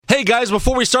Hey guys,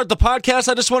 before we start the podcast,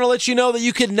 I just want to let you know that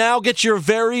you can now get your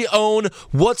very own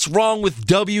What's Wrong with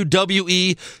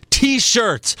WWE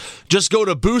t-shirts. Just go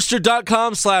to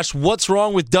booster.com/What's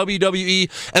Wrong with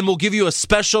WWE and we'll give you a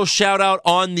special shout out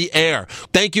on the air.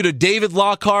 Thank you to David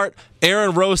Lockhart,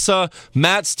 Aaron Rosa,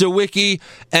 Matt Stawicki,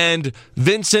 and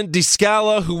Vincent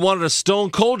DiScala, who wanted a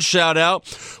Stone Cold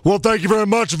shout-out. Well, thank you very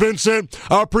much, Vincent.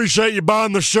 I appreciate you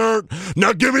buying the shirt.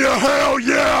 Now give me a hell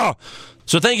yeah!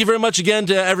 So thank you very much again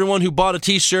to everyone who bought a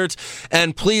t-shirt,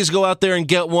 and please go out there and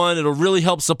get one. It'll really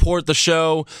help support the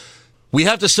show. We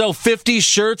have to sell 50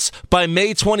 shirts by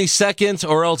May 22nd,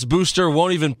 or else Booster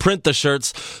won't even print the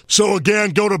shirts. So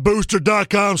again, go to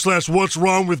booster.com/What's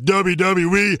Wrong with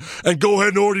WWE and go ahead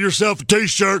and order yourself a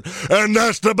t-shirt. And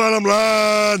that's the bottom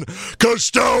line, because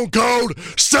Stone Cold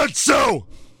said so.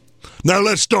 Now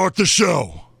let's start the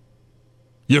show.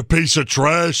 You piece of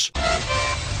trash.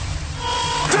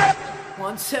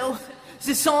 1, 2, is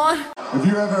this on? If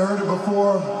you ever heard it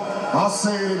before, I'll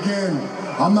say it again.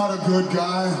 I'm not a good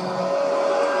guy.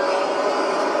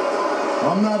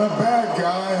 I'm not a bad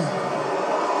guy.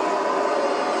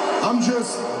 I'm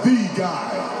just the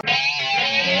guy.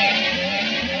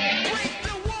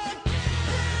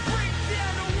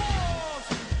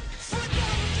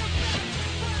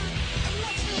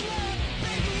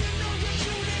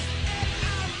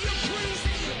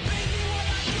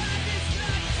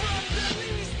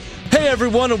 Hey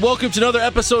everyone, and welcome to another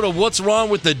episode of What's Wrong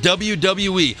with the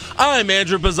WWE. I'm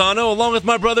Andrew Bazzano, along with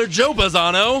my brother Joe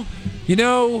Bazzano. You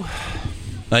know,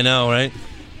 I know, right?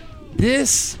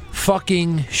 this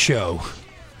fucking show,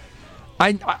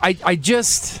 I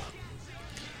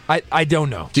don't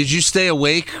know. Did you stay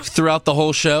awake throughout the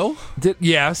whole show?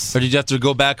 Yes. Or did you have to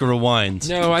go back and rewind?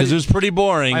 No, because it was pretty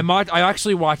boring. I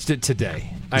actually watched it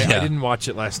today. I Yeah. didn't watch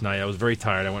it last night. I was very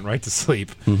tired. I went right to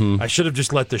sleep. Mm-hmm. I should have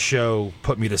just let the show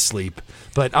put me to sleep.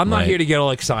 But I'm not Right. here to get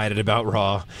all excited about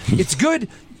Raw. It's good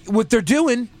what they're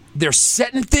doing. They're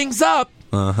setting things up.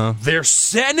 Uh-huh. They're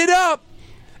setting it up.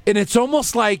 And it's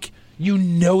almost like you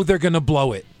know they're going to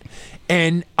blow it.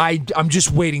 And I'm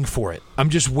just waiting for it. I'm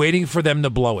just waiting for them to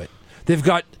blow it. They've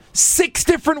got 6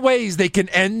 different ways they can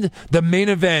end the main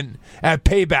event at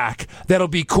Payback. That'll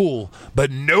be cool.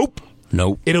 But nope.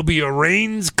 It'll be a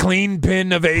Reigns clean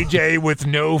pin of AJ with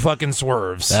no fucking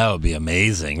swerves. That would be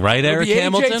amazing, right, It'll Eric be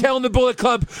Hamilton? AJ telling the Bullet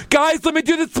Club, guys, let me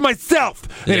do this to myself.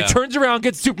 And Yeah. he turns around,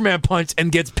 gets Superman punched,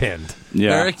 and gets pinned.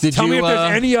 Yeah. Eric, did Tell you? me if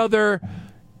there's any other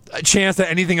chance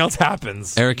that anything else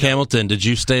happens. Eric Hamilton, did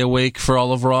you stay awake for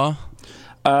all of Raw?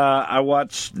 I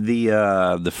watched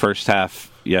the first half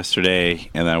yesterday,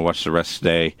 and then I watched the rest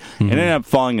today, and ended up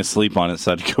falling asleep on it,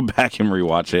 so I had to go back and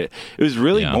rewatch it. It was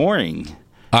really boring.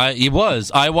 It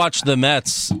was. I watched the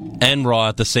Mets and Raw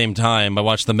at the same time. I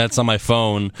watched the Mets on my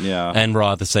phone and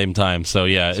Raw at the same time. So,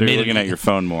 yeah. So you're looking at your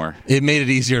phone more. It made it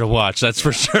easier to watch, that's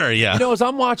for sure, yeah. You know, as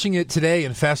I'm watching it today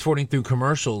and fast-forwarding through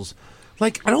commercials,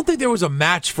 like, I don't think there was a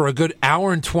match for a good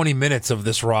hour and 20 minutes of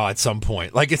this Raw at some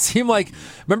point. Like, it seemed like,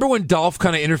 remember when Dolph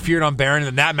kind of interfered on Baron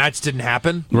and that match didn't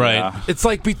happen? Right. Yeah. It's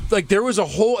like there was a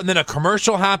whole, and then a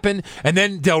commercial happened, and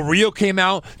then Del Rio came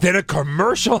out, then a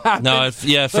commercial happened. No,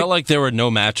 it felt like there were no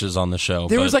matches on the show.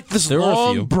 There but was like this there were a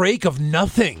long few. break of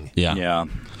nothing. Yeah. Yeah.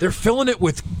 They're filling it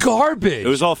with garbage. It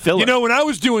was all filler. You know, when I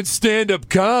was doing stand-up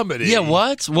comedy. Yeah,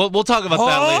 what? We'll talk about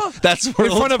that Huh? later. That's In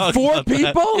front of 4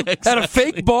 people at a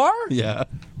fake bar? Yeah.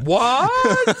 What?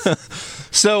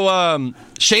 So,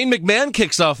 Shane McMahon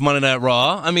kicks off Monday Night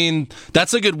Raw. I mean,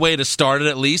 that's a good way to start it,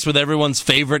 at least, with everyone's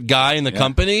favorite guy in the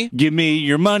company. Give me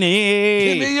your money.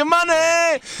 Give me your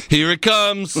money. Here it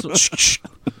comes.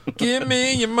 Give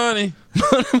me your money.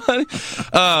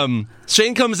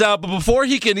 Shane comes out, but before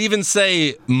he can even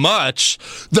say much,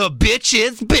 the bitch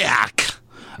is back.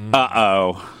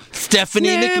 Uh-oh. Stephanie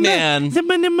McMahon.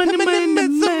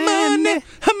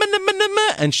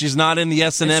 And she's not in the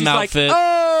S&M She's outfit. like,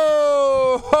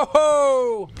 oh, ho,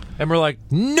 ho. And we're like,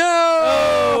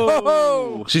 no.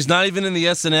 She's not even in the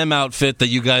S&M outfit that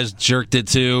you guys jerked it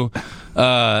to.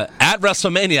 At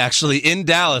WrestleMania, actually, in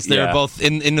Dallas. They were Yeah. both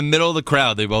in the middle of the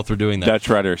crowd. They both were doing that. Dutch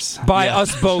Rudders. By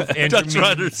us both, Andrew Dutch means,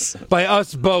 Rudders. By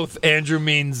us both, Andrew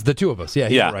means the two of us. Yeah,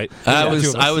 Yeah. you're right. I Yeah, was two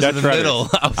of us. in Dutch the Rudders. middle.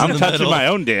 I was in I'm the touching middle. my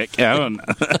own dick. I don't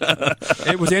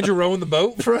Hey, was Andrew rowing the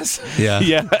boat for us? Yeah.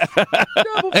 Yeah.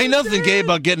 Ain't nothing gay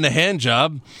about getting a hand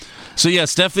job. So, yeah,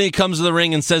 Stephanie comes to the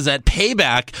ring and says at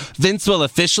Payback, Vince will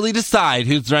officially decide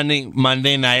who's running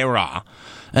Monday Night Raw.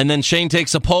 And then Shane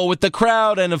takes a poll with the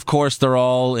crowd, and, of course, they're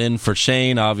all in for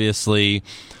Shane, obviously.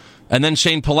 And then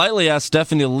Shane politely asks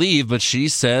Stephanie to leave, but she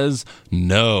says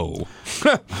no.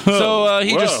 So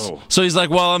he's like,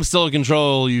 well, I'm still in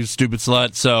control, you stupid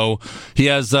slut. So he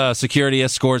has security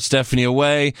escort Stephanie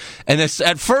away. And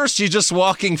at first, she's just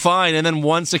walking fine. And then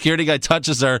one security guy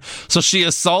touches her. So she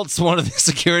assaults one of the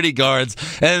security guards.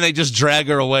 And then they just drag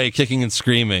her away, kicking and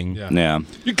screaming. Yeah.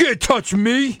 You can't touch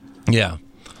me. Yeah.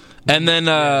 And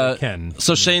then,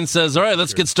 so Shane says, all right,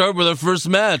 let's get started with our first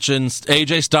match. And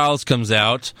AJ Styles comes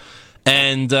out,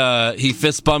 and he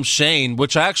fist bumps Shane,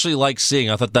 which I actually like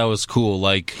seeing. I thought that was cool.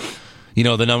 Like, the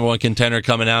number one contender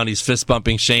coming out, he's fist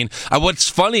bumping Shane. What's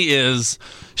funny is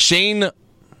Shane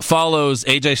follows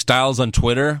AJ Styles on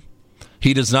Twitter.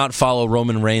 He does not follow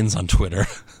Roman Reigns on Twitter.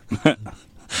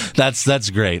 That's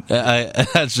great.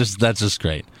 That's just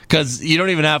great. Because you don't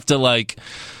even have to, like...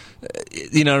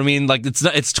 You know what I mean? Like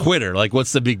it's Twitter. Like,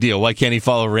 what's the big deal? Why can't he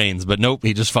follow Reigns? But nope,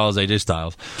 he just follows AJ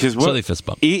Styles. So they fist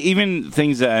bump. Even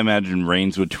things that I imagine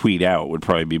Reigns would tweet out would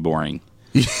probably be boring.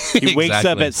 He wakes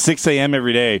up at 6 a.m.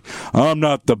 every day. I'm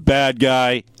not the bad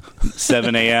guy.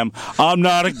 7 a.m. I'm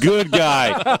not a good guy.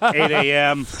 8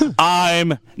 a.m.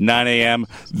 I'm 9 a.m.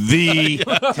 the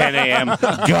 10 a.m.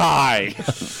 guy.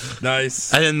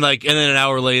 Nice. And then an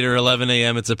hour later, 11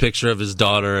 a.m. It's a picture of his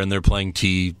daughter, and they're playing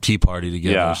tea party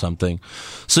together or something.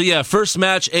 So yeah, first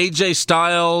match: AJ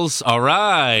Styles, all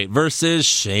right, versus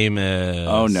Sheamus.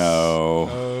 Oh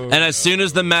no! And as soon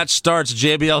as the match starts,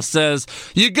 JBL says,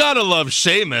 "You gotta love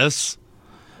Sheamus."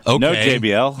 Okay. No,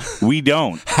 JBL, we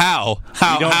don't. How?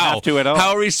 We don't have to at all.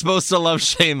 How are we supposed to love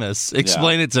Sheamus?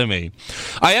 Explain it to me.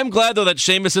 I am glad, though, that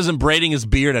Sheamus isn't braiding his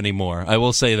beard anymore. I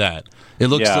will say that. It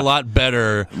looks a lot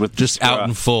better with just out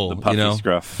in full. The puffy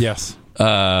scruff. Yes.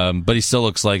 But he still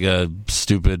looks like the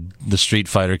Street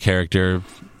Fighter character,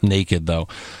 naked, though.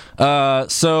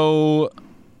 So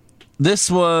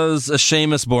this was a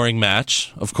Sheamus boring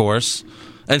match, of course.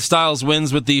 And Styles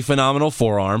wins with the phenomenal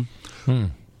forearm.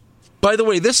 By the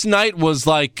way, this night was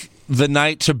like the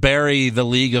night to bury the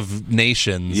League of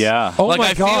Nations. Yeah. Oh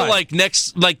my God.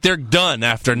 Feel like they're done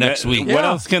after next week. What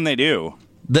else can they do?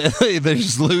 They're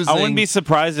just losing. I wouldn't be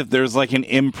surprised if there's like an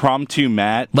impromptu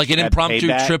match. Like an impromptu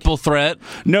triple threat?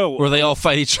 No. Where they all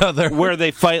fight each other? Where they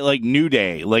fight like New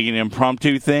Day, like an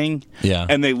impromptu thing. Yeah.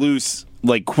 And they lose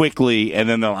like quickly, and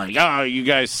then they're like, oh, you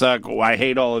guys suck. I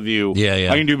hate all of you.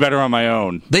 Yeah. I can do better on my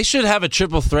own. They should have a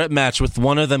triple threat match with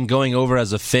one of them going over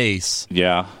as a face.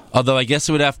 Yeah. Although I guess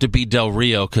it would have to be Del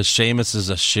Rio because Sheamus is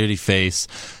a shitty face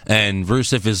and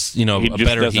Rusev is, a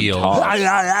better heel.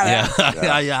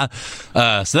 Yeah.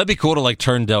 So that'd be cool to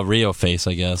turn Del Rio face,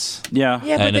 I guess. Yeah.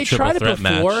 Yeah, but And a they triple tried it threat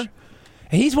before. match.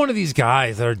 He's one of these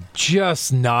guys that are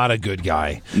just not a good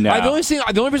guy. No. The only reason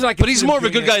I can But he's more of a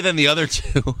good guy than the other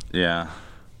two. Yeah.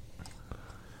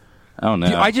 Oh no.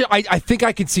 I think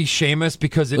I could see Sheamus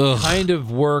because it kind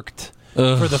of worked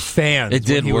for the fans. It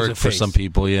did when he was work a for face. some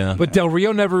people, yeah. But Del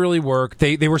Rio never really worked.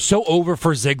 They were so over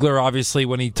for Ziggler, obviously,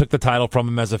 when he took the title from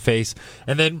him as a face.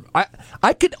 And then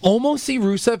I could almost see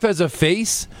Rusev as a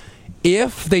face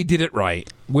if they did it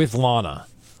right with Lana.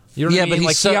 You know what I mean? But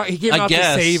he's so, he came I out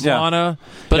guess, to save Lana.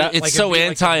 But it's so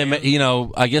anti,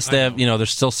 I guess they have, they're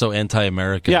still so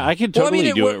anti-American. Yeah, I could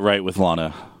totally do it right with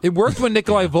Lana. It worked when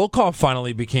Nikolai Volkov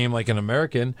finally became an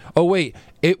American. Oh, wait.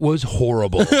 It was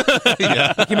horrible. He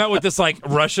came out with this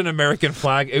Russian-American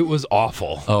flag. It was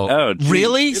awful. Oh,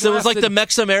 really? So it was like the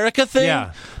Mex America thing?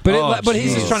 Yeah. But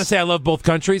he's just trying to say I love both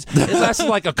countries. It lasted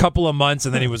a couple of months,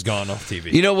 and then he was gone off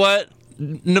TV. You know what?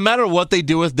 No matter what they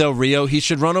do with Del Rio, he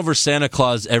should run over Santa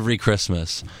Claus every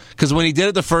Christmas. Because when he did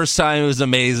it the first time, it was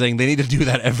amazing. They need to do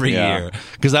that every year.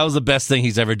 Because that was the best thing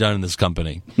he's ever done in this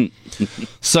company.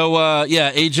 So,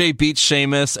 AJ beats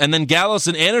Sheamus. And then Gallows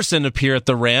and Anderson appear at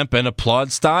the ramp and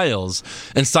applaud Styles.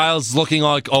 And Styles looking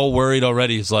all worried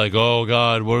already. He's like, oh,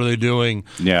 God, what are they doing?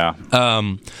 Yeah.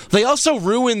 They also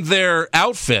ruined their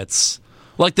outfits.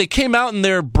 They came out in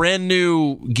their brand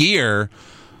new gear,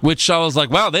 which I was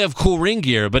like, wow, they have cool ring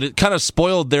gear, but it kind of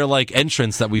spoiled their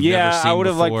entrance that we've never seen before. Yeah, I would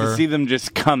have liked to see them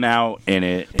just come out in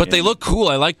it. But they look cool.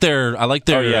 I like their. Oh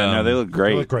yeah, no, they look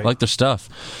great. I like their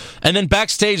stuff. And then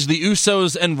backstage, the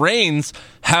Usos and Reigns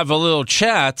have a little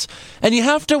chat, and you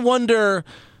have to wonder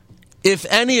if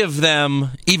any of them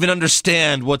even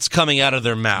understand what's coming out of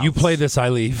their mouth. You play this, I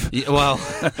leave. Yeah, well,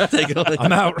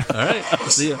 I'm out. All right,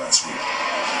 see ya. Last week,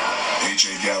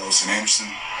 AJ Gallows and Anderson,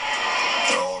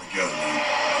 they're all together, man.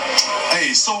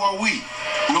 Hey, so are we.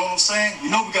 You know what I'm saying? You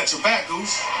know we got your back,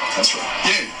 Goose. That's right.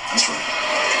 Yeah, that's right.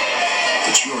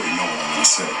 But you already know what I'm going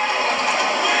to say.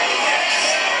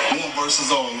 One versus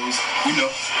all, Goose. We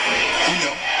know.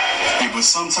 Hey, but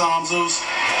sometimes, Goose,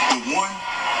 the one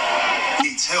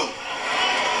needs help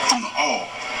from the all.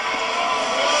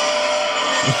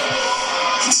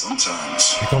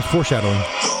 match. Here comes foreshadowing.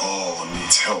 The All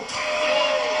needs help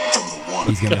from the one.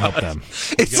 He's going to help them.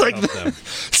 It's like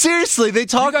seriously, they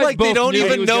talk You guys like they both don't knew he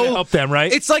even was gonna know. help them,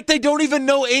 right? It's like they don't even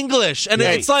know English, and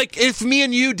Right. it's like if me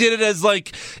and you did it as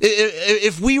like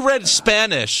if we read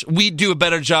Spanish, we'd do a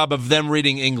better job of them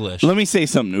reading English. Let me say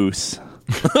something, Oos.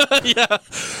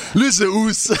 Listen,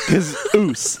 Oos. Because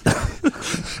Oos.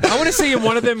 I want to see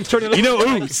one of them turn it. You know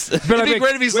Oos. But It'd be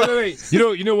great if he's wait.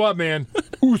 You know what, man?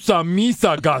 Usa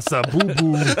misa gasa boo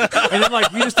boo. And then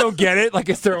like we just don't get it. Like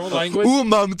it's their own language.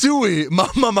 Mam tui,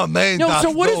 mama man. No, so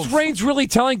what is Reigns really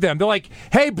telling them? They're like,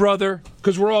 hey, brother,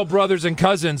 because we're all brothers and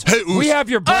cousins. Hey, Uso. we have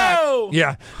your back. Oh!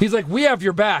 Yeah. He's like, we have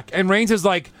your back. And Reigns is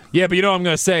like, yeah, but you know what I'm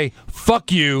going to say?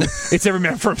 Fuck you. It's every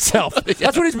man for himself.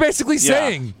 That's what he's basically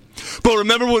saying. But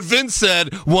remember what Vince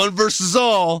said: one versus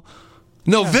all.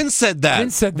 No, Vince said that.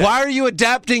 Vince said that. Why are you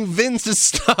adapting Vince's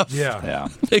stuff? Yeah.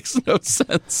 Makes no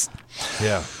sense.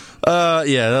 Yeah.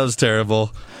 Yeah, that was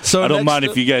terrible. So I don't next- mind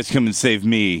if you guys come and save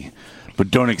me, but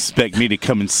don't expect me to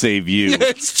come and save you.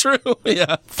 It's true.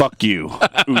 Yeah. Fuck you,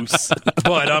 Oos.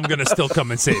 But I'm going to still come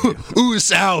and save you.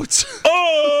 Oos out.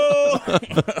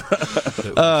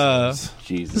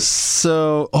 Jesus.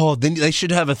 So, then they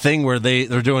should have a thing where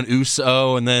they're doing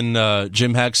Uso, and then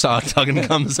Jim Hacksaw Duggan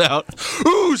comes out.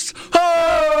 Oos!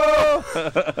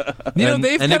 You know, and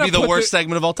they've it'd kinda be the put worst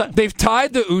segment of all time. They've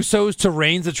tied the Usos to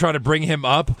Reigns to try to bring him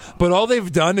up, but all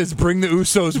they've done is bring the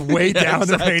Usos way down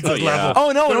to Reigns' level.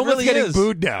 Oh, no, they're it almost really getting is.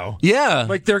 booed now. Yeah.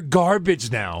 Like they're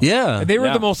garbage now. Yeah. And they were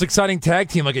Yeah. the most exciting tag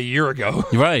team like a year ago.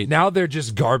 Right. Now they're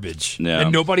just garbage. Yeah.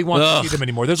 And nobody wants Ugh. to see them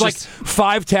anymore. There's Just- like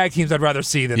 5 tag teams I'd rather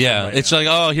see than Yeah, them right it's now. like,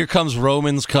 oh, here comes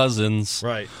Roman's cousins.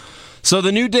 Right. So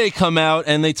the New Day come out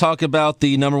and they talk about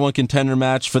the number 1 contender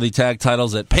match for the tag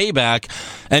titles at Payback.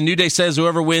 And New Day says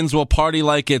whoever wins will party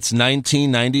like it's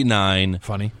 1999.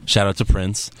 Funny. Shout out to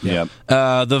Prince. Yep.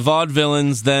 The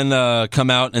Vaudevillains then come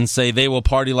out and say they will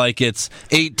party like it's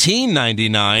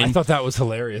 1899. I thought that was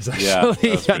hilarious, actually. Yeah, that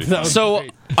was pretty that was So,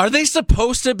 great. are they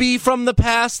supposed to be from the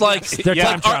past? Like, They're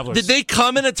time travelers. did they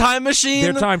come in a time machine?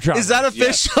 They're time travelers. Is that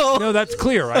official? No, that's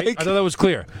clear, right? I thought that was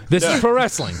clear. This is pro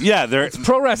wrestling. Yeah, they're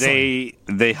pro wrestling.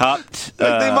 They hopped. They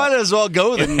might as well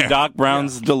go there. in Doc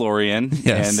Brown's DeLorean,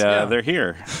 Yes. and they're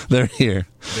here. They're here.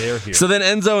 They're here. So then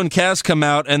Enzo and Cass come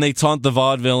out and they taunt the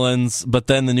Vaudevillains, but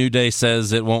then the New Day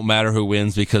says it won't matter who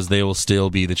wins because they will still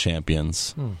be the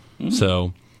champions.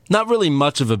 So, not really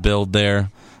much of a build there,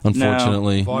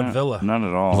 unfortunately. Vaudevilla. None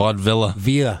at all. Vaudevilla.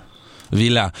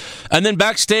 Villa. And then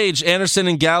backstage, Anderson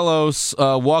and Gallows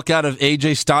walk out of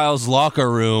AJ Styles'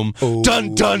 locker room.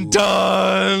 Dun, dun,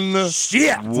 dun!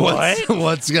 Shit!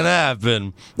 What's going to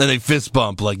happen? And they fist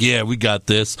bump, like, yeah, we got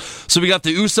this. So we got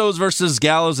the Usos versus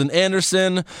Gallows and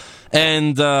Anderson,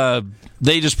 and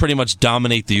they just pretty much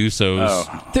dominate the Usos.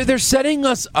 Oh. They're setting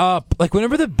us up. Like,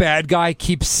 whenever the bad guy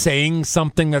keeps saying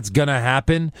something that's going to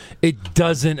happen, it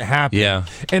doesn't happen. Yeah.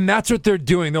 And that's what they're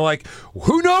doing. They're like,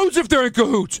 who knows if they're in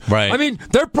cahoots? Right. I mean,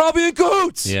 they're probably in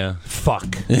cahoots. Yeah.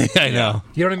 Fuck. I know.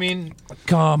 You know what I mean?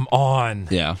 Come on.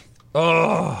 Yeah.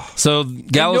 Oh. So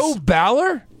Gallows. No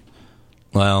Balor?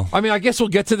 Well, I mean, I guess we'll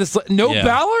get to this. No Yeah.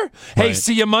 Balor? Hey, Right.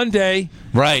 see you Monday.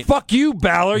 Right. Fuck you,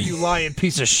 Balor, you lying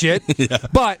piece of shit.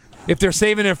 But if they're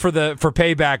saving it for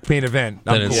Payback main event,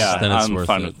 I'm Then cool. it's, Yeah, then it's I'm worth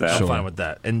fine it. with that. I'm Sure. fine with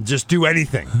that. And just do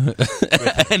anything.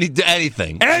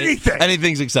 Anything. Anything.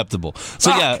 Anything's acceptable.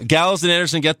 So, yeah, Gallows and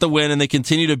Anderson get the win, and they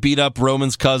continue to beat up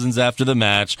Roman's cousins after the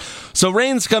match. So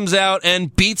Reigns comes out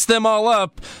and beats them all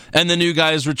up, and the new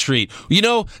guys retreat. You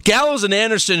know, Gallows and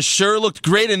Anderson sure looked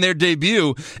great in their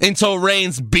debut until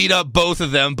Reigns beat up both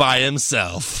of them by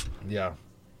himself. Yeah.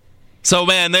 So,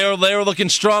 man, they were looking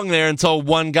strong there until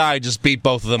one guy just beat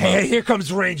both of them Hey, up. here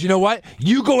comes Reigns. You know what?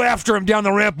 You go after him down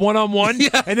the ramp one-on-one,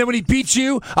 and then when he beats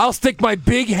you, I'll stick my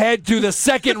big head through the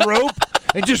second rope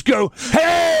and just go,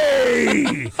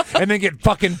 hey! And then get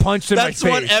fucking punched in That's my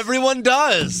face. what everyone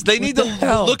does. They need to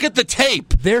hell? look at the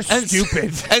tape. They're and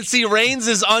stupid. And see Reigns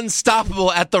is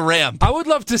unstoppable at the ramp. I would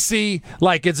love to see,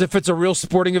 like, as if it's a real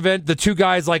sporting event, the two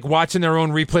guys, like, watching their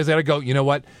own replays. They gotta go, you know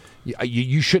what?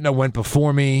 You shouldn't have went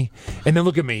before me. And then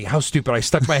look at me. How stupid. I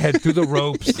stuck my head through the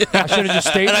ropes. I should have just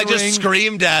stayed And in I the just ring.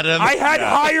 screamed at him. I had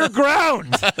higher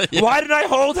ground. Why did I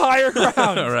hold higher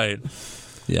ground? All right.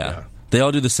 Yeah. They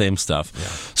all do the same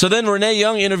stuff. So then Renee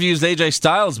Young interviews AJ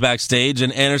Styles backstage,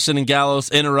 and Anderson and Gallows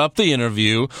interrupt the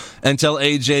interview and tell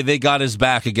AJ they got his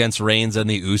back against Reigns and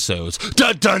the Usos.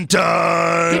 Dun dun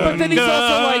dun! But then he's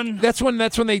also like, that's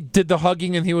when they did the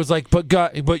hugging, and he was like,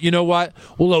 but you know what?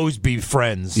 We'll always be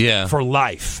friends Yeah. for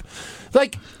life.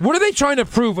 Like, what are they trying to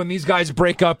prove when these guys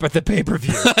break up at the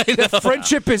pay-per-view? That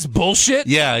friendship is bullshit?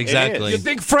 Yeah, exactly. You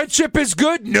think friendship is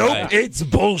good? Nope, Right. it's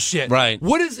bullshit. Right.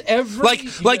 What is every...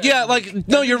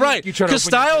 No, you're right. You try to Because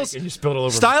open your Styles, drink and you spill it all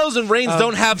over me. Styles and Reigns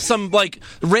don't have some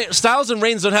Styles and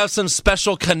Reigns don't have some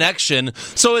special connection.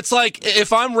 So it's like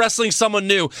if I'm wrestling someone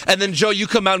new, and then Joe, you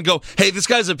come out and go, "Hey, this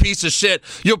guy's a piece of shit."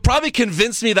 You'll probably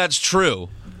convince me that's true.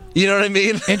 You know what I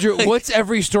mean? Andrew, what's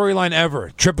every storyline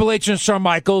ever? Triple H and Shawn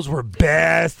Michaels were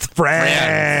best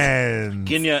friends.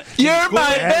 You're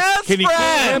my best friend.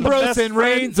 Ambrose and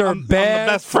Reigns are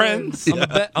best friends.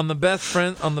 On the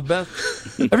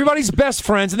best. Everybody's best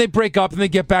friends, and they break up and they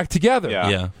get back together.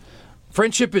 Yeah.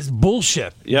 Friendship is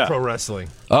bullshit. Yeah. In pro wrestling.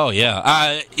 Oh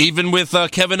yeah. Even with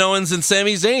Kevin Owens and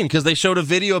Sami Zayn, because they showed a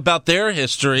video about their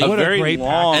history. What a very great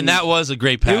long, and that was a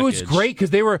great package. It was great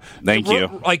because they were. Thank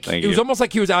you. Like Thank it was you. almost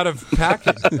like he was out of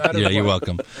package. Yeah, you're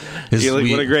welcome. What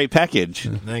a great package.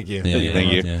 Thank you.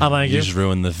 Thank you. I like You you. just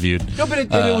ruined the feud. No, but it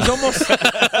was almost.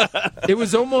 It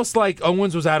was almost like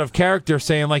Owens was out of character,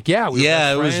 saying like, "Yeah, we were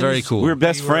best It was friends. very cool. We were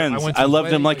best We were- I friends. went to I his loved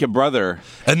him wedding, like a brother.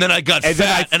 And then I got And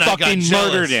fat, then I and I got fucking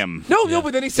jealous. murdered him. No,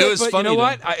 but then he said, was "But you funny know to-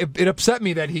 what? It upset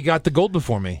me that he got the gold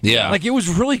before me." Yeah. like it was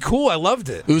really cool. I loved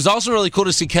it. It was also really cool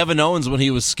to see Kevin Owens when he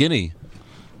was skinny.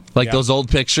 Like Yeah. those old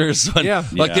pictures. Like Yeah.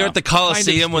 they're at the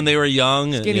Coliseum when they were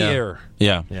young. Skinnier.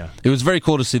 Yeah. It was very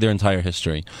cool to see their entire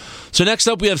history. So next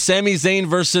up we have Sami Zayn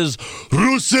versus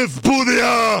Rusev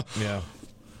Budia. Yeah.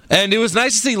 And it was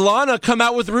nice to see Lana come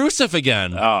out with Rusev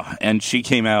again. Oh, and she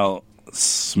came out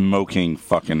smoking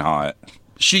fucking hot.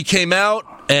 She came out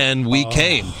and we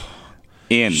came.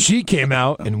 She came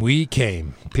out and we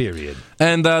came. Period.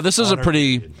 And this was a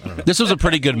pretty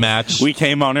good match. We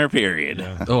came on her period.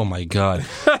 Oh my god.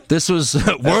 This was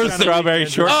worth it. Strawberry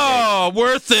shortcake. Oh,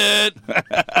 worth it.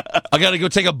 I got to go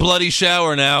take a bloody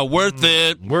shower now. Worth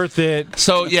it. Worth it.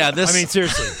 So yeah, this I mean,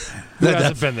 seriously, who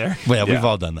hasn't been there? yeah, we've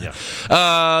all done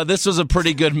that. This was a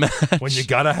pretty good match. When you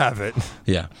gotta have it.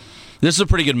 Yeah. This is a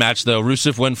pretty good match, though.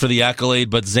 Rusev went for the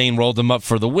accolade, but Zayn rolled him up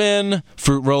for the win.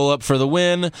 Fruit roll up for the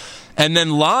win. And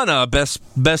then Lana, best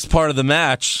part of the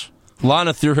match,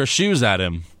 Lana threw her shoes at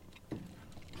him.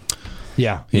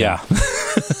 Yeah. Yeah.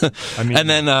 I mean, And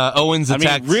then Owens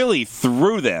attacked. really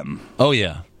threw them. Oh,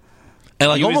 yeah. And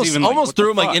like He was almost even like, what threw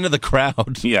the him like fuck? into the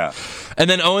crowd. Yeah. And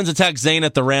then Owens attacked Zayn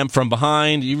at the ramp from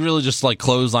behind. You really just like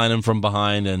clothesline him from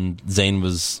behind, and Zayn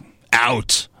was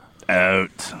out.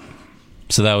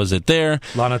 So that was it there.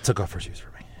 Lana took off her shoes for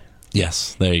me.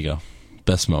 Yes, there you go.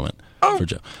 Best moment for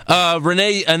Joe.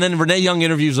 Renee Young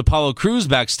interviews Apollo Crews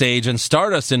backstage, and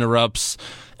Stardust interrupts.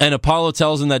 And Apollo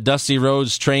tells him that Dusty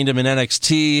Rhodes trained him in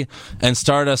NXT, and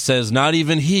Stardust says, "Not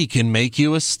even he can make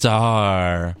you a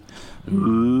star."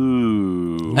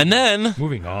 Ooh. And then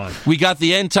Moving on. we got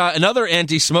the another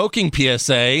anti-smoking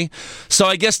PSA. So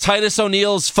I guess Titus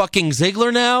O'Neil's fucking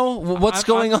Ziggler now. What's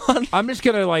going on? I'm just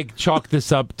gonna like chalk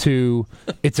this up to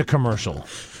it's a commercial.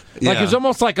 Like Yeah. it's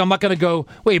almost like I'm not gonna go.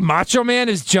 Wait, Macho Man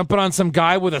is jumping on some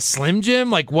guy with a Slim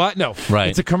Jim? Like what? No, Right.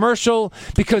 It's a commercial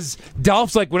because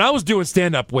Dolph's like when I was doing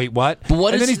stand up. Wait, what? But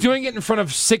what and is- then he's doing it in front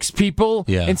of 6 people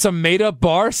Yeah. in some made up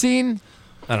bar scene.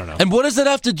 I don't know. And what does that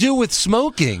have to do with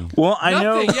smoking? Well, I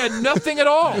know. Nothing. Yeah, nothing at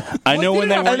all. I know when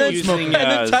they And weren't then using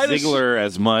Titus- Ziggler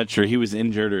as much, or he was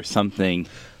injured or something,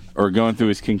 or going through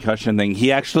his concussion thing.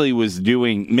 He actually was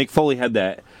doing. Mick Foley had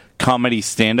that comedy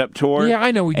stand-up tour. Yeah,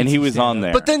 I know we did and he some was on stand-up.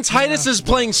 there. But then Titus is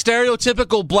playing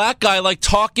stereotypical black guy, like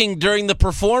talking during the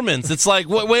performance. It's like,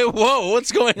 wait, whoa,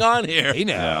 what's going on here? Hey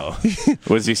now.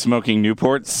 was he smoking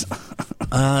Newports?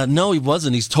 No, he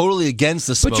wasn't. He's totally against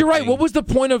the smoking. But you're right. What was the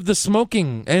point of the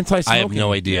smoking, anti-smoking? I have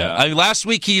no idea. Yeah. Last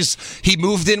week he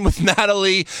moved in with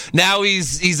Natalie. Now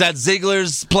he's at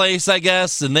Ziggler's place, I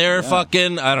guess, and they're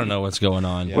fucking. I don't know what's going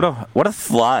on. What a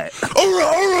slut!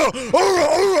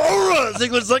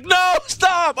 Ziggler's like, no,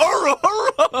 stop!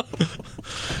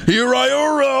 Here I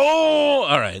oh.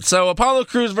 All right, so Apollo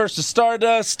Crews versus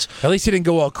Stardust. At least he didn't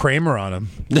go all Kramer on him.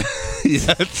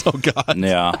 Yeah, oh god.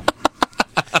 Yeah.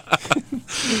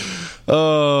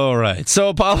 All right, so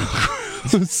Apollo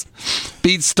Crews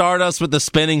beats Stardust with the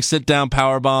spinning sit-down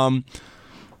powerbomb.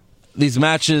 These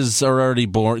matches are already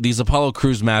boring. These Apollo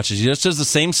Crews matches, he just does the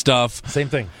same stuff. Same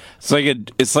thing.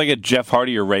 It's like a Jeff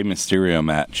Hardy or Rey Mysterio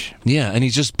match. Yeah, and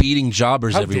he's just beating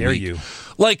jobbers How every dare week. you?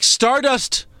 Like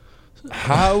Stardust.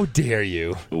 How dare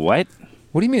you? What?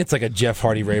 What do you mean it's like a Jeff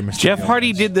Hardy Rey Mysterio? Jeff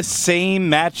Hardy did the same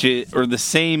matches or the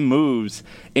same moves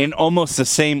in almost the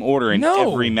same order in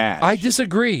every match. I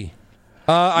disagree.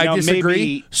 I disagree.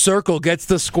 Maybe... Circle gets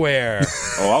the square.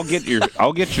 I'll get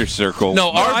your circle.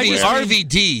 No,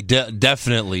 RVD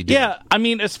definitely did. Yeah, I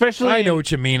mean, especially. I know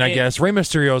what you mean. I guess Rey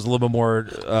Mysterio is a little bit more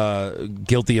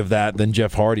guilty of that than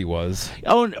Jeff Hardy was.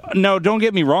 Oh no! Don't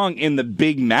get me wrong. In the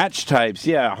big match types,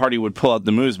 yeah, Hardy would pull out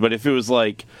the moves. But if it was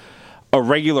like a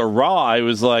regular Raw, it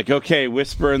was like, okay,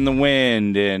 Whisper in the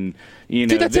Wind, and dude,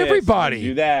 that's everybody.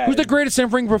 Do that. Who's the greatest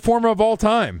in-ring performer of all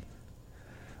time?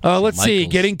 Let's see.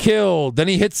 Getting killed. Then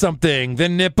he hits something.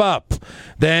 Then nip up.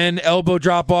 Then elbow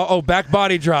drop off. Oh, back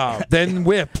body drop. Then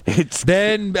whip.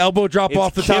 Then elbow drop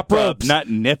off the top ropes. Not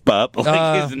nip up.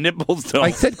 Like his nipples don't. I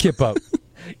said kip up.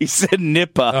 He said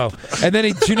nip up. Oh, and then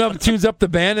he tunes up the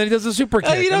band, and he does a super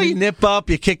kick. You nip up,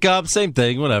 you kick up, same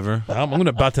thing, whatever. I'm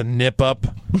about to nip up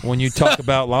when you talk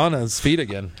about Lana's feet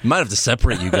again. Might have to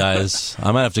separate you guys.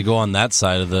 I might have to go on that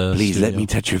side of the Please studio. let me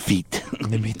touch your feet.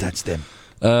 Let me touch them.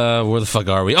 Where the fuck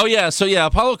are we? Oh, yeah. So, yeah,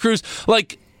 Apollo Crews,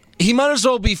 like, he might as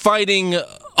well be fighting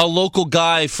a local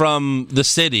guy from the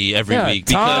city every week.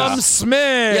 Tom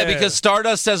Smith. Yeah, because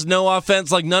Stardust has no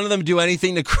offense. Like, none of them do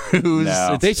anything to Crews.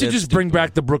 No. They should just bring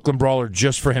back the Brooklyn Brawler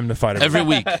just for him to fight every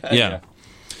week. Yeah.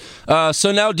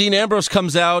 So now Dean Ambrose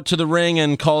comes out to the ring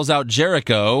and calls out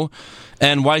Jericho.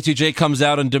 And Y2J comes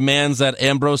out and demands that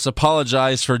Ambrose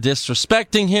apologize for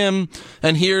disrespecting him.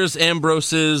 And here's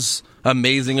Ambrose's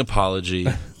amazing apology.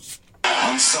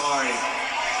 I'm sorry.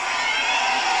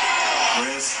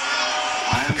 Chris,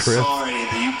 I am sorry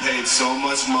that you paid so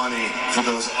much money for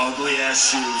those ugly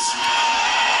ass shoes.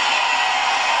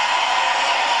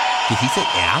 Did he say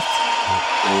ass?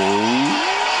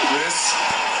 Chris,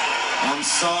 I'm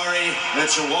sorry that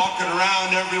you're walking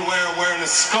around everywhere wearing a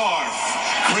scarf.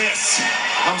 Chris,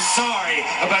 I'm sorry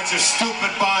about your stupid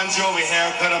Bon Jovi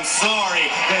haircut. I'm sorry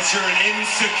that you're an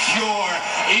insecure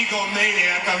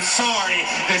egomaniac. I'm sorry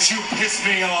that you pissed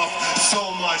me off so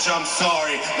much. I'm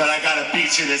sorry that I gotta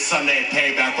beat you this Sunday at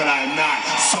Payback, but I'm not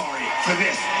sorry for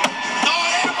this.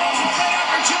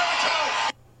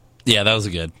 Yeah, that was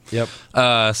good.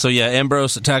 Yep. So yeah,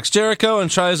 Ambrose attacks Jericho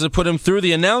and tries to put him through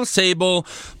the announce table,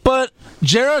 but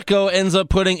Jericho ends up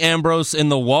putting Ambrose in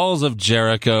the walls of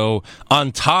Jericho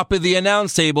on top of the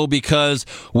announce table because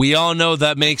we all know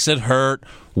that makes it hurt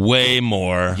way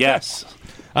more. Yes.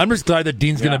 I'm just glad that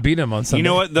Dean's going to beat him on Sunday. You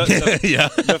know what?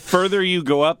 The further you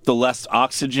go up, the less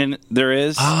oxygen there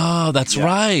is. Oh, that's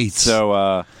right.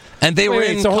 So, and they were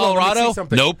in Colorado?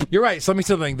 Nope. You're right. So let me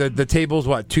say something. The table's,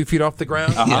 2 feet off the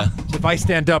ground? Yeah. If I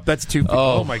stand up, that's 2 feet.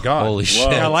 Oh my God. Holy shit.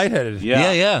 I got lightheaded.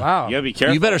 Yeah. Wow. You gotta be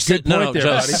careful. You better sit. No, there,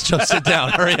 just sit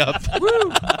down. Hurry up.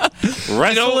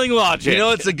 Wrestling logic. You know,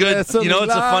 it's a good. Wrestling it's a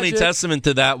funny logic. testament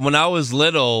to that. When I was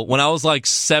little, when I was like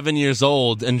 7 years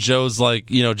old, and Joe's like,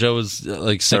 Joe was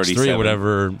like 6'3" or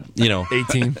whatever.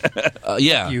 18.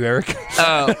 Yeah. You, Eric.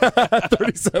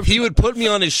 37. He would put me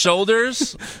on his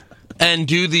shoulders and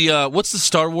do the what's the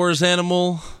Star Wars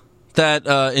animal that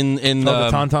in the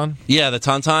Tauntaun? Yeah, the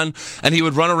Tauntaun. And he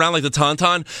would run around like the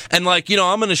Tauntaun. And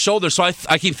I'm on his shoulder, so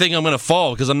I keep thinking I'm going to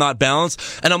fall because I'm not balanced.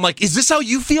 And I'm like, is this how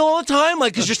you feel all the time?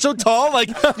 Like, because you're so tall, like,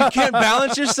 you can't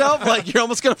balance yourself? Like, you're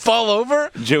almost going to fall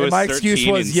over? Joe is my excuse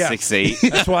was, yes. 6'8".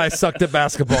 That's why I sucked at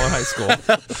basketball in high school.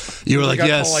 You were like,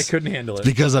 yes. Tall, I couldn't handle it.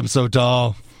 Because I'm so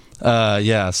tall.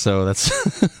 Yeah, so that's...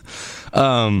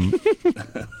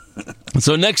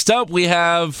 So next up, we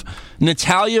have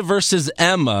Natalya versus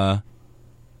Emma.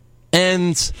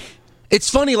 And it's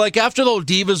funny, like, after the whole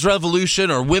Divas Revolution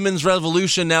or Women's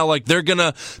Revolution, now, like, they're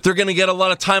gonna get a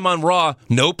lot of time on Raw.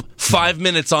 Nope. 5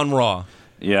 minutes on Raw.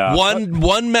 Yeah.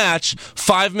 One match,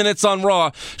 5 minutes on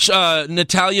Raw.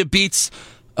 Natalya beats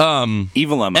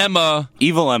Evil Emma.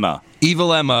 Evil Emma.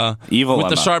 With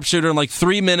the sharpshooter in like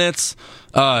 3 minutes.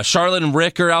 Charlotte and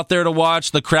Rick are out there to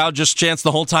watch. The crowd just chants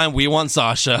the whole time, "We want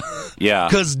Sasha." Yeah.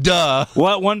 Because duh.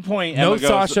 Well, at one point, Emma goes,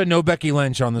 Sasha, no Becky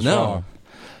Lynch on this Raw.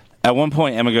 At one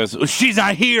point, Emma goes, oh, "She's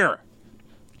not here."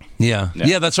 Yeah,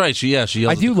 that's right. She yells I do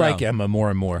at the like crowd. Emma more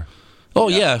and more. Oh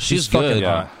yeah, she's good.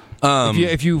 Yeah.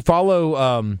 If you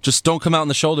follow, just don't come out in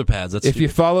the shoulder pads. That's if you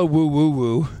follow Woo Woo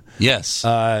Woo, yes,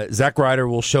 Zack Ryder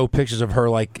will show pictures of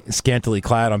her like scantily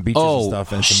clad on beaches and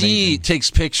stuff. And it's she amazing. takes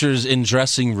pictures in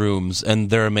dressing rooms, and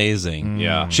they're amazing.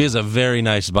 Yeah, she has a very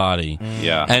nice body.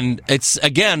 Yeah, and it's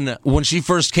again when she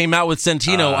first came out with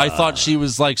Santino, I thought she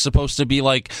was like supposed to be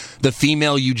like the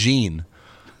female Eugene,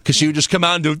 because she would just come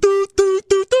out and do doo, doo,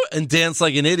 doo, doo, and dance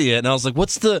like an idiot, and I was like,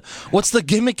 what's the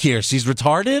gimmick here? She's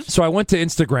retarded. So I went to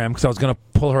Instagram because I was going to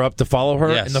pull her up to follow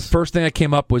her, Yes. and the first thing that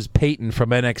came up was Peyton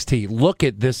from NXT. Look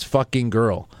at this fucking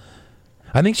girl.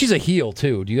 I think she's a heel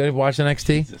too. Do you guys watch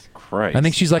NXT? Jesus Christ. I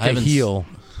think she's like I a haven't heel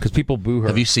because people boo her.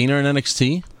 Have you seen her in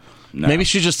NXT? Maybe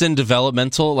she's just in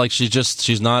developmental. Like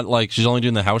she's not like she's only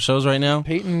doing the house shows right now.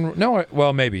 Peyton, no,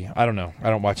 well, maybe. I don't know. I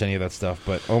don't watch any of that stuff,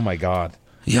 but oh my God.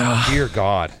 Yeah. Dear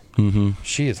God.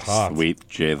 She is hot. Sweet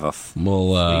Jesus.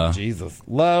 Well, Sweet Jesus.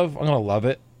 Love. I'm going to love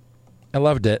it. I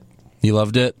loved it. you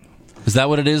loved it. Is that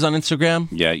what it is on Instagram?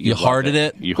 Yeah, you loved hearted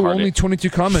it. You Ooh, hearted only it. 22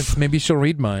 comments. Maybe she'll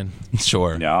read mine.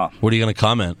 Sure. Yeah. What are you going to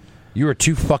comment? You are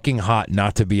too fucking hot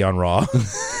not to be on Raw.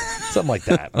 Something like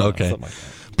that. Okay. Something like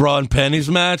that. Bra and panties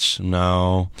match?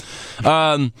 No.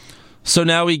 So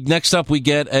now next up we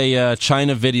get a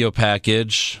China video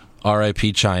package.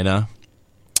 R.I.P. China.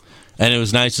 And it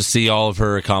was nice to see all of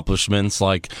her accomplishments,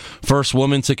 like first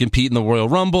woman to compete in the Royal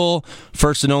Rumble,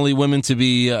 first and only woman to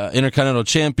be Intercontinental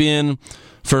Champion,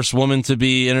 first woman to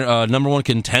be number one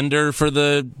contender for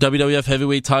the WWF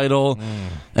Heavyweight title,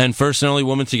 and first and only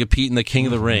woman to compete in the King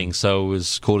of the Ring. So it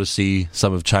was cool to see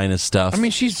some of China's stuff. I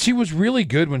mean, she was really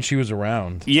good when she was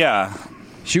around. Yeah.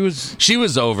 She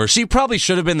was over. She probably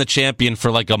should have been the champion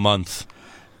for like a month.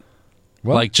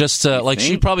 Well, like just she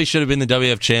think? probably should have been the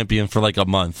WWF champion for like a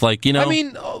month. Like, you know, I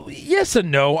mean, yes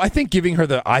and no. I think giving her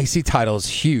the IC title is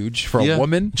huge for a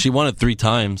woman. She won it 3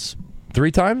 times. 3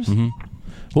 times? Mm-hmm.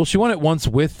 Well, she won it once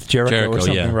with Jericho or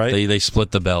something, yeah. right? They split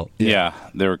the belt. Yeah.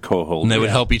 They were co-holders. And they would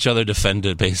help each other defend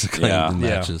it, basically, Yeah. in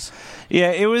matches.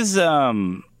 Yeah, it was, I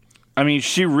mean,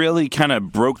 she really kind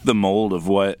of broke the mold of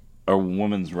what a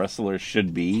woman's wrestler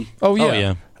should be. Oh, yeah. Oh,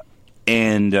 yeah.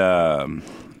 And,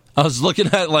 I was looking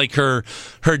at like her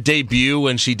debut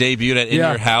when she debuted at In Yeah,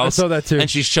 Your House. I saw that too. And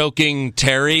she's choking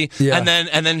Terry. Yeah.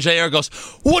 And then JR goes,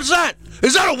 "What's that?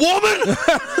 Is that a woman?"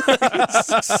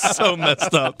 So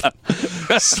messed up.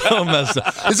 So messed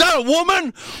up. Is that a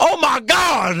woman? Oh my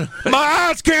God! My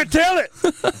eyes can't tell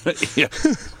it. yeah.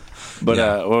 But,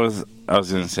 I was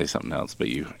going to say something else, but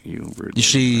you rudely.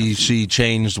 She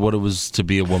changed what it was to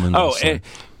be a woman. Oh,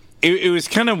 it was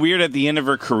kind of weird at the end of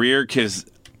her career because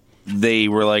they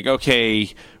were like, okay,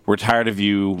 we're tired of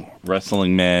you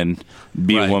wrestling men,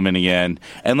 be Right. a woman again.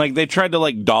 And like they tried to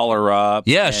like doll her up.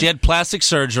 yeah, and- she had plastic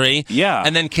surgery. Yeah.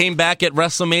 And then came back at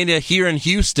WrestleMania here in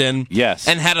Houston. Yes.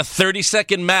 And had a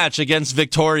 30-second match against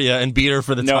Victoria and beat her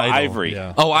for the No, title. Ivory.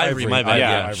 Yeah. Oh, Ivory, my bad.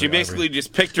 Yeah, Ivory, she basically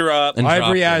just picked her up. And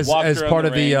Ivory dropped her. Walked as her part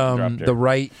in of the the ring, dropped her. the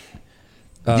right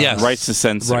Yes. Rights to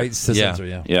censor. rights to Yeah. censor,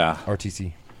 yeah. Yeah.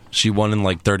 RTC. She won in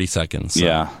like 30 seconds. So.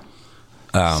 Yeah.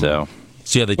 So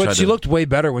So yeah, they tried But she to... looked way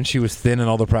better when she was thin and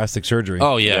all the plastic surgery.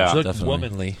 Oh, yeah. Yeah. she looked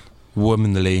Definitely.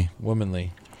 womanly.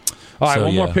 Womanly. All right, So,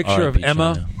 one more yeah, picture of R.I.P.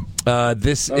 Emma.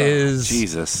 This is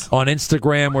Jesus. on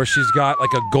Instagram where she's got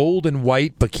like a gold and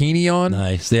white bikini on.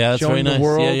 Nice. Yeah, that's very showing nice. the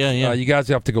world. Yeah. You guys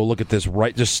have to go look at this.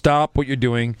 Right, just stop what you're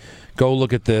doing. Go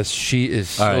look at this. She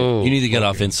is. All right, so you need to get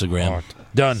off fucking Instagram. hot.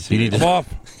 Done. You need to- I'm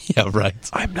off. Yeah, right.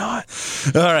 I'm not.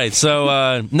 All right,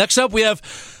 so next up we have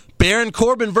Baron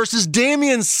Corbin versus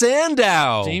Damian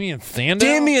Sandow. Damian Sandow.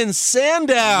 Damian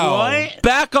Sandow. What?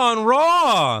 Back on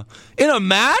Raw in a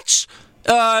match?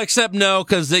 Except no,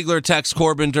 because Ziggler attacks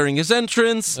Corbin during his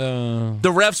entrance. The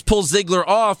refs pull Ziggler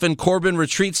off, and Corbin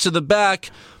retreats to the back.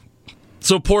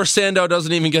 So poor Sandow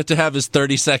doesn't even get to have his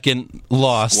 30-second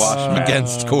loss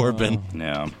against Corbin.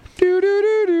 Yeah.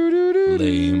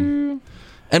 Lame.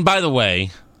 And by the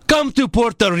way, come to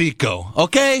Puerto Rico,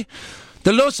 okay?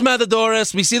 The Los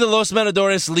Matadores, we see the Los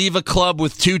Matadores leave a club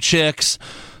with 2 chicks.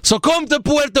 So come to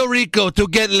Puerto Rico to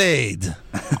get laid.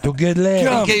 To get laid.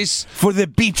 In case For the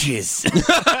beaches.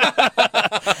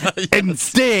 And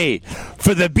stay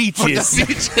for the beaches.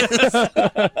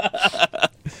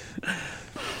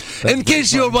 In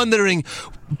case you're wondering,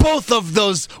 both of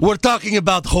those were talking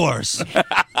about whores.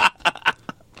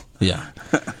 Yeah.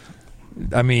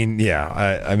 I mean,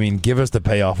 yeah. I mean, give us the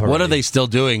payoff. What are already. they still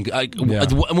doing? Yeah.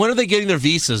 When are they getting their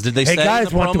visas? Did they Hey say guys,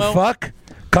 in the want to promo? fuck?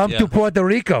 Come Yeah. to Puerto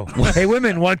Rico. Hey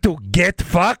women, want to get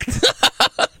fucked?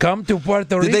 Come to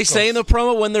Puerto Rico. Did they say in the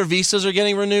promo when their visas are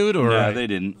getting renewed? Or Yeah, they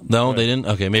didn't. No, they didn't.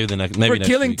 Okay, maybe the next. Maybe We're next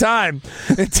killing week. time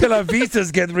until our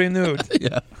visas get renewed.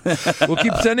 Yeah. We'll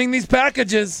keep sending these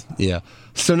packages. Yeah.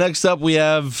 So next up we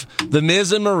have The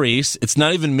Miz and Maurice. It's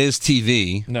not even Miz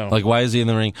TV. No. Like, why is he in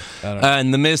the ring? don't know.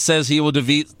 And The Miz says he will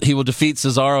defeat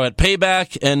Cesaro at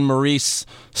Payback, and Maurice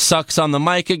sucks on the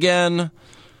mic again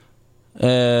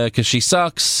because she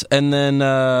sucks. And then Get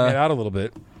out a little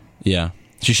bit. yeah,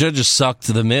 she should have just sucked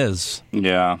The Miz.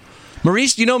 Yeah.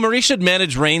 Maurice, Maurice should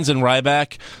manage Reigns and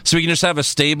Ryback, so we can just have a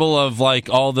stable of like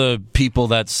all the people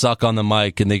that suck on the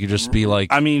mic, and they could just be like,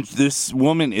 I mean, this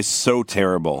woman is so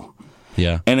terrible.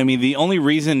 yeah. And I mean, the only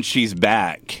reason she's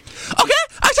back. Okay,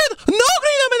 I said no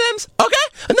green M&Ms. Okay,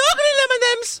 no green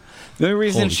M&Ms. The only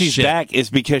reason Holy she's shit. back is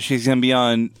because she's going to be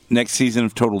on next season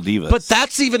of Total Divas. But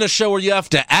that's even a show where you have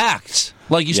to act.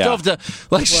 Like, you still have to...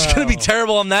 Like, she's going to be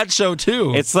terrible on that show,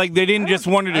 too. It's like they didn't just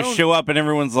want her to show up and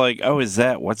everyone's like, oh, is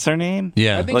that... What's her name?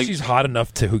 Yeah. I think she's hot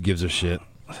enough to who gives a shit.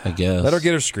 I guess. Let her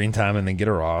get her screen time and then get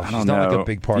her off. I She's don't not know. like a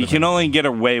big part You of can it. only get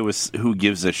away with who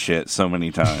gives a shit so many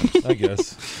times. I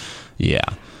guess. Yeah.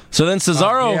 So then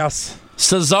Cesaro... Yes.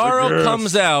 Cesaro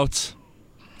comes out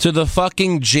to the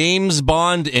fucking James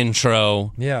Bond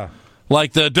intro. Yeah.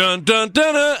 Like the dun dun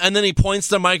dun dun, and then he points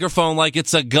the microphone like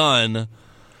it's a gun.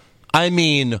 I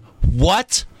mean,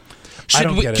 what? I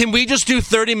don't get it. Can we just do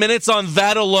 30 minutes on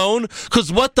that alone?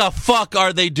 Because what the fuck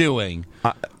are they doing?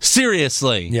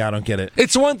 Seriously. Yeah, I don't get it.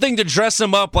 It's one thing to dress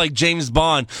him up like James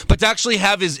Bond, but to actually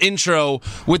have his intro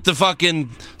with the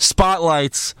fucking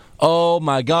spotlights. Oh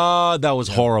my God, that was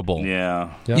horrible.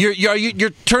 Yeah.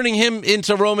 You're turning him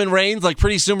into Roman Reigns. Like,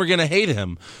 pretty soon we're gonna hate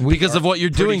him because of what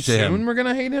you're doing to him. Soon we're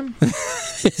gonna hate him.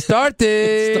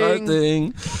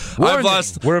 Starting.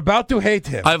 We're about to hate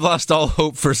him. I've lost all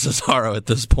hope for Cesaro at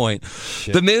this point.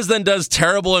 The Miz then does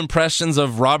terrible impressions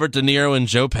of Robert De Niro and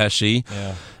Joe Pesci.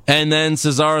 Yeah. And then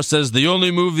Cesaro says, the only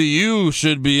movie you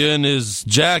should be in is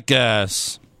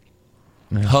Jackass.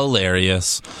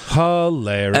 Hilarious.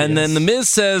 And then The Miz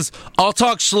says, I'll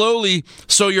talk slowly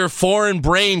so your foreign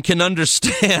brain can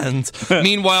understand.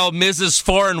 Meanwhile, Miz's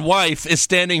foreign wife is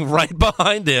standing right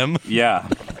behind him. Yeah.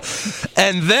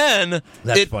 And then...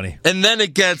 That's funny. And then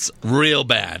it gets real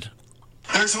bad.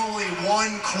 There's only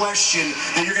one question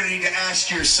that you're going to need to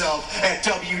ask yourself at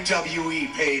WWE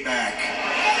Payback.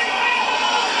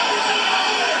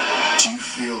 Do you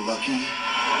feel lucky,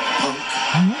 Punk?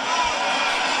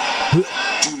 Do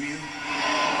you?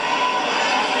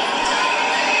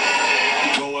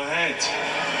 Go ahead.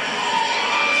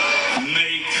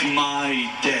 Make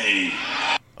my day.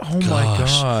 Oh my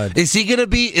God. Is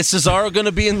Cesaro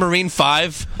gonna be in Marine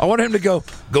 5? I want him to go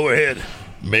ahead.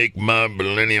 Make my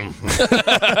millennium.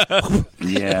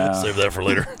 Yeah. Save that for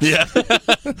later. Yeah.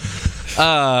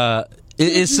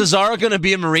 Is Cesaro gonna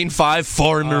be in Marine 5?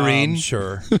 Foreign Marine?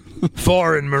 Sure.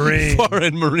 Foreign Marine.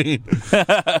 Foreign Marine.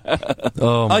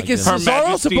 Oh my Like, is goodness. Cesaro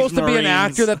Majesty's supposed to be an Marines.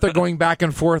 actor that they're going back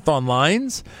and forth on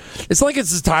lines? It's like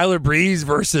it's Tyler Breeze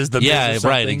versus the Miz or Yeah, something.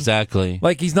 right, exactly.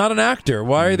 Like, he's not an actor.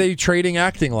 Why are they trading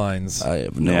acting lines? I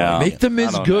have no Yeah. idea. Make the Miz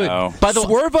I don't good. know. By the-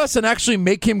 Swerve us and actually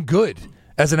make him good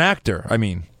as an actor. I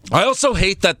mean, I also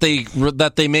hate that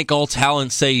they make all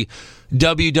talent say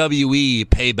WWE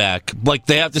Payback. Like,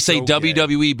 they have to say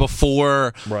WWE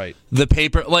before Right. the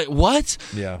paper. Like, what?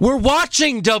 Yeah. We're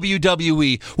watching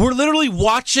WWE. We're literally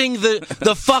watching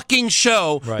the fucking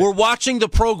show. Right. We're watching the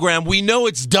program. We know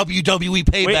it's WWE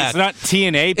Payback. Wait, it's not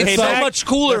TNA It's so Payback? much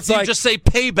cooler That's if you like- just say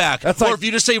Payback, That's or like- if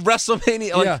you just say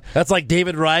WrestleMania. Like, Yeah, that's like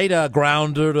David Wright,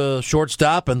 grounder to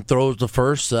shortstop and throws the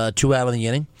first 2 out of the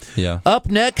inning. Yeah. Up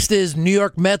next is New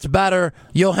York Mets batter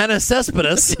Yoenis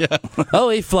Cespedes. Oh,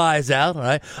 he flies out. All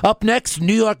right. Up next,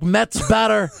 New York Mets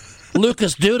batter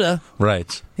Lucas Duda.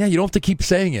 Right. yeah, you don't have to keep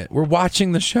saying it. We're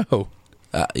watching the show.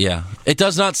 Yeah. It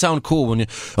does not sound cool when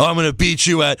I'm going to beat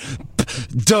you at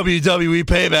WWE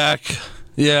Payback.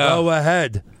 Yeah. Go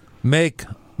ahead. Make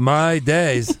my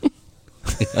days.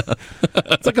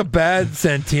 It's like a bad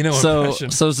Santino So impression.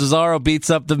 Cesaro beats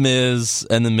up The Miz,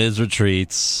 and The Miz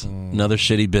retreats. Another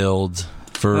shitty build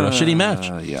for a shitty match.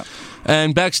 Yeah.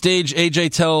 And backstage,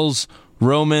 AJ tells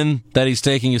Roman that he's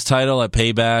taking his title at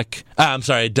Payback. I'm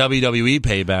sorry, WWE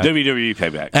Payback. WWE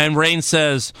Payback. And Reigns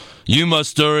says, "You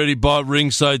must already bought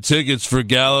ringside tickets for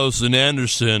Gallows and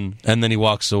Anderson." And then he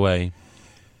walks away.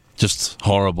 Just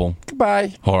horrible.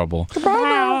 Goodbye. Horrible.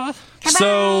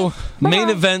 So, main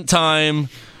event time.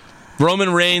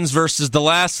 Roman Reigns versus the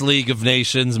last League of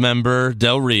Nations member,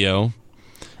 Del Rio.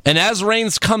 And as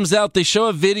Reigns comes out, they show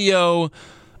a video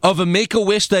of a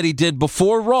Make-A-Wish that he did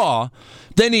before Raw.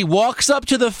 Then he walks up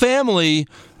to the family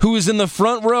who is in the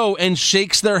front row and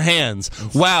shakes their hands.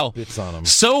 Wow. spits on 'em.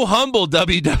 So humble,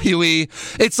 WWE.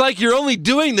 It's like you're only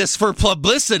doing this for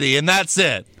publicity, and that's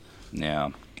it. Yeah.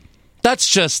 That's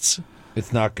just...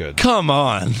 It's not good. Come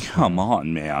on. Come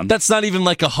on, man. That's not even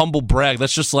like a humble brag.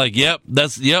 That's just like,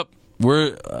 that's just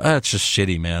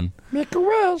shitty, man. Make a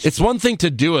wish. It's one thing to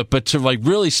do it, but to like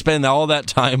really spend all that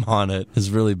time on it is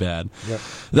really bad.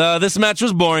 Yep. This match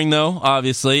was boring, though,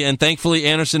 obviously, and thankfully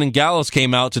Anderson and Gallows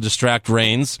came out to distract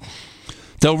Reigns.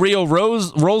 Del Rio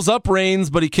rolls up Reigns,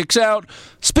 but he kicks out,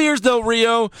 spears Del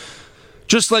Rio,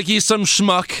 just like he's some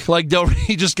schmuck. Like Del Rio,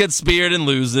 he just gets speared and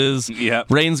loses. Yep.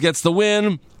 Reigns gets the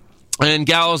win. And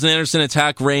Gallows and Anderson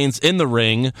attack Reigns in the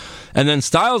ring. And then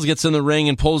Styles gets in the ring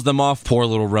and pulls them off, poor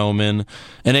little Roman.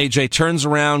 And AJ turns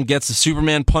around, gets a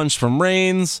Superman punch from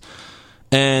Reigns.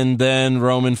 And then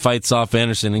Roman fights off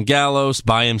Anderson and Gallows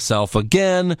by himself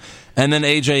again. And then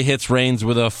AJ hits Reigns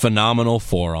with a phenomenal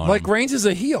forearm. Like Reigns is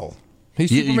a heel. He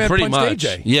Superman pretty punched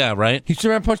much. AJ. Yeah, right? He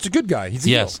Superman punched a good guy. He's a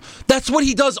Yes. heel. That's what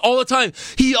he does all the time.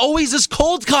 He always is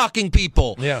cold cocking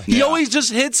people. Yeah. He always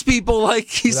just hits people like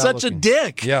he's Without such looking. a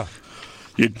dick. Yeah.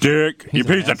 You dick. You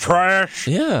piece of trash.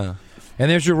 Yeah, And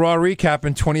there's your Raw recap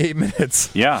in 28 minutes.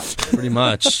 Yeah. pretty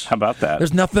much. How about that?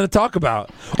 There's nothing to talk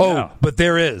about. Oh, No. but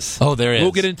there is. Oh, there is.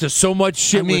 We'll get into so much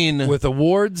shit I mean- with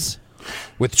awards,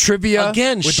 with trivia,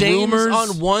 Again, with Shane's rumors,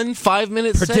 on 1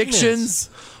 5-minute predictions.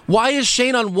 segment. Why is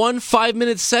Shane on 1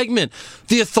 5-minute segment?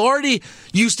 The Authority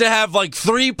used to have like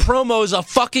 3 promos a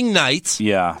fucking night.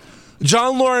 Yeah.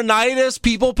 John Laurinaitis,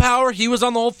 People Power, he was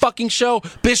on the whole fucking show.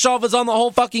 Bischoff was on the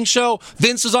whole fucking show.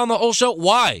 Vince was on the whole show.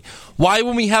 Why? Why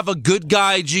when we have a good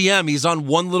guy GM, he's on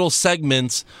one little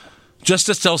segment just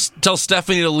to tell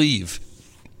Stephanie to leave?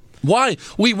 Why?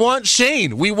 We want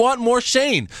Shane. We want more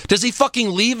Shane. Does he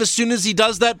fucking leave as soon as he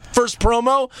does that first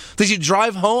promo? Does he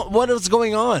drive home? What is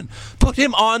going on? Put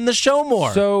him on the show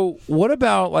more. So, what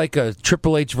about like a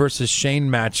Triple H versus Shane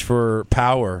match for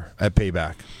Power at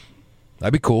Payback?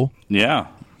 That'd be cool. Yeah.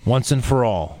 Once and for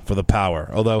all for the Power.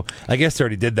 Although I guess they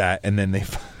already did that, and then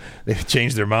they've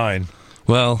changed their mind.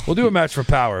 Well, We'll do a match for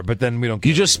Power, but then we don't.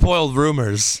 you just spoiled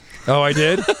rumors. Oh, I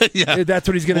did. Yeah. That's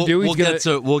what he's going to do. We'll get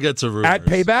to rumors. At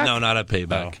Payback? No, not at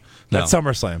Payback. No. At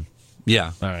SummerSlam.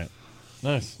 Yeah. All right.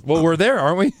 Nice. Well, we're there,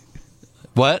 aren't we?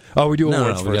 What? Oh, we do No,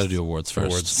 awards we first. got to do awards first.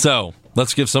 Awards. So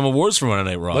let's give some awards for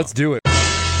Monday Night Raw. Let's do it.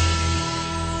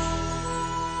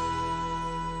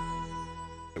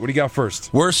 What do you got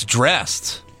first? Worst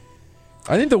dressed.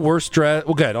 I think the worst dress.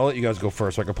 Well, good. I'll let you guys go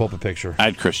first so I can pull up a picture. I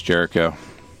had Chris Jericho.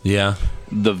 Yeah.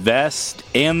 The vest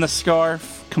and the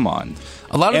scarf. Come on.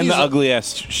 A lot of And these the ugly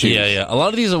ass shoes. Yeah. A lot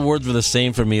of these awards were the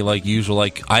same for me, like usual.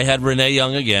 Like I had Renee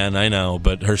Young again, I know,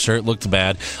 but her shirt looked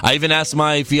bad. I even asked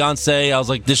my fiance, I was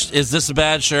like, "Is this a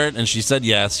bad shirt?" And she said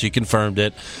yes. She confirmed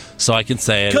it, so I can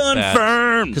say it.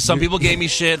 Confirmed. Because some people gave me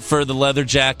shit for the leather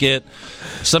jacket.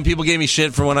 Some people gave me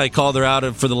shit for when I called her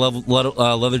out for the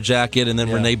leather jacket, and then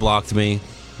Renee blocked me.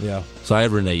 Yeah. So I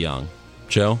had Renee Young.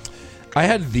 Joe? I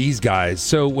had these guys.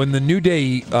 So when the New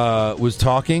Day was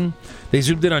talking, they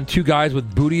zoomed in on 2 guys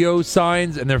with Booty-O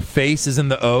signs, and their face is in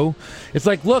the O. It's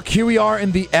like, look, here we are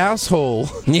in the asshole.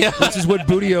 Yeah. This is what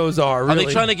Booty-O's are. Really. Are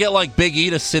they trying to get like Big E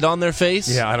to sit on their face?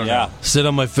 Yeah, I don't Yeah. know. Sit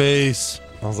on my face.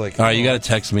 I was like, All right, you got to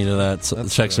text me to that.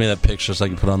 Text me that picture so I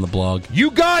can put it on the blog. You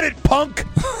got it, punk.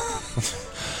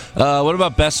 What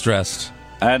about best dressed?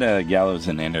 I had Gallows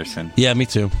and Anderson. Yeah, me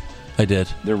too. I did.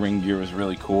 Their ring gear was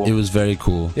really cool. It was very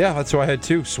cool. Yeah, that's who I had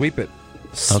too. Sweep it.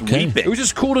 Okay. Sweep It was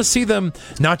just cool to see them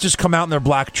not just come out in their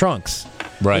black trunks.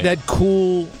 Right. Like that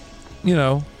cool,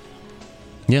 Yeah.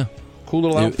 cool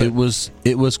little outfit. It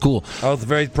was cool. I was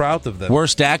very proud of them.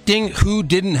 Worst acting? Who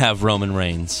didn't have Roman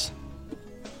Reigns?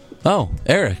 Oh,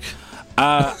 Eric.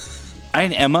 I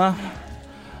had Emma.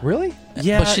 Really?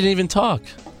 Yeah. But she didn't even talk.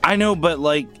 I know, but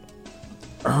like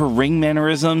her ring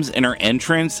mannerisms and her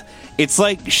entrance, it's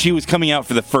like she was coming out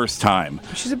for the first time.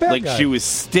 She's a bad like guy. she was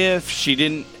stiff. She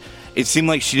didn't. It seemed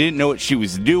like she didn't know what she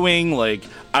was doing. Like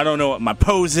I don't know what my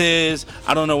pose is.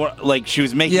 I don't know what. Like she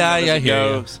was making. Yeah, it as I it hear you.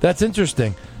 goes. That's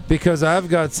interesting because I've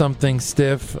got something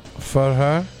stiff for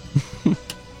her,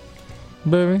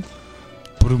 baby.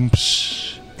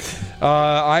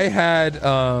 I had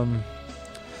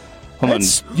Hold on.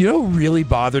 you know who really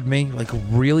bothered me? Like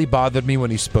really bothered me when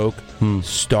he spoke?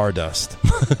 Stardust.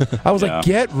 I was Yeah. like,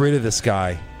 get rid of this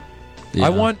guy. Yeah.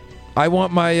 I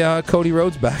want my Cody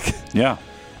Rhodes back. Yeah.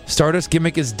 Stardust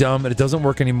gimmick is dumb and it doesn't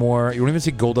work anymore. You don't even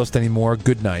see Goldust anymore.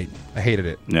 Good night. I hated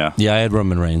it. Yeah. Yeah, I had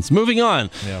Roman Reigns. Moving on.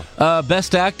 Yeah.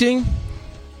 Best acting?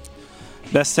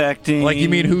 Best acting. Like you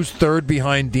mean who's third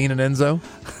behind Dean and Enzo?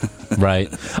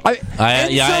 Right.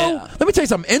 Enzo, let me tell you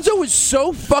something. Enzo is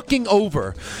so fucking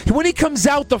over. When he comes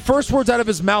out, the first words out of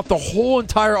his mouth, the whole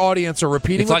entire audience are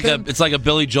repeating. It's like a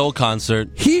Billy Joel concert.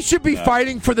 He should be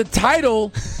fighting for the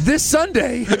title this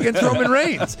Sunday against Roman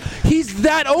Reigns. He's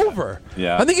that over.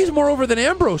 Yeah. I think he's more over than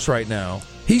Ambrose right now.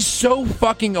 He's so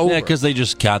fucking over. Yeah, because they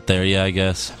just got there. Yeah, I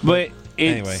guess. But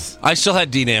Anyway. I still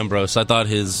had Dean Ambrose. I thought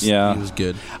he was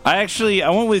good. I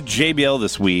went with JBL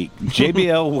this week.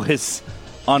 JBL was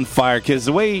on fire because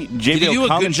the way JBL Did he do a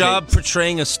good commentates- job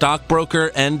portraying a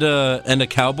stockbroker and a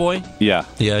cowboy? Yeah.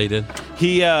 Yeah, he did.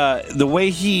 He the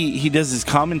way he does his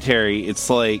commentary,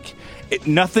 it's like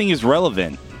nothing is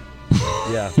relevant.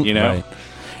 Yeah. You know. Right.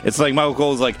 It's like Michael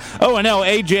Cole's like, oh, and now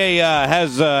AJ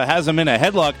has him in a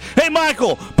headlock. Hey,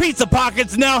 Michael, pizza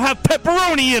pockets now have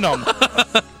pepperoni in them.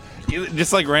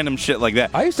 just like random shit like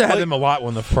that. I used to have him a lot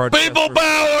when the part. People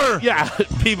power. Yeah,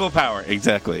 people power.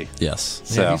 Exactly. Yes.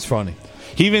 So Yeah, he's funny.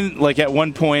 he even like at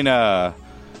one point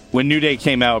when New Day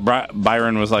came out,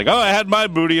 Byron was like, "Oh, I had my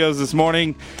bootios this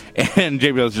morning," and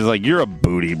JBL was just like, "You're a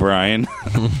booty, Brian."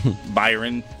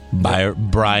 Byron.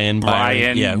 Brian.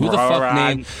 Yeah, who the fuck Byron.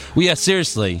 name? Well, yeah,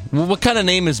 seriously. Well, what kind of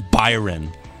name is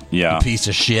Byron? Yeah. You piece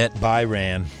of shit.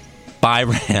 Byron.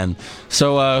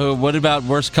 So, what about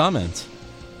worst comment?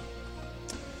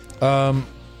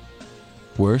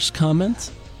 Worst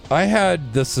comment? I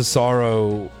had the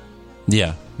Cesaro.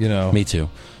 Yeah, You know, me too.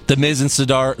 The Miz and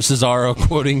Cesaro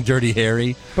quoting Dirty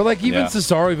Harry. but like even Yeah.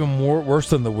 Cesaro even worse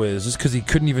than the Wiz, just because he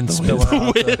couldn't even spill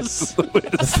out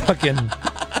the fucking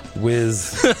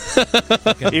Wiz.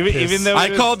 Even though I it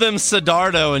was- called them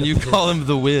Sidardo, and you call him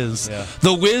the Wiz. Yeah.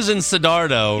 The Wiz and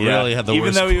Sidardo Yeah. really had the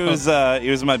Even worst. though he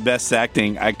was my best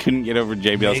acting, I couldn't get over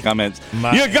JBL's Make comments.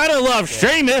 my- You gotta love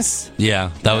Sheamus.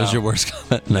 Yeah, that was your worst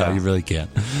comment. No, Yeah. you really can't.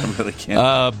 I really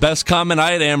can't. Best comment,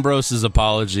 I had Ambrose's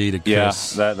apology to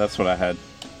Chris. yeah, that's what I had.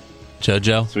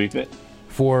 JoJo, Sweep it.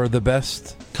 For the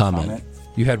best, comment.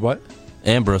 you had what?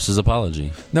 Ambrose's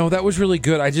apology. No, that was really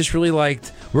good. I just really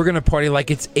liked. We're gonna party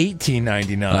like it's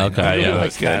 $18.99. Okay, I really yeah, liked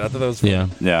that's that. good. I thought that was fun. Yeah.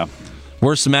 Yeah.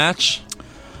 Worst match?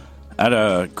 I had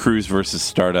a Cruz versus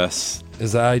Stardust.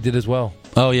 As I did as well.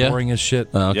 Oh, yeah? Boring as shit.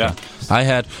 Oh, okay. Yeah. I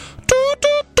had...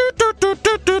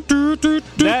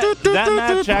 That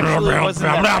match actually wasn't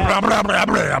that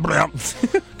bad.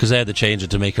 Because I had to change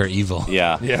it to make her evil.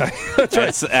 Yeah. Yeah.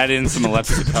 Let's add in some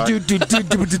electric guitar.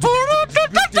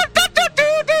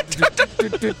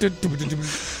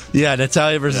 Yeah,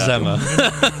 Natalia versus Emma.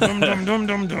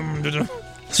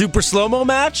 Super slow-mo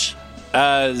match?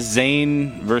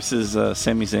 Zayn versus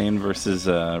Sami Zayn versus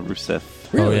Rusev.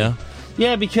 Oh, yeah?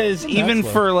 Yeah, because even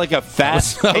slow. for like a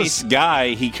fast-paced guy,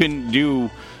 he couldn't do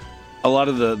a lot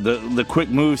of the quick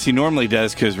moves he normally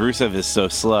does because Rusev is so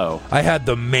slow. I had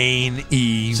the main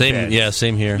E.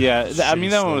 Same here. Yeah, I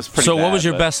mean that one was pretty. So what bad, was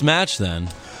your but- best match then?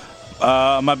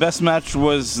 My best match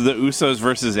was the Usos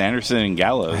versus Anderson and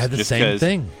Gallows. I had the just same 'cause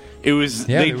thing. It was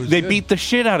Yeah, they it was they good. beat the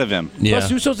shit out of him. Yeah.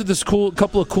 Plus, Usos did this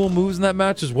couple of cool moves in that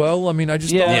match as well. I mean, I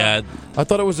just Yeah. thought, Yeah. I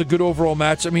thought it was a good overall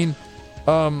match. I mean,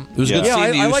 It was good Yeah.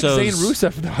 seeing the I like Usos. Zayn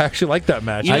Rusev. I actually like that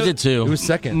match. I did too. It was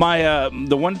second. My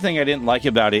the one thing I didn't like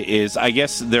about it is I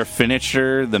guess their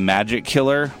finisher, the Magic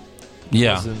Killer.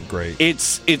 Yeah. Wasn't great.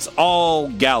 It's all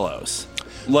Gallows.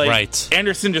 Like Right.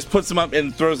 Anderson just puts him up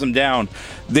and throws him down.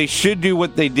 They should do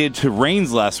what they did to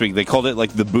Reigns last week. They called it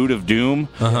like the Boot of Doom,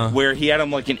 where he had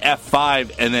him like an F5,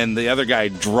 and then the other guy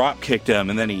drop kicked him,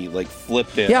 and then he like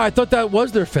flipped it. Yeah, I thought that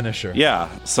was their finisher. Yeah.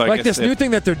 So I like guess this new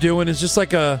thing that they're doing is just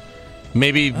like a.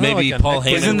 Maybe like a Paul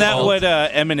necklace. Heyman. Isn't that called- what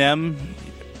Eminem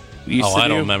used Oh, to I do?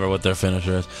 don't remember what their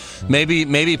finisher is.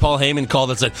 Maybe Paul Heyman called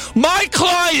and said, "My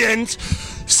client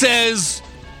says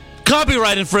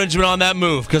copyright infringement on that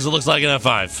move because it looks like an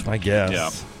F5." I guess. Yeah.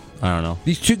 I don't know.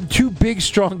 These two big,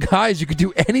 strong guys, you could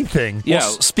do anything. Yeah.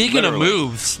 Well, speaking literally. of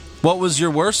moves, what was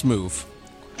your worst move?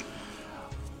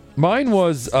 Mine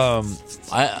was the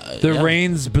Yeah.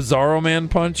 Reigns Bizarro Man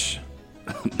punch.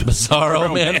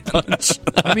 Bizarro man punch.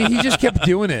 I mean, he just kept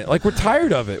doing it. Like, we're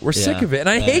tired of it. We're sick Yeah. of it. And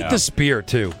I hate the spear,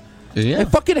 too. Yeah. I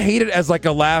fucking hate it as like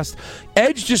a last.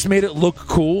 Edge just made it look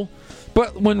cool.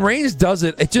 But when Reigns does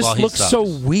it, it just Well, he looks so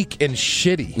sucks. weak and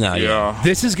shitty. No, yeah.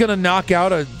 This is going to knock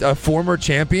out a former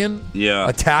champion? Yeah.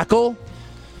 A tackle?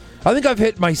 I think I've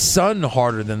hit my son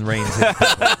harder than Reigns hit with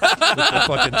the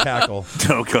fucking tackle.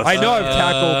 I know I've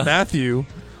tackled Matthew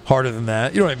harder than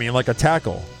that. You know what I mean? Like a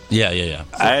tackle. Yeah.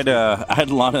 I had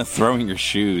Lana throwing her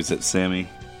shoes at Sammy.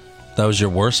 That was your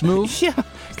worst move? Yeah,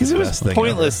 because it was Best thing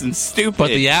pointless and stupid. But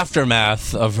the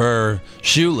aftermath of her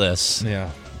shoeless. Yeah.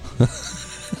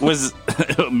 was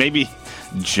maybe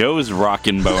Joe's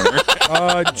rockin' boner.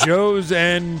 Joe's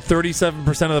and 37%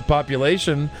 of the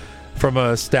population from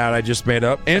a stat I just made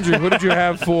up. Andrew, what did you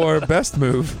have for best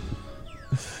move?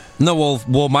 No,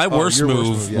 well, my worst your worst move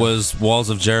move, yeah. was Walls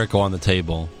of Jericho on the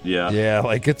table. Yeah,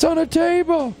 like it's on a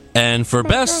table. And for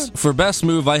best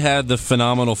move, I had the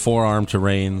phenomenal forearm to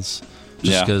Reigns, just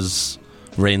Yeah. because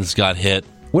Reigns got hit.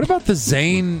 What about the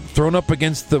Zayn thrown up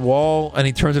against the wall and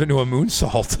he turns it into a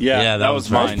moonsault? Yeah, that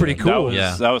was right. mine. That was pretty cool.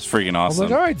 That was freaking I was awesome.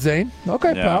 like, all right, Zayn.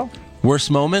 Okay, Yeah. pal.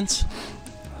 Worst moment?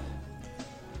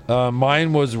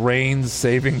 Mine was Reigns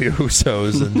saving the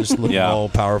Usos and just looking Yeah. all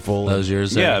powerful. That was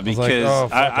yours. Yeah, Zach? was like, because oh,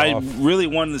 fuck I off. really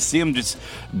wanted to see him just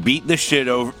beat the shit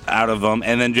out of them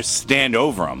and then just stand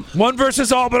over them. One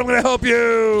versus all, but I'm going to help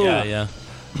you. Yeah.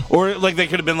 Or like they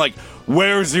could have been like,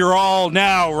 "Where's your all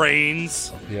now,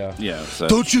 Reigns?" Yeah. Yeah. So.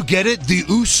 Don't you get it? The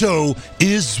Uso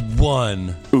is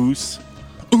One. Oos.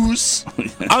 Oos.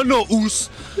 I know Oos.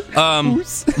 I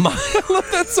love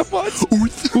that so much.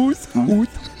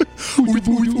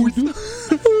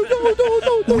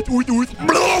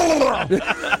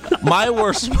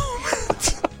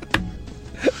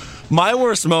 My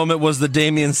worst moment was the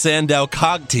Damian Sandow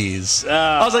cock tease.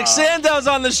 I was like, Sandow's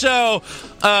on the show.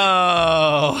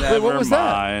 Oh. Never what was that?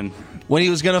 mind. When he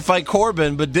was going to fight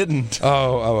Corbin, but didn't.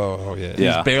 Oh, yeah.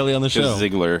 Yeah. barely on the show.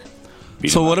 Ziggler.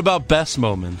 beat So him what up. about best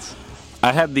moments?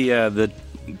 I had the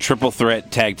triple threat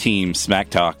tag team smack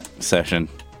talk session.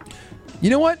 You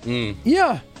know what?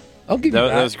 Yeah. I'll give you that.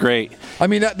 That was great. I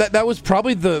mean, that was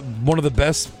probably one of the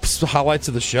best highlights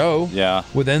of the show. Yeah.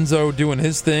 With Enzo doing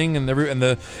his thing and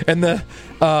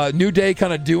the New Day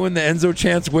kind of doing the Enzo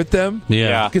chants with them.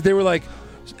 Yeah. Because they were like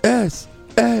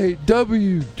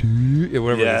SAWD,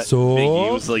 whatever. Yeah, So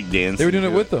Biggie was like dancing. they were doing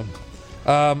it with them.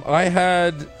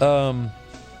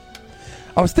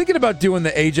 I was thinking about doing the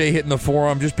AJ hitting the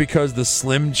forearm just because the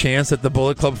slim chance that the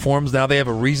Bullet Club forms. Now they have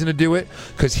a reason to do it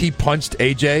because he punched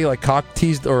AJ, like cock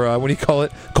teased, or what do you call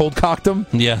it? Cold cocked him.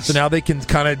 Yes. So now they can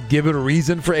kind of give it a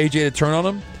reason for AJ to turn on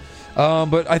him.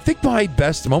 But I think my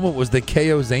best moment was the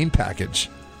KO Zane package.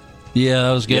 Yeah,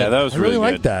 that was good. Yeah, that was I really good.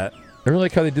 like that. I really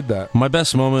like how they did that. My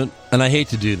best moment, and I hate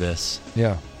to do this,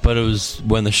 Yeah. but it was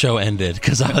when the show ended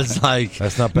because I was like,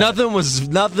 That's not bad. nothing was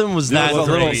That that was a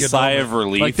little great. sigh of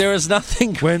relief. Like there was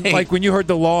nothing When great. when you heard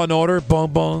the Law and Order,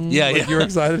 bong bong. yeah, like yeah. you were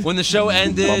excited. When the show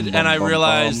ended, and I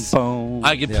realized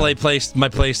I could play my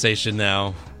PlayStation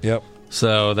now, Yep.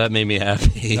 so that made me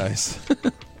happy. Nice.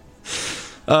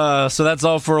 So that's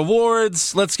all for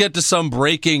awards. Let's get to some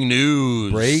breaking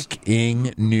news.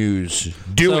 Breaking news.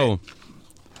 So,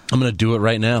 I'm going to do it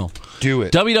right now. Do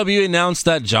it. WWE announced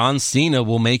that John Cena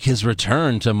will make his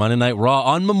return to Monday Night Raw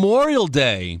on Memorial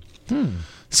Day.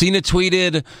 Cena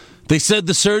tweeted, "They said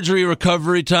the surgery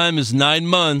recovery time is 9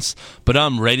 months, but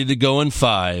I'm ready to go in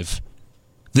 5.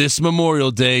 This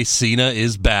Memorial Day, Cena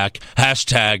is back.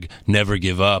 Hashtag never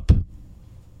give up."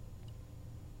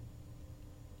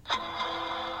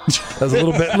 That was a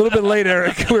little bit late,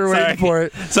 Eric. We were waiting for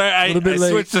it. Sorry, I little bit late.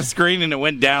 switched the screen and it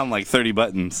went down like 30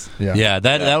 buttons. Yeah,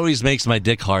 that always makes my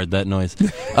dick hard, that noise.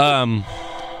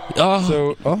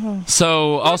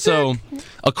 So also,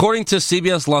 according to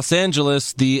CBS Los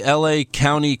Angeles, the LA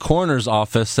County Coroner's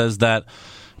Office says that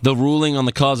the ruling on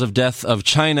the cause of death of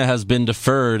China has been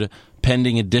deferred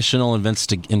pending additional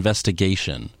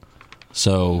investigation.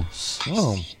 So,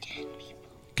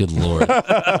 good Lord.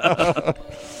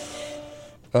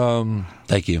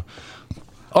 Thank you.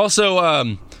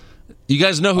 Also, you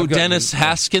guys know who Dennis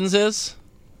Haskins is?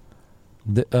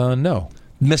 No.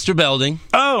 Mr. Belding.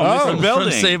 Mr. From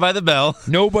Belding. Saved by the Bell.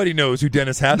 Nobody knows who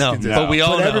Dennis Haskins No, is. but we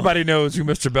all know. Everybody knows who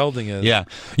Mr. Belding is. Yeah.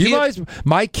 You He- guys,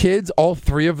 my kids, all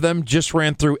three of them, just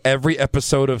ran through every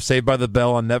episode of Saved by the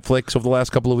Bell on Netflix over the last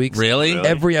couple of weeks. Really?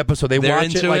 Every episode. They They're watch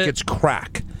it into like it? it's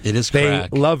crack. It is They crack.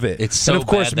 love it. It's so and of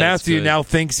course, bad that it's Matthew good. now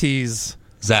thinks he's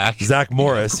Zach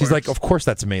Morris. He's like, of course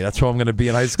that's me. That's who I'm going to be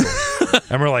in high school.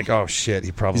 And we're like, oh shit,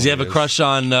 he probably Does he have a is. crush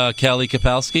on Kelly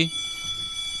Kapowski?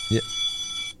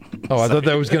 Oh, I thought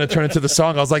that was going to turn into the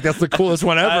song. I was like, that's the coolest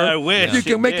one ever. I wish You it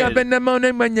can wake up did. in the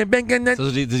morning when you're banking that.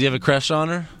 Does he have a crush on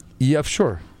her? Yeah,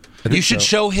 sure. I think You should so.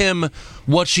 show him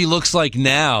what she looks like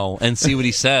now and see what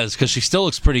he says because she still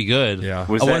looks pretty good. Yeah.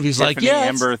 Was I that wonder if he's like, Tiffany yeah,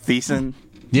 Amber Thiessen?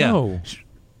 yeah, No.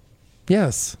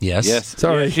 Yes. yes, Yes.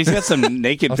 Sorry. Yeah, she's got some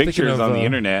naked I was thinking pictures of, on the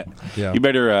internet. yeah. You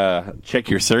better check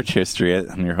your search history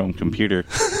on your home computer.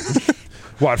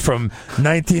 What, from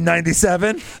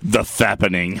 1997? The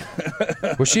Fappening.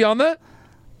 Was she on that?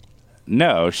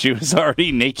 No, she was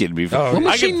already naked before. Oh, When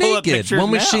was I she can pull up naked? pictures When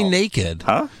was she now. naked?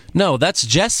 Huh? No, that's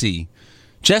Jessie.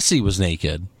 Jessie was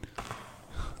naked,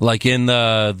 like in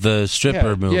the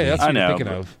stripper movie. Yeah, that's I what know, you're thinking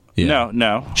but- of. Yeah.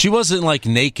 No. She wasn't like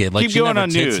naked. Like Keep she going never on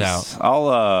tits news. out.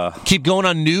 I'll Keep going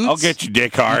on nudes. I'll get you,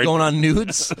 dick hard. Keep going on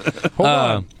nudes. Hold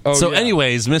on. Oh, so, yeah.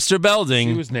 anyways, Mr. Belding.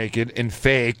 She was naked in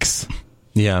fakes.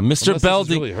 Yeah, Mr. Unless this is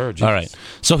Belding. really her, Jesus. All right.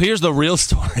 So here's the real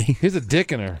story. Here's a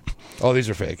dick in her. Oh, these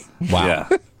are fake. Wow. Yeah.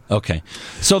 Okay.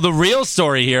 So the real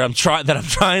story here I'm trying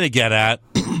to get at,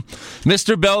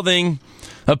 Mr. Belding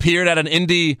appeared at an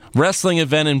indie wrestling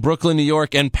event in Brooklyn, New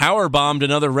York, and powerbombed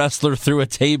another wrestler through a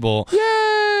table.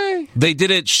 Yay! They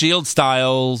did it Shield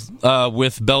style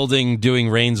with Belding doing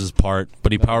Reigns' part,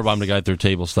 but he powerbombed a guy through a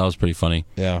table, so that was pretty funny.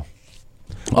 Yeah.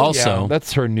 Also, Yeah,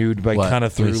 that's her nude, but What? kind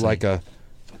of What do through you like the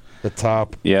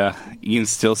top. Yeah. You can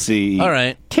still see all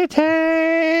right.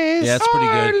 titties. Breeze. Yeah, it's pretty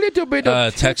good. A little bit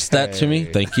of text that to me.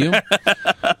 Thank you.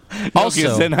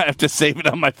 Also, then I have to save it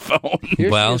on my phone.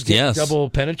 Well, yes. Double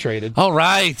penetrated. All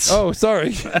right. Oh,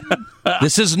 sorry.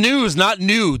 This is news, not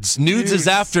nudes. Nudes is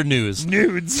after news.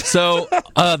 Nudes. So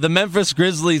the Memphis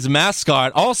Grizzlies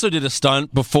mascot also did a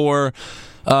stunt before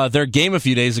their game a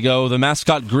few days ago. The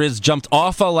mascot Grizz jumped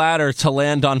off a ladder to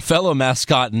land on fellow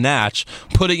mascot Natch,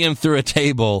 putting him through a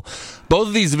table. Both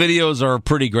of these videos are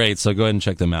pretty great, so go ahead and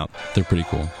check them out. They're pretty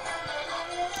cool.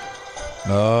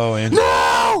 Oh, Andrew.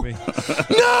 No!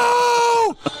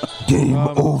 No! Game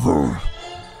over.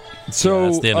 So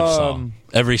That's the end of Saw.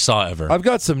 Every Saw ever. I've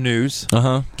got some news.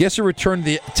 Uh-huh. Guess who returned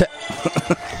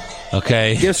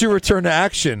Okay. Guess who returned to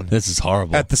action This is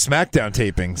horrible. at the SmackDown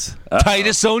tapings?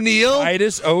 Titus O'Neil?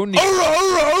 Titus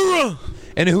O'Neil.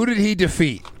 And who did he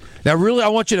defeat? Now, really, I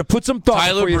want you to put some thought.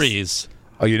 Tyler before you Breeze.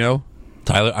 Oh, you know?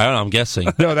 Tyler, I don't know, I'm guessing.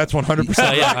 No, that's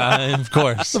 100%. Yeah, of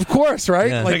course. Of course, right?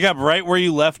 Yeah. Pick up right where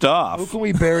you left Who off. can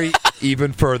we bury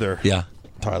even further? Yeah.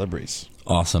 Tyler Breeze.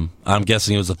 Awesome. I'm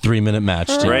guessing it was a 3-minute match,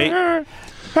 too. Right?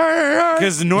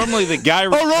 Because normally the guy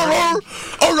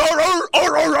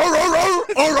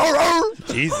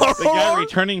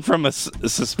returning from a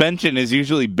suspension is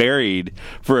usually buried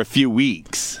for a few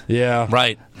weeks. Yeah.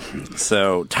 Right.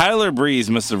 So Tyler Breeze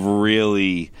must have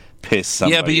really pissed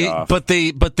somebody off. but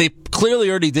they clearly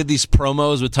already did these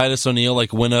promos with Titus O'Neil,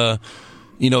 like win a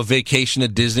vacation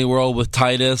at Disney World with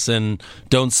Titus and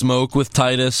don't smoke with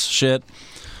Titus shit.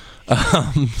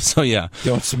 So yeah,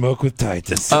 Don't smoke with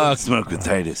Titus. Smoke with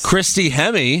Titus. Christy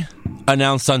Hemme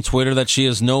announced on Twitter that she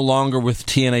is no longer with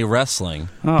TNA Wrestling,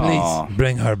 Aw. Please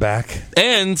bring her back.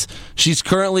 and she's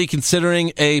currently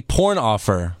considering a porn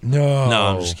offer. No. No,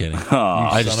 I'm just kidding.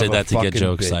 Aw. I just son did of a that to get fucking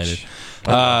Joe bitch. excited.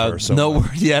 I love her so No much.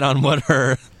 word yet on what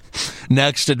her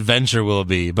next adventure will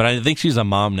be, but I think she's a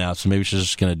mom now, so maybe she's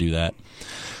just going to do that.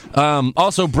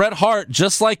 Also, Bret Hart,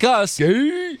 just like us,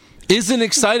 isn't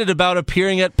excited about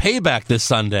appearing at Payback this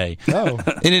Sunday. Oh.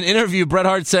 In an interview, Bret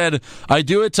Hart said, "I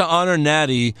do it to honor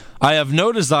Natty. I have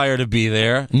no desire to be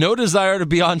there, no desire to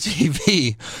be on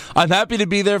TV. I'm happy to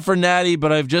be there for Natty,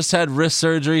 but I've just had wrist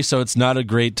surgery, so it's not a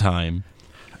great time."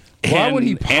 Why would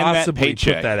he And that possibly put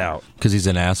paycheck. that out? Because he's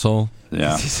an asshole.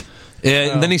 Yeah.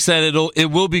 And then he said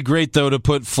it will be great, though, to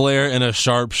put Flair in a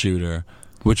sharpshooter,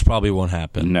 which probably won't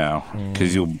happen. No,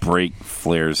 because you'll break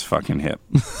Flair's fucking hip.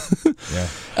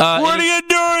 What are you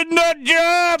doing, nut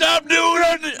job? Stop doing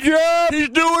it, job. He's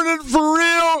doing it for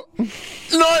real.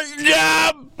 Nut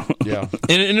job. Yeah.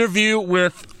 In an interview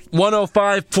with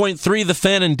 105.3 The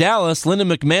Fan in Dallas, Linda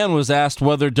McMahon was asked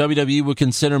whether WWE would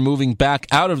consider moving back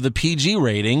out of the PG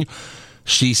rating.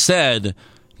 She said,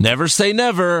 "Never say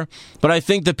never, but I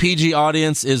think the PG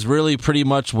audience is really pretty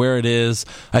much where it is.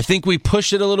 I think we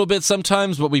push it a little bit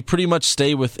sometimes, but we pretty much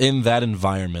stay within that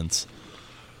environment."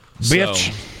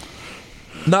 Bitch.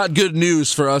 So, not good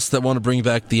news for us that want to bring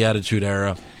back the Attitude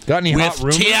Era. Got any With hot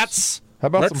rumors? tits. How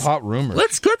about Let's- some hot rumors?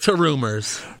 Let's get to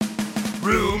rumors.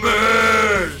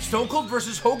 Stone Cold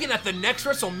versus Hogan at the next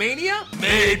WrestleMania?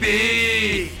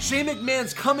 Maybe. Shane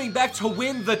McMahon's coming back to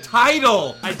win the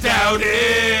title. I doubt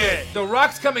it. The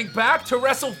Rock's coming back to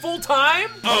wrestle full time?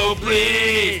 Oh,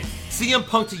 please. CM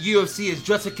Punk to UFC is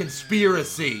just a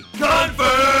conspiracy.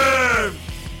 Confirmed.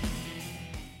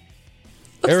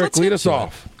 Eric, let's lead get us to it.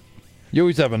 off. You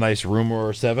always have a nice rumor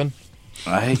or seven.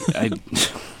 I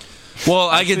Well,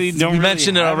 I Actually, could don't really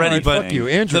mention it have already, anything. but Fuck you,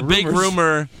 Andrew. the big rumors.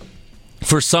 rumor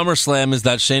for SummerSlam is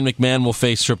that Shane McMahon will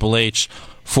face Triple H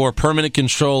for permanent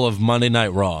control of Monday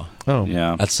Night Raw Oh,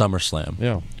 yeah. at SummerSlam.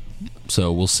 yeah.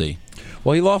 So we'll see.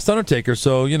 Well, he lost Undertaker,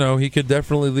 so he could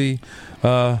definitely.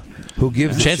 Who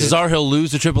gives? a Chances shit? are he'll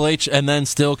lose to Triple H and then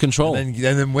still control. and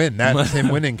then win. That's him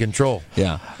winning control.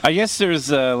 Yeah. I guess there's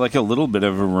like a little bit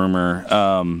of a rumor.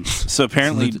 So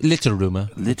apparently, Little rumor.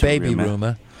 little Baby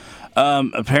rumor.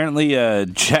 Apparently,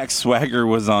 Jack Swagger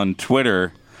was on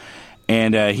Twitter,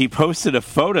 and he posted a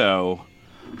photo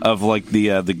of like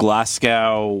the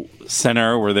Glasgow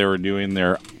Center where they were doing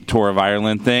their tour of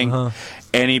Ireland thing,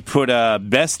 and he put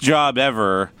 "best job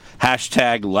ever."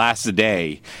 #last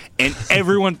day, and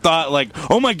everyone thought like,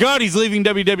 "Oh my God, he's leaving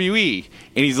WWE!"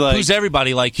 And he's like, Who's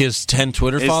everybody? Like his 10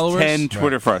 Twitter his followers? 10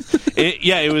 Twitter followers.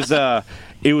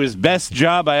 It was best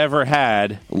job I ever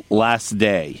had last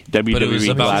day. WWE But it was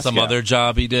about Glasgow. some other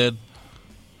job he did.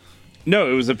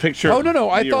 No, it was a picture. Oh no!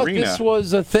 of I the thought arena. this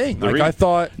was a thing. Like arena. I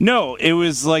thought. No, it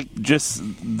was like just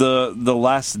the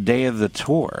last day of the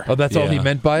tour. Oh, that's all he Yeah.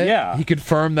 meant by it. Yeah. He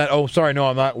confirmed that. Oh, sorry, no,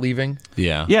 I'm not leaving.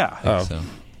 Yeah. Yeah. Oh. So.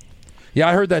 Yeah,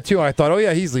 I heard that too. I thought, oh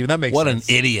yeah, he's leaving. That makes What sense.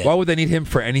 an idiot. Why would they need him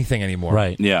for anything anymore?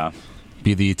 Right. Yeah.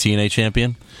 Be the TNA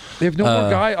champion. They have no more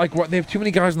guy. Like what? They have too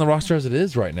many guys on the roster as it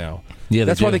is right now. Yeah,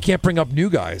 that's why they can't bring up new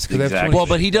guys. Exactly. Well,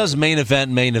 but he does main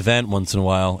event once in a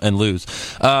while and lose.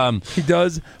 He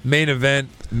does main event,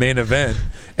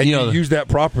 and you use that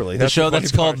properly. The show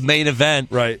that's called Main Event,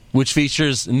 right, which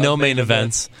features no main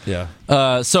events.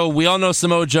 Yeah. So we all know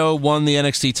Samoa Joe won the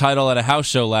NXT title at a house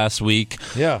show last week.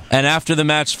 Yeah. And after the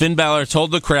match, Finn Balor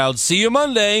told the crowd, "See you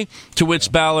Monday," to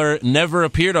which Balor never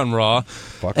appeared on Raw.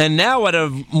 And now at a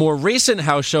more recent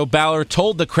house show, Balor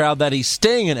told the crowd that he's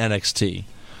staying in NXT.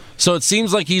 So it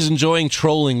seems like he's enjoying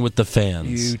trolling with the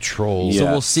fans. You troll. So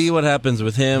we'll see what happens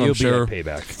with him. I'm sure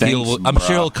Payback. I'm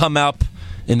sure he'll come up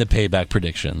in the Payback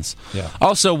predictions. Yeah.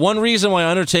 Also, one reason why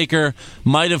Undertaker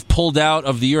might have pulled out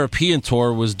of the European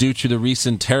tour was due to the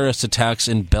recent terrorist attacks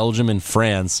in Belgium and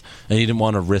France, and he didn't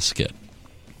want to risk it.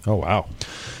 Oh, wow.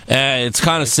 It's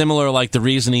kind of similar, like the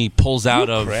reason he pulls out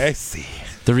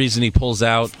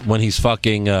when he's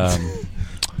fucking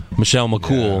Michelle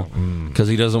McCool, because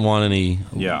he doesn't want any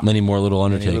more little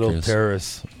Undertakers. Any little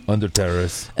terrorists. Under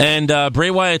terrorists. And Bray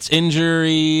Wyatt's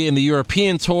injury in the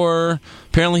European tour,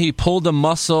 apparently he pulled a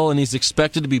muscle and he's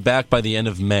expected to be back by the end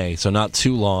of May, so not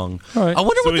too long. All right. I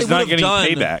wonder what he's they would not have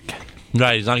getting done. Payback.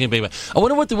 Right, he's not getting Payback. I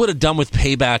wonder what they would have done with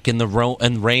Payback in the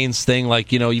and Reigns thing.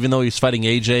 Like, even though he was fighting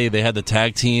AJ, they had the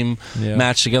tag team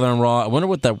match together on Raw. I wonder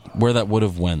where that would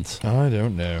have went. I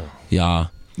don't know. Yeah.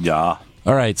 Yeah.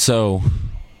 All right, so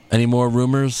any more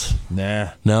rumors? Nah.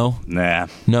 No? Nah.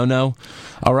 No?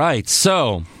 All right,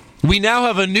 so we now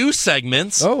have a new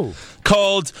segment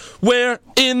called Where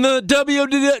in the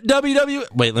WWE...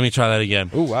 Wait, let me try that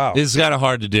again. Oh, wow. This is kind of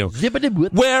hard to do.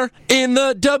 Where in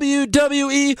the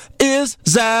WWE is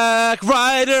Zack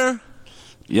Ryder?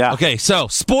 Yeah. Okay, so,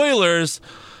 spoilers.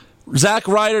 Zack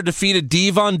Ryder defeated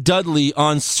Devon Dudley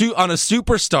on a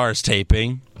Superstars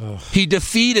taping. He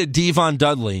defeated Devon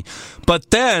Dudley. But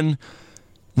then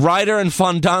Ryder and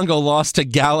Fandango lost to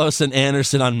Gallows and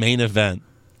Anderson on Main Event.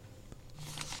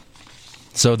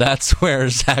 So that's where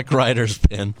Zack Ryder's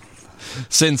been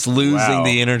since losing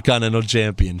the Intercontinental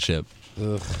Championship.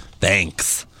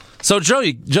 Thanks. So, Joe,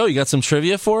 you got some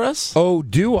trivia for us? Oh,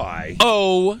 do I?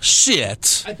 Oh,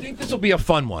 shit. I think this will be a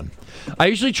fun one. I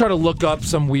usually try to look up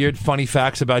some weird, funny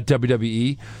facts about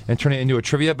WWE and turn it into a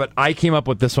trivia, but I came up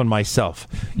with this one myself.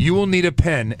 You will need a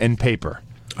pen and paper.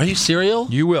 Are you serial?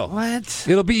 You will. What?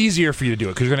 It'll be easier for you to do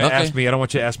it because you're going to Okay. ask me. I don't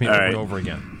want you to ask me over and over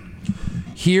again.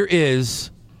 Here is...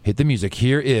 Hit the music.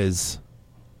 Here is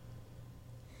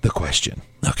the question.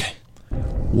 Okay.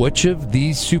 Which of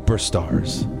these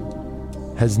superstars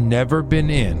has never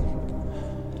been in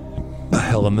a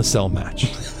Hell in the Cell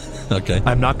match? Okay.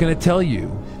 I'm not going to tell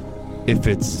you if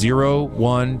it's 0,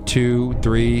 1, 2,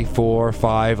 3, 4,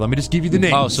 5. Let me just give you the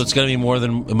names. Oh, so it's going to be more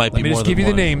than... It might be more than Let me just give you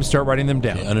the one. names. Start writing them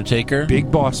down. Okay, Undertaker?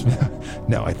 Big Boss Man.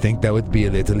 No, I think that would be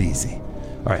a little easy.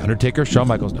 All right, Undertaker, Shawn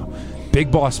Michaels, no.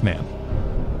 Big Boss Man.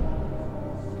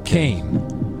 Kane,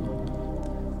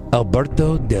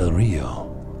 Alberto Del Rio,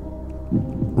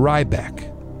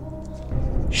 Ryback,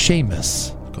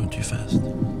 Sheamus, Going too fast.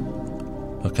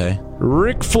 Okay.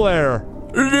 Ric Flair,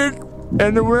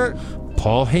 and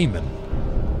Paul Heyman,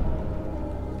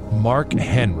 Mark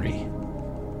Henry,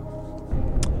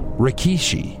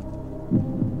 Rikishi,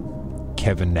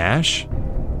 Kevin Nash,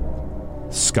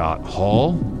 Scott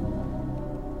Hall,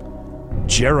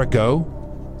 Jericho,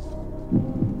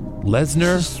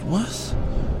 Lesnar, What?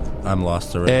 I'm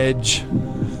lost already. Edge,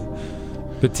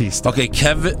 Batista. Okay,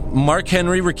 Mark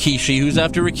Henry, Rikishi. Who's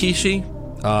after Rikishi?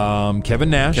 Kevin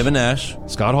Nash, Kevin Nash.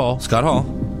 Scott Hall, Scott Hall.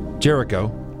 Jericho,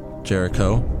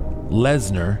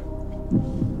 Lesnar,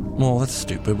 Well, that's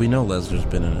stupid. We know Lesnar's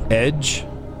been in it. Edge,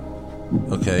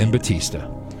 Okay. and Batista.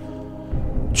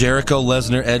 Jericho,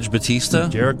 Lesnar, Edge, Batista?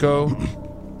 Jericho,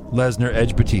 Lesnar,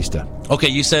 Edge, Batista. Okay,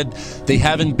 you said they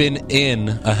haven't been in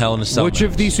a Hell in a Cell Which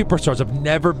match. of these superstars have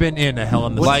never been in a Hell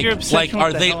in the Cell? your obsession Are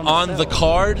with the they Hell in a on Cell? the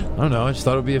card? I don't know. I just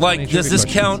thought it would be a funny Like, does trivia this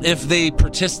question. count if they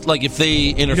if they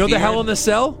interfere? You know the Hell in the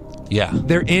Cell? Yeah.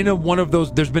 They're in one of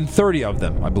those. There's been 30 of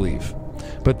them, I believe.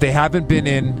 But they haven't been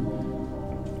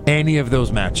in any of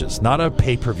those matches. Not a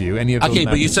pay-per-view, any of those Okay,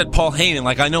 but you matches. said Paul Heyman.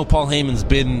 Like, I know Paul Heyman's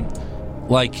been,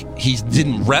 like, he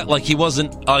didn't, he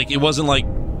wasn't, like, it wasn't like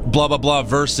blah, blah, blah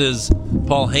versus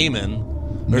Paul Heyman.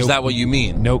 Or is Nope. that what you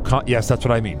mean? Yes, that's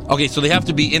what I mean. Okay, so they have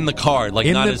to be in the card, like,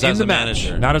 In not the- as in the a match,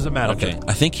 manager. not as a manager. Okay,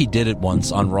 I think he did it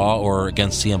once on Raw or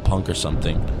against CM Punk or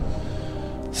something.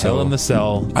 Hell in the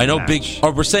Cell. I know match.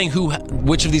 we're saying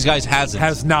which of these guys hasn't.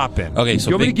 Has not been. Okay, so do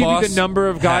you want me to Big give you Boss the number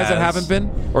of guys that has- haven't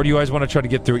been? Or do you guys want to try to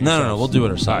get through it No, yourselves? we'll do it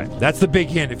ourselves. That's the big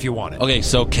hint if you want it. Okay,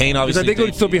 so Kane Because obviously I think it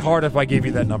would still be hard if I gave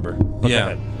you that number. But go Yeah.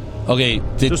 ahead. Okay,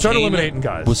 did So start Kane- eliminating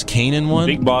guys. Was Kane in one?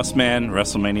 Big Boss Man,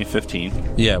 WrestleMania 15.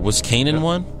 Yeah, was Kane in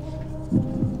one?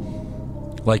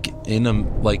 Like in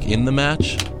the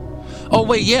match? Oh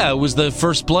wait, yeah, it was the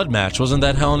first blood match. Wasn't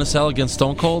that Hell in a Cell against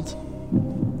Stone Cold?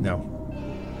 No.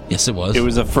 Yes, it was. It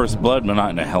was a first blood, but not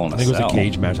in a Hell in a Cell. I think it was a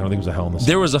cage match. I don't think it was a Hell in a Cell.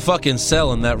 There was a fucking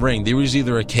cell in that ring. There was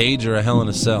either a cage or a Hell in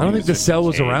a Cell. I don't think the cell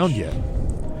was around yet.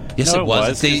 Yes, No, it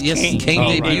was. Kane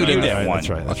debuted in that it. one. That's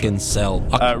right. Fucking cell.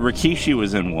 Rikishi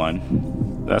was in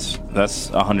one. That's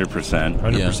 100%.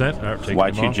 100%? All right, take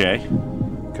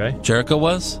Y2J. Okay. Jericho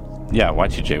was? Yeah,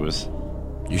 Y2J was.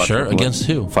 You sure? Against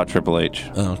who? Fought Triple H.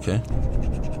 Oh, okay.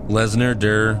 Lesnar,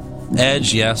 Durr.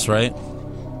 Edge, yes, right?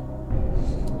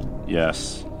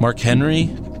 Yes. Mark Henry?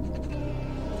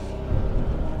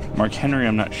 Mark Henry,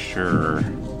 I'm not sure.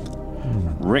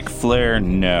 Ric Flair,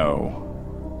 no.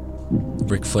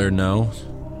 Ric Flair, no.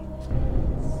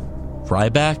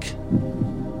 Ryback?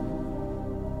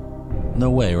 No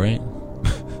way, right?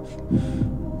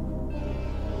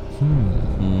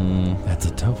 That's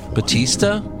a tough one.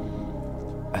 Batista?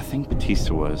 I think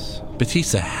Batista was.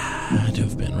 Batista had to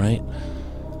have been, right?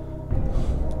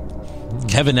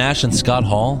 Kevin Nash and Scott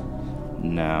Hall?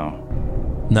 No.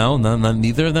 No,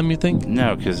 neither of them, you think?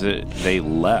 No, because they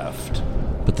left.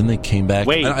 But then they came back.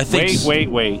 Wait.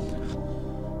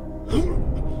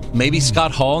 Maybe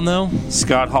Scott Hall, no?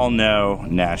 Scott Hall, no.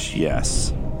 Nash,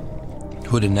 yes.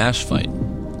 Who did Nash fight?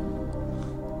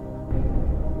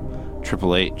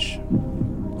 Triple H.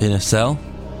 In a cell?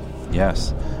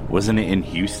 Yes. Wasn't it in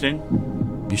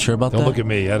Houston? You sure about Don't that? look at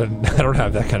me. I don't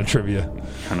have that kind of trivia.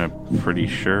 Kind of pretty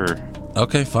sure.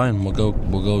 Okay, fine. We'll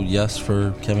go yes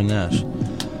for Kevin Nash.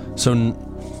 So Kane.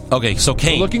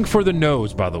 We're looking for the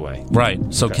nose, by the way. Right.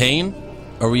 So Okay. Kane?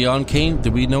 Are we on Kane?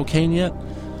 Did we know Kane yet?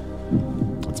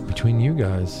 It's between you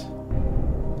guys.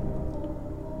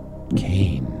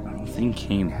 Kane. I don't think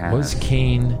Kane has. Was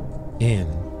Kane in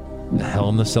the Hell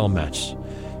in the Cell match?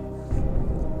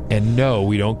 And no,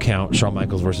 we don't count Shawn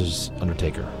Michaels versus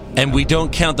Undertaker. And we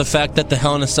don't count the fact that the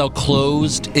Hell in a Cell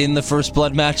closed in the First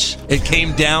Blood match? It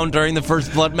came down during the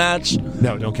First Blood match?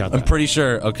 No, don't count that. I'm pretty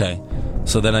sure. Okay.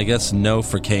 So then I guess no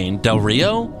for Kane. Del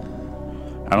Rio?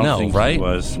 I don't No, think right? he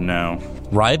was. No.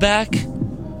 Ryback?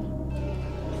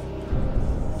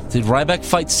 Did Ryback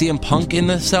fight CM Punk in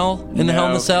the cell? In the Hell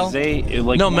in the Cell?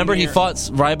 No, remember he fought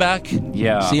Ryback?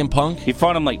 Yeah. CM Punk? He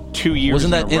fought him like 2 years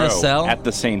Wasn't that in a row cell? at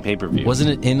the same pay-per-view. Wasn't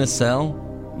it in a cell?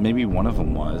 Maybe one of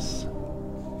them was.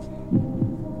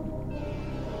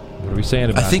 What are we saying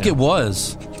about I think him? it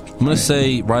was. I'm going to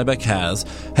say Ryback has.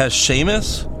 Has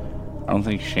Sheamus? I don't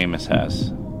think Sheamus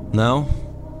has. No?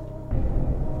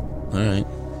 All right.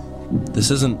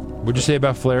 This isn't... What'd you say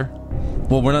about Flair?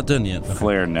 Well, we're not done yet.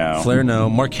 Flair, no. Flair, no.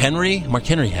 Mark Henry? Mark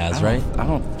Henry has, right? I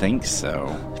don't think so.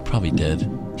 He probably did.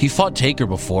 He fought Taker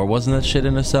before. Wasn't that shit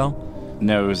in a cell?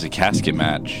 No, it was a casket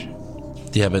match.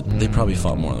 Yeah, but they probably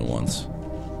fought more than once.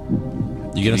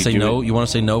 You going to he say do no? it? You want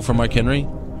to say no for Mark Henry?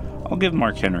 I'll give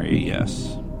Mark Henry a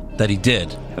yes. That he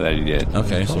did. That he did.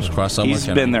 Okay, so let's cross out Mark He's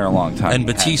Henry. been there a long time. And He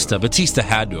had Batista. Batista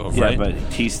had to have, to. Yeah, right? but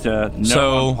Batista, no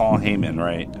So- on Paul Heyman,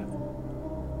 right?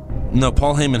 No,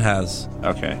 Paul Heyman has.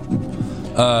 Okay.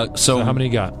 So how many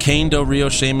you got? Kane, Del Rio,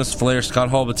 Sheamus, Flair, Scott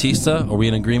Hall, Batista. Are we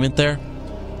in agreement there?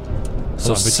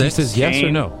 So Hold on, Batista's yes or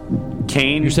Kane. no?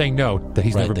 Kane. You're saying no, that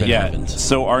he's Right, never that been. yeah. haven't.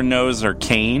 So our no's are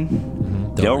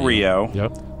Kane, Del Rio,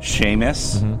 Yep.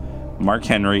 Sheamus, Mark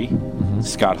Henry,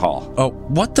 Scott Hall. Oh,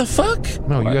 what the fuck?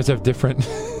 No, you guys have different.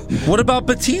 What about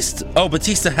Batista? Oh,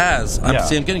 Batista has. I'm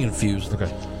getting confused.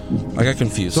 Okay. I got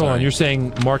confused. So hold on, sorry. you're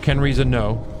saying Mark Henry's a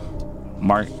no.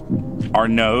 Our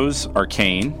no's are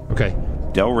Kane, Okay.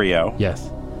 Del Rio, Yes.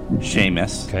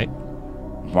 Sheamus, Okay.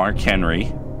 Mark Henry,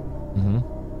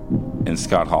 and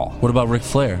Scott Hall. What about Ric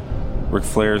Flair? Ric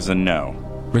Flair's a no.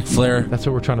 Ric Flair. That's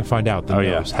what we're trying to find out. The Oh,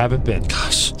 yeah. no's haven't been.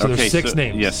 Gosh. So there's six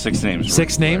names. Yeah, 6 names. for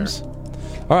Six Ric Flair. names?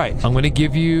 All right, I'm going to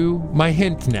give you my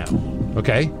hint now,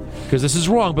 okay? Because this is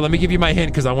wrong, but let me give you my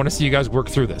hint because I want to see you guys work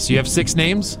through this. You have 6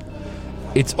 names.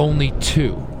 It's only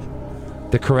 2.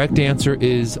 The correct answer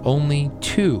is only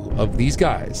 2 of these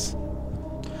guys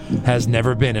has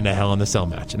never been in a Hell in a Cell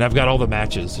match. And I've got all the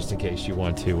matches just in case you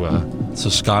want to... So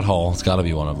Scott Hall. It's got to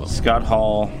be one of them. Scott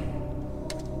Hall.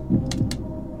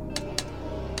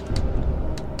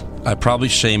 Probably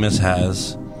Sheamus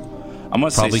has. I'm going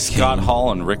to say Probably Scott Kane.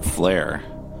 Hall and Ric Flair.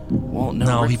 Well,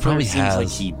 No, Ric he Flair probably seems has. like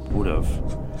he would have.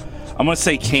 I'm going to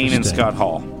say Kane and Interesting. Scott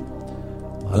Hall.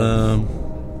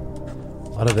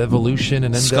 A lot of evolution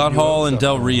and Scott NWO Hall and stuff.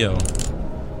 Del Rio.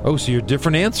 Oh, so you're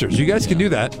different answers. You guys can do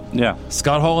that. Yeah.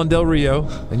 Scott Hall and Del Rio.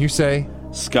 And you say...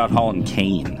 Scott Hall and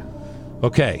Kane.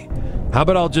 Okay. How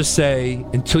about I'll just say,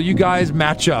 until you guys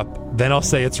match up, then I'll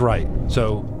say it's right.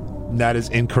 So that is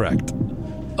incorrect.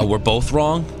 Oh, we're both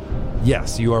wrong?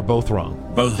 Yes, you are both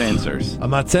wrong. Both answers. I'm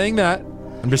not saying that.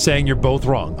 I'm just saying you're both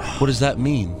wrong. What does that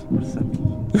mean?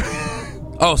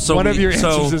 Oh, so one of your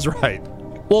so- answers is right.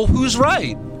 Well, who's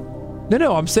right?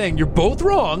 No, I'm saying you're both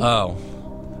wrong, Oh,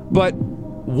 but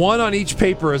one on each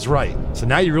paper is right. So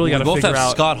now you really got we to both figure have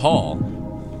out. Scott Hall.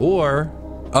 Or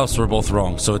Oh, so we're both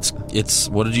wrong. So it's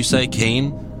what did you say,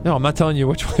 Kane? no, I'm not telling you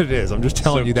which one it is. I'm just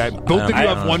telling you that both of you I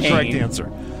have don't one know. correct Kane.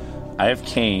 answer. I have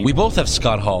Kane. We both have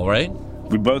Scott Hall, right?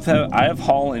 We both have. I have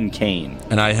Hall and Kane.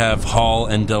 And I have Hall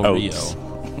and Del Oates.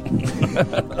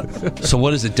 Rio. So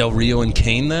what is it, Del Rio and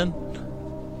Kane then?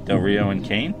 Del Rio and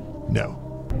Kane. No.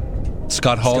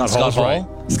 Scott Hall and Scott Hall's Hall?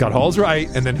 right. Scott Hall's right,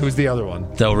 and then who's the other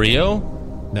one? Del Rio?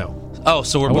 No. Oh,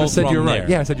 so we're I would have both said wrong you're there. right.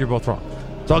 Yeah, I said you're both wrong.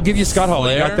 So I'll give you Scott Hall.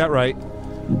 You Flair? got that right.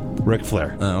 Ric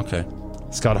Flair. Oh, okay.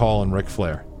 Scott Hall and Ric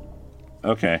Flair.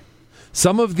 Okay.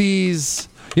 Some of these,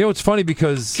 it's funny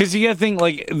because Because you gotta think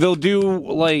like they'll do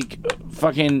like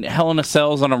fucking Hell in a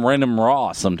Cells on a random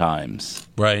Raw sometimes.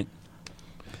 Right.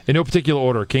 in no particular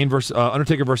order, Kane versus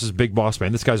Undertaker versus Big Boss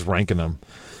Man. This guy's ranking them.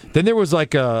 Then there was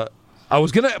like I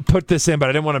was gonna put this in, but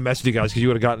I didn't want to mess with you guys because you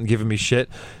would have given me shit.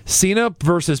 Cena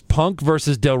versus Punk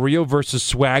versus Del Rio versus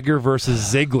Swagger versus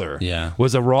Ziggler. Yeah,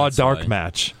 was a Raw that's dark why.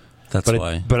 match. That's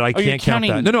why. But I can't count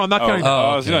that. No, I'm not counting that.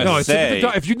 I was going to say.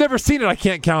 If you've never seen it, I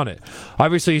can't count it.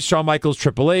 Obviously, Shawn Michaels,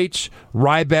 Triple H,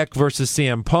 Ryback versus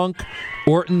CM Punk,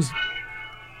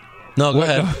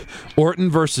 Orton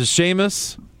versus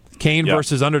Sheamus, Kane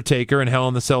versus Undertaker in Hell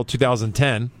in the Cell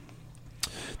 2010.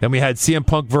 Then we had CM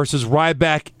Punk versus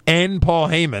Ryback and Paul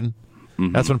Heyman.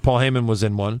 Mm-hmm. That's when Paul Heyman was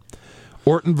in one.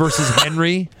 Orton versus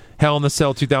Henry, Hell in the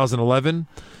Cell 2011.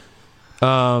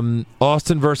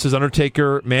 Austin versus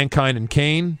Undertaker, Mankind and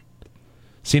Kane.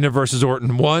 Cena versus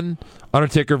Orton 1.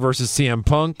 Undertaker versus CM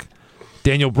Punk.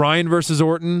 Daniel Bryan versus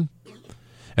Orton.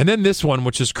 And then this one,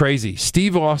 which is crazy.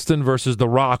 Steve Austin versus The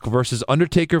Rock versus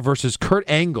Undertaker versus Kurt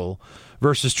Angle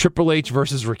versus Triple H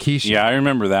versus Rikishi. Yeah, I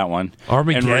remember that one.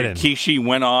 Armageddon. And Rikishi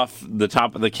went off the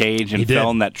top of the cage and He did. fell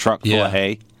in that truck full of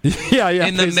hay. yeah.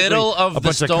 In the basically, middle a of the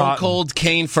bunch Stone cotton. Cold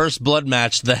Kane First Blood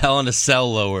match, the Hell in a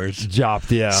Cell lowers.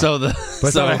 Dropped, yeah. So but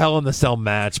it's not a Hell in the Cell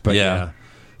match, but yeah.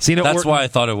 Cena That's Orton, why I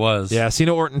thought it was. Yeah,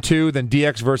 Cena Orton 2, then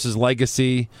DX versus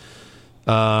Legacy,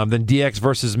 then DX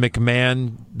versus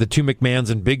McMahon, the two McMahons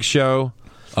in Big Show,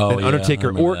 then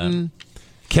Undertaker Orton,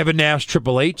 Kevin Nash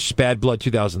Triple H, Bad Blood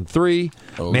 2003,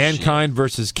 Mankind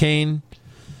versus Kane,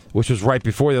 which was right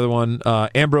before the other one,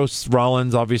 Ambrose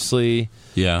Rollins, obviously,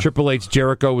 Triple H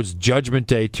Jericho was Judgment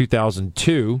Day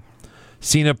 2002,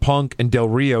 Cena Punk and Del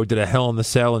Rio did a Hell in the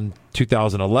Cell in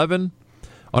 2011.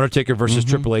 Undertaker versus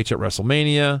Triple H at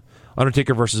WrestleMania.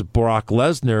 Undertaker versus Brock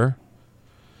Lesnar.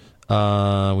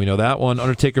 We know that one.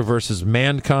 Undertaker versus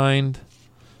Mankind.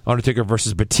 Undertaker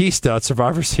versus Batista at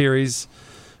Survivor Series.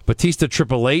 Batista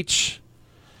Triple H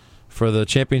for the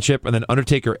championship. And then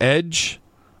Undertaker Edge.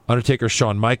 Undertaker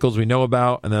Shawn Michaels we know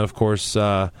about. And then, of course,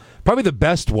 probably the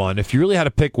best one. If you really had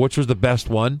to pick which was the best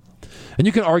one. And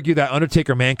you can argue that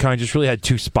Undertaker Mankind just really had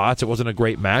two spots. It wasn't a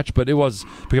great match, but it was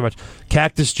pretty much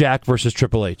Cactus Jack versus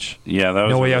Triple H. Yeah, that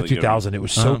was No Way Out really 2000. It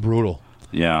was so brutal.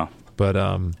 Yeah. But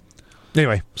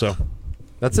anyway, so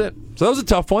that's it. So that was a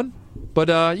tough one, but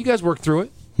you guys worked through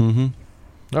it. Mm-hmm.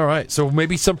 All right, so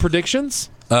maybe some predictions?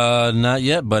 Not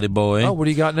yet, buddy boy. Oh, what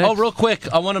do you got next? Oh, real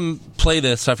quick, I want to play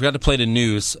this. I forgot to play the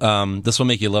news. This will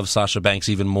make you love Sasha Banks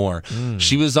even more.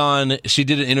 She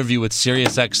did an interview with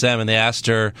SiriusXM, and they asked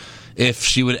her if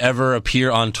she would ever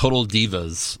appear on Total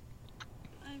Divas.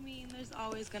 I mean, there's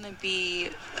always going to be,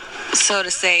 so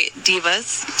to say,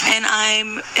 divas, and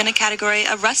I'm in a category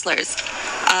of wrestlers.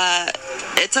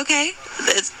 It's okay.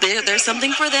 There's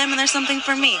something for them and there's something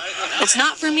for me. It's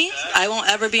not for me. I won't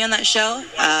ever be on that show.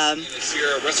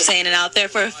 Saying it out there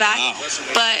for a fact.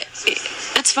 But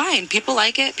it's fine. People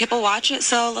like it. People watch it,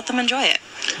 so let them enjoy it.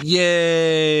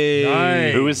 Yay!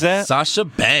 Nice. Who is that? Sasha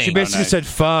Banks. She basically said,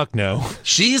 fuck no.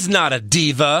 She's not a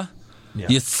diva. Yeah.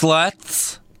 You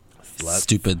sluts.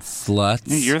 Stupid sluts.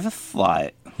 You're the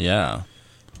slut. Yeah.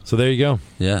 So there you go.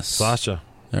 Yes. Sasha.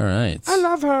 All right. I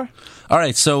love her. All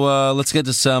right, so let's get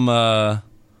to some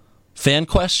fan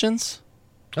questions.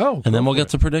 Oh, and then we'll get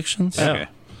to predictions. Yeah. Okay.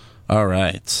 All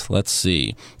right, let's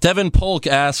see. Devin Polk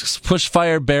asks,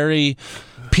 Pushfire Barry,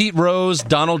 Pete Rose,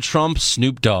 Donald Trump,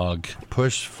 Snoop Dogg.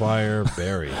 Pushfire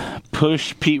Barry.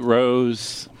 Push Pete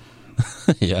Rose.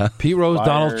 Yeah. Pete Rose, Fire.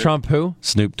 Donald Trump, who?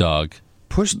 Snoop Dogg.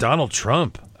 Push Donald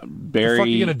Trump. Barry. What the fuck are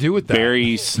you going to do with that?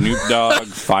 Barry, Snoop Dogg,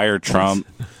 Fire Trump.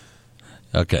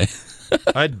 Okay.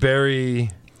 I'd bury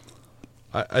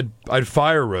I'd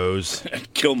fire Rose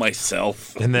Kill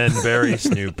myself. and then bury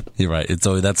Snoop. You're right.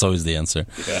 That's always the answer.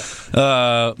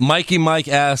 Yeah. Mikey Mike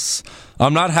asks,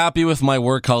 I'm not happy with my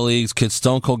work colleagues. Could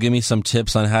Stone Cold give me some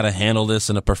tips on how to handle this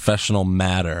in a professional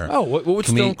manner? Oh, what would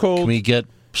Stone Cold? Can we get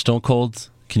Stone Cold?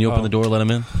 Can you open the door, let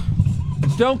him in?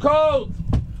 Stone Cold!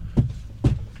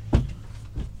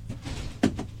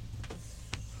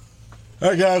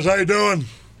 Hey guys, how you doing?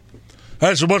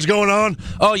 Hey, so what's going on?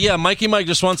 Oh, yeah, Mikey Mike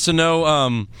just wants to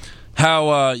know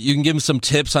how you can give him some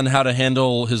tips on how to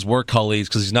handle his work colleagues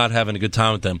because he's not having a good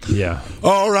time with them. Yeah.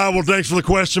 All right, well, thanks for the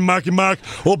question, Mikey Mike.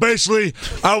 Well, basically,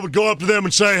 I would go up to them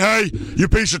and say, hey, you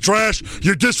piece of trash,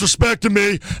 you're disrespecting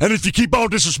me, and if you keep on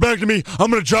disrespecting me, I'm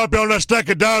going to drop you on that stack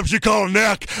of dimes you call a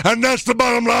neck, and that's the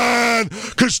bottom line,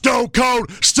 because Stone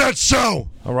Cold said so.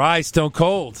 All right, Stone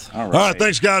Cold. All right,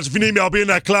 thanks, guys. If you need me, I'll be in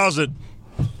that closet.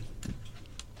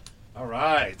 All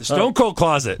right, the Stone Cold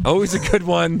closet. Always a good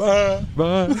one. Bye.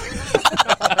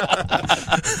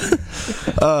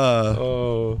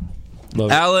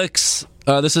 Alex,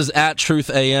 this is at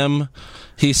Truth AM.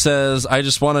 He says, I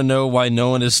just want to know why no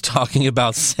one is talking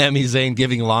about Sami Zayn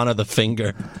giving Lana the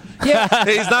finger. Yeah,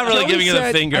 he's not really giving her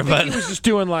the finger, but he was just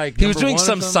doing he was doing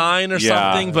some sign or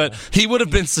something. But he would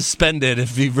have been suspended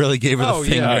if he really gave her the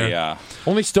finger. Yeah.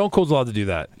 Only Stone Cold's allowed to do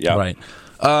that. Yeah. Right.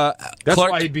 That's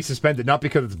Clark, why he'd be suspended, not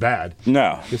because it's bad.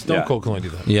 No. Because Stone Cold can only do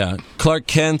that. Yeah. Clark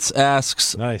Kent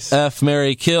asks, Nice. F,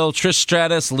 Mary, kill Trish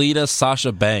Stratus, Lita,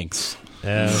 Sasha Banks.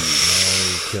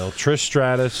 Kill Trish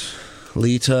Stratus.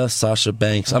 Lita, Sasha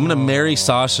Banks. I'm going to marry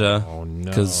Sasha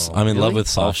because I'm in love with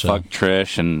Sasha. I'll fuck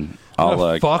Trish and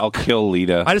I'll kill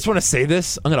Lita. I just want to say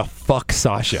this. I'm going to fuck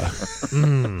Sasha.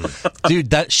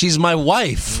 Dude, she's my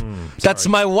wife. That's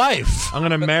my wife. I'm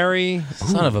going to marry...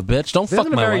 Son of a bitch. Don't fuck I'm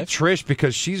going to my marry wife. Trish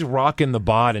because she's rocking the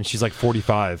bod and she's like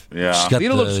 45. Yeah.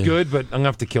 Lita looks good, but I'm going to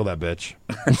have to kill that bitch.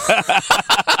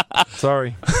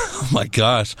 Sorry. Oh, my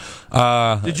gosh.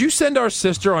 Did you send our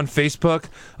sister on Facebook,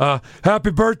 happy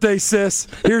birthday, sis,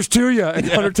 here's to ya, and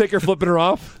Undertaker flipping her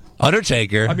off?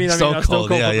 Undertaker. I mean, Stone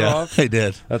Cold. Yeah. Off? I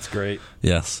did. That's great.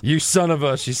 Yes. You son of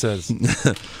a, she says.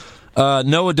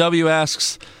 Noah W.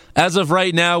 asks, as of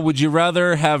right now, would you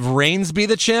rather have Reigns be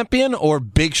the champion or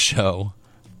Big Show?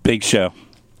 Big Show.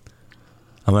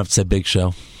 I'm going to have to say Big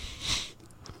Show.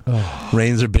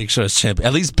 Reigns or Big Show as champion.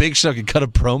 At least Big Show can cut a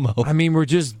promo. I mean, we're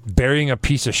just burying a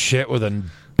piece of shit with a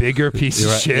bigger piece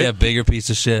of shit. Yeah, bigger piece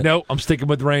of shit. No, I'm sticking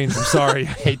with Reigns. I'm sorry.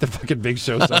 I hate the fucking Big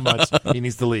Show so much. He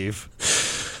needs to leave.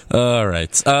 All right.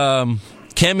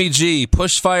 Cammy G,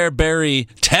 Pushfire Barry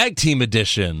Tag Team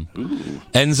Edition. Ooh.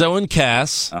 Enzo and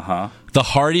Cass. The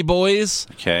Hardy Boys.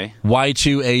 Okay.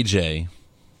 Y2AJ.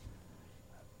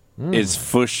 Is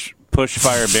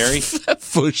Pushfire Barry?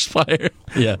 Pushfire.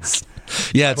 Yes.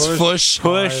 Yeah, it's Push.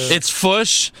 It's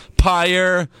Push,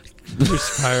 Pyre.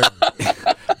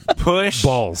 Push.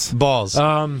 Balls.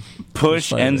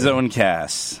 Push, Enzo and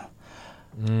Cass.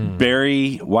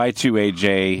 Barry,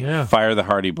 Y2AJ, Fire the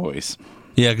Hardy Boys.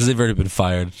 Yeah, because they've already been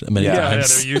fired many times. Yeah,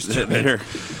 they're used to it.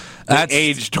 They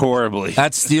aged horribly.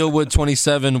 At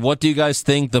Steelwood27, what do you guys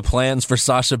think the plans for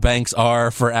Sasha Banks are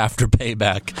for after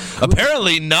Payback?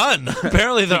 Apparently none.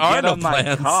 Apparently there are no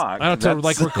plans. I don't know,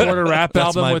 like record a rap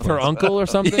album with her uncle or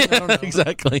something? Yeah, I don't know.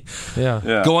 exactly.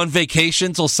 Yeah. Go on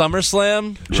vacation till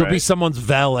SummerSlam? She'll be someone's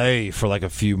valet for like a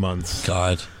few months.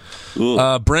 God.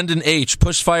 Brendan H,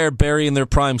 Pushfire Barry in their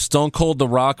prime, Stone Cold, The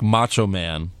Rock, Macho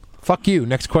Man. Fuck you.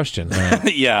 Next question.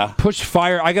 Yeah. Push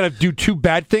Fire. I got to do two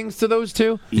bad things to those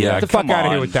two? Yeah, Get the fuck out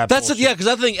of here with that That's bullshit. yeah, because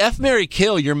I think F, Marry,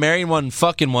 Kill, you're marrying one,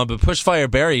 fucking one, but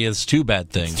Pushfire Barry is two bad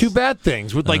things. Two bad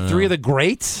things with like three of the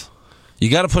greats?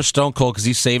 You got to push Stone Cold because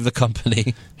he saved the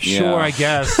company. Sure, I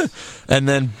guess. And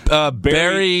then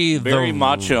Barry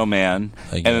Macho Man,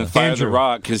 and then Fire Andrew, the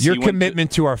Rock. Because your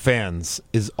commitment to our fans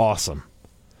is awesome.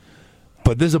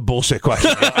 But this is a bullshit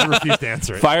question. I refuse to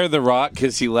answer it. Fire the Rock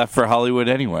because he left for Hollywood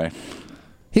anyway.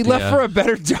 He left for a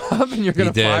better job, and you're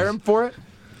going to fire him for it?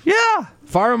 Yeah.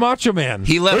 Fire Macho Man.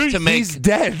 He left to make. He's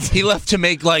dead. He left to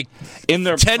make like in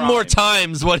their 10 prime. more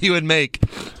times what he would make.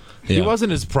 He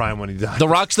wasn't his prime when he died. The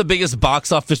Rock's the biggest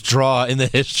box office draw in the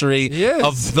history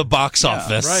of the box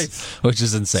office, right. Which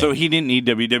is insane. So he didn't need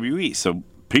WWE. So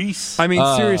peace. I mean,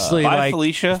 seriously, bye, like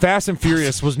Felicia. Fast and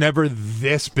Furious was never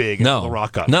this big. Until The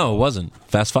Rock got. No, it wasn't.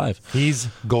 Fast 5. He's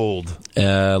gold.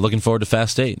 Looking forward to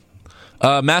Fast 8.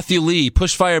 Matthew Lee,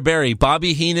 Pushfire Barry,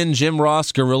 Bobby Heenan, Jim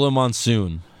Ross, Gorilla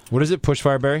Monsoon. What is it?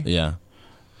 Pushfire Barry? Yeah.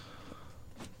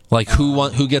 Like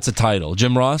who gets a title?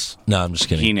 Jim Ross? No, I'm just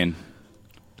kidding. Heenan.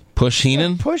 Push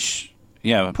Heenan? Push.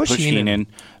 Yeah, Push Heenan.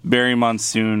 Barry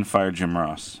Monsoon, Fire Jim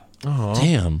Ross. Oh.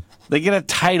 Damn. They get a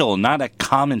title, not a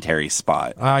commentary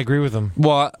spot. I agree with him.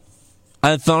 Well,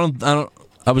 I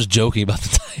was joking about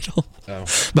the title.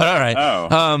 But all right.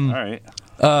 All right.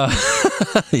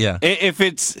 Yeah. If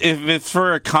it's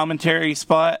for a commentary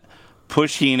spot,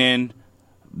 push Heenan,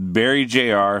 bury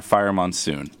JR, fire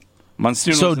Monsoon.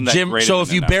 Monsoon So wasn't that Jim. great So of if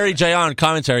an you announcer. bury JR on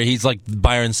commentary, he's like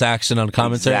Byron Saxton on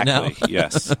commentary Exactly, now.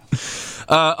 yes.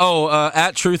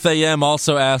 At Truth AM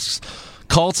also asks,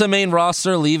 call to main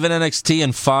roster, leave in NXT,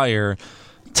 and fire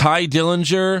Ty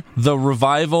Dillinger, The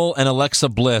Revival, and Alexa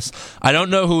Bliss. I don't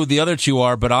know who the other two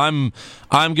are, but I'm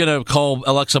gonna call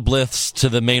Alexa Bliss to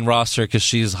the main roster because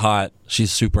she's hot.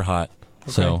 She's super hot.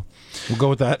 Okay. So we'll go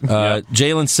with that.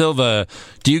 Jalen Silva,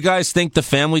 do you guys think the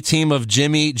family team of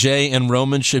Jimmy, Jay, and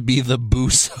Roman should be the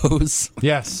Busos?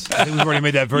 Yes, I think we've already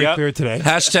made that very clear today.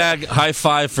 Hashtag high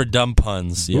five for dumb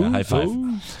puns. Yeah, high five.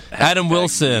 Adam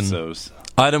Wilson. Busos.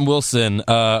 Adam Wilson.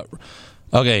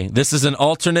 Okay, this is an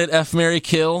alternate F, Marry,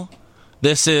 Kill.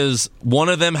 This is one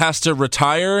of them has to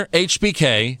retire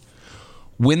HBK,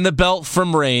 win the belt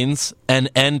from Reigns, and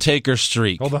end Taker's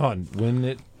streak. Hold on. Win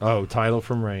it. Oh, title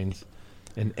from Reigns.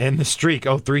 And end the streak.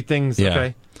 Oh, 3 things. Yeah.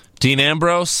 Okay. Dean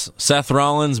Ambrose, Seth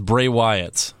Rollins, Bray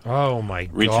Wyatt. Oh, my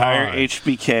God. Retire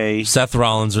HBK. Seth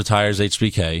Rollins retires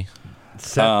HBK.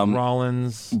 Seth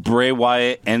Rollins. Bray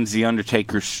Wyatt ends the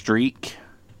Undertaker's streak.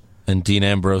 And Dean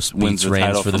Ambrose Wins beats the Reigns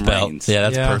title for the from belt. Reigns. Yeah,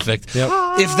 that's Yeah. perfect. Yep.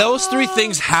 If those 3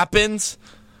 things happened,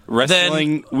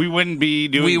 Wrestling, we wouldn't be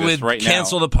doing we this would right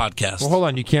cancel now. the podcast. Well, hold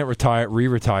on. You can't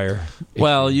re-retire.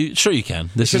 Well, you can.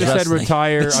 This Should is have said wrestling.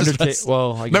 retire This is Undertaker. wrestling.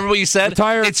 Well, I Remember what you said?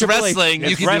 Retire it's Triple H. wrestling. You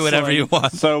It's can do whatever wrestling, you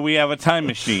want. So we have a time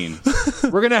machine.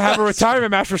 we're gonna have a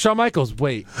retirement match for Shawn Michaels.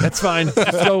 Wait, that's fine.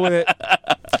 Let's go with it.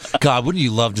 God, wouldn't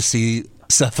you love to see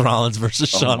Seth Rollins versus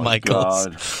Shawn my Michaels?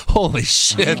 God. Holy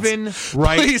shit. Even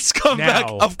right Please come now. back.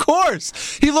 Of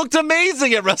course. He looked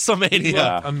amazing at WrestleMania.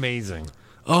 Yeah. Amazing.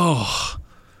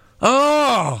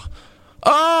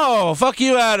 Oh, fuck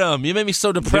you, Adam. You made me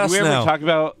so Did depressed we ever now. talk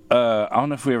about? I don't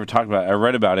know if we ever talked about it. I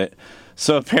read about it.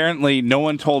 So apparently, no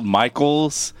one told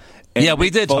Michaels. And Yeah, we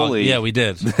did talk. Foley Yeah, we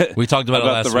did. We talked about it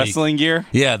last the week. wrestling gear.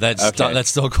 Yeah, that Okay.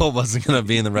 Stone Cold wasn't going to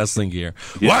be in the wrestling gear.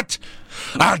 What?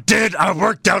 I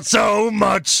worked out so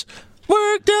much.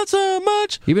 Worked out so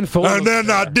much. Even Foley. And then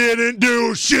I didn't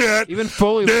do shit. Even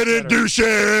Foley looked didn't better. do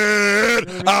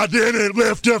shit. I didn't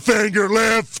lift a finger.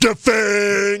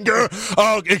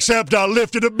 Oh, except I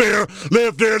lifted a beer.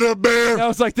 No,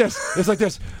 it's like this. It's like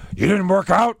this. You didn't work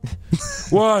out?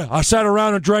 What? I sat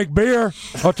around and drank beer.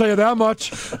 I'll tell you that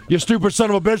much. You stupid son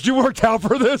of a bitch. You worked out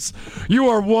for this. You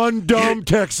are one dumb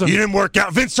Texan. You didn't work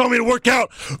out. Vince told me to work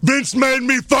out. Vince made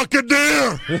me fuck a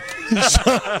deer.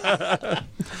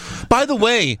 By the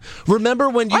way, remember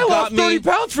when you I got lost 30 me?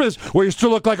 pounds for this. Well, you still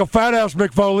look like a fat ass,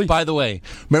 Mick Foley. By the way,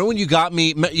 remember when you got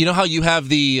me? You know how you have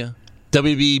the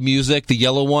WB music, the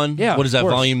yellow one? Yeah, What is of that?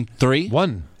 course. Volume 3?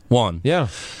 One. Yeah.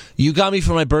 You got me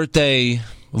for my birthday,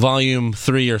 Volume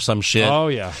 3 or some shit. Oh,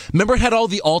 yeah. Remember it had all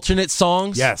the alternate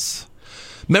songs? Yes.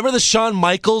 Remember the Shawn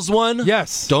Michaels one?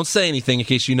 Yes. Don't say anything in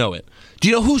case you know it. Do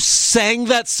you know who sang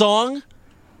that song?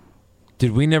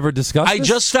 Did we never discuss I this?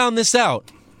 just found this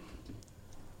out.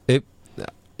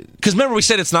 Because remember we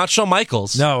said it's not Shawn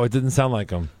Michaels. No, it didn't sound like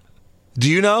him. Do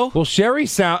you know? Well, Sherry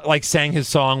sang his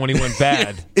song when he went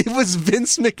bad. It was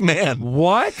Vince McMahon.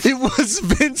 What? It was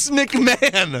Vince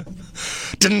McMahon.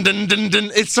 Dun, dun, dun,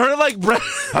 dun. It started like Bret.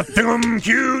 I think I'm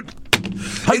cute.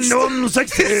 I know I'm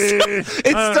sexy.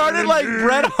 It started like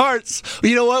Bret Hart's.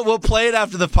 You know what? We'll play it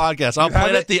after the podcast. I'll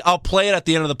play it at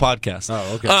the end of the podcast.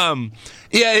 Oh, okay.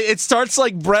 Yeah, it starts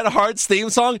like Bret Hart's theme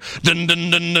song. Dun dun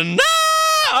dun dun.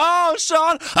 Oh,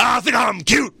 Shawn, I think I'm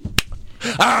cute.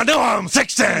 I know I'm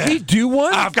sexy. Did he do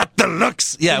one? I've got the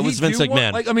looks. Yeah, Did it was he Vince do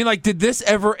one? McMahon. Did this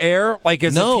ever air? Like,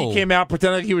 as No. if he came out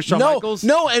pretending like he was Shawn Michaels?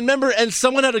 No, and remember, and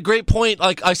someone had a great point.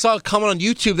 Like, I saw a comment on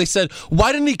YouTube. They said,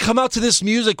 why didn't he come out to this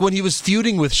music when he was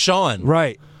feuding with Shawn?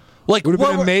 Right. Like, Would have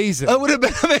been what- amazing. It would have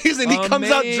been amazing. He comes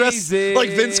out dressed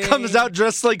like Vince comes out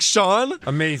dressed like Shawn.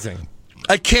 Amazing.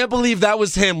 I can't believe that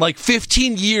was him. Like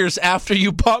 15 years after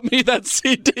you bought me that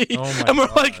CD, Oh my and we're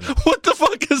God. like, "What the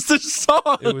fuck is this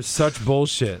song?" It was such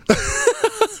bullshit.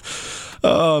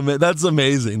 Oh man, that's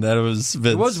amazing. That it was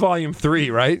Vince. It was Volume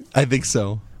 3, right? I think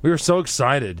so. We were so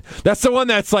excited. That's the one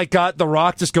that's like got The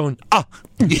Rock just going,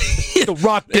 The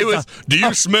Rock. It was. Do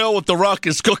you smell what the Rock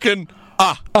is cooking?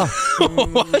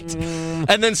 What?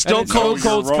 And then Stone Cold.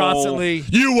 Cold's roll. constantly.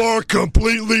 You are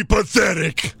completely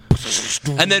pathetic.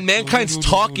 And then Mankind's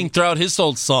talking throughout his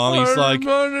whole song. He's like,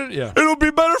 yeah. "It'll be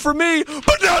better for me,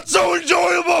 but not so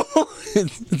enjoyable."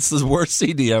 It's the worst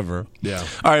CD ever. Yeah.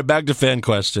 All right, back to fan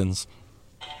questions.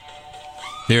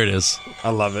 Here it is. I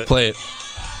love it. Play it.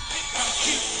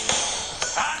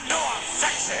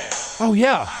 Oh,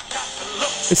 yeah.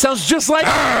 It sounds just like.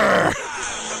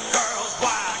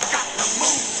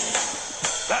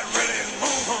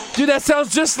 Dude, that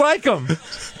sounds just like him.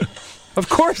 Of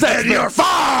course that's. And you're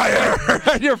fired!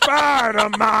 And you're fired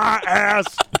on my ass.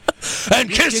 And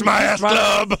kiss my ass,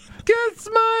 club! Kiss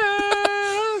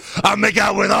my ass. I make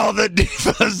out with all the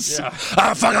divas. Yeah.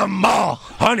 I fuck them all.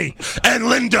 Honey. And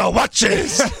Linda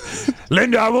watches.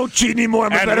 Linda, I won't cheat anymore.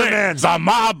 I'm a better man. Lick's on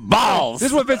my balls.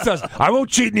 This is what Vince does. I won't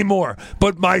cheat anymore,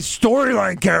 but my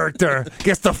storyline character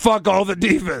gets to fuck all the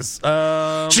divas.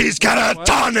 She's got a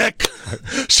tonic.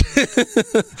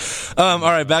 All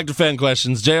right, back to fan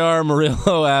questions. JR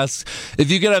Murillo asks, if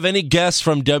you could have any guests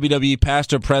from WWE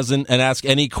past or present and ask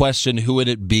any question, who would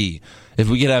it be? If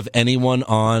we could have anyone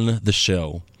on the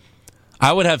show,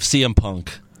 I would have CM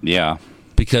Punk. Yeah.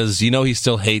 Because you know he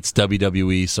still hates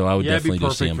WWE, so I would definitely do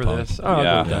CM for Punk. this. Oh,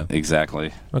 Yeah,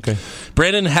 exactly. Okay.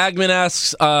 Brandon Hagman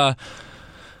asks, I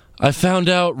found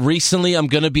out recently I'm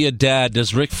going to be a dad.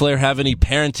 Does Ric Flair have any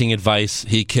parenting advice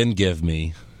he can give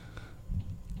me?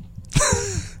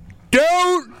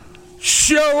 Don't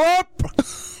show up,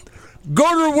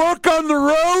 go to work on the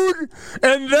road,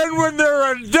 and then when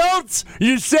they're adults,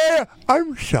 you say,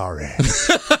 I'm sorry.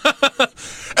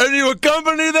 And you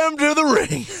accompany them to the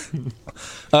ring.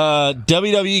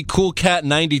 WWE Cool Cat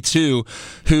 92,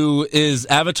 who his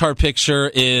avatar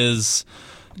picture is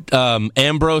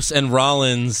Ambrose and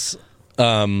Rollins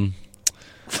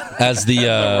as the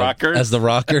Rockers? as the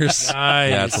Rockers. Nice.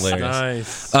 Yeah, that's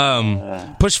hilarious.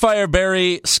 Nice. Pushfire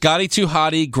Barry, Scotty Too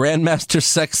Hottie, Grandmaster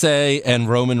Sexay, and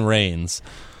Roman Reigns.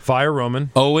 Fire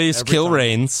Roman. Always Every kill time.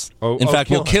 Reigns. Oh, In fact,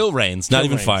 kill we'll him. kill Reigns, not Kill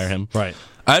even Reigns. fire him. Right.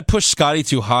 I'd push Scotty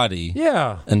Too Hottie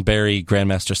Yeah. and bury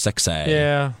Grandmaster Sexay.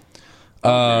 Yeah.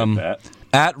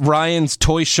 At Ryan's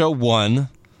Toy Show 1.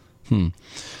 Move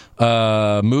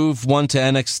one to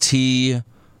NXT.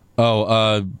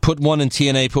 Put one in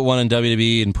TNA, put one in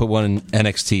WWE, and put one in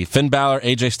NXT. Finn Balor,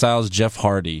 AJ Styles, Jeff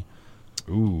Hardy.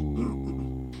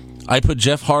 Ooh. I put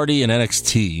Jeff Hardy in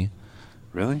NXT.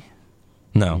 Really?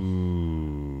 No.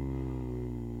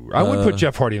 I would put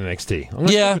Jeff Hardy in NXT. I'm gonna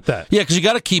stick with that. Yeah, because you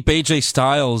got to keep AJ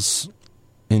Styles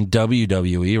in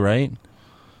WWE, right?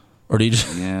 Or do you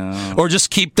just, or just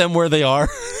keep them where they are?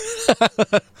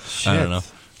 I don't know.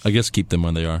 I guess keep them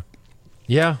where they are.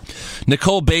 Yeah.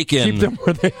 Nicole Bacon. Keep them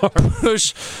where they are.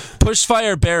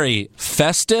 Pushfire Barry.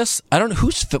 Festus? I don't know.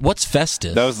 What's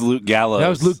Festus? That was Luke Gallows. That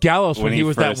was Luke Gallows when he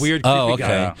was first- that weird creepy Oh,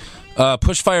 okay. guy.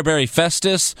 Pushfire Barry.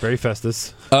 Festus. Very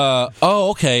Festus.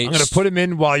 Okay. I'm going to put him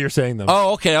in while you're saying them.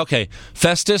 Oh, okay.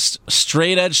 Festus,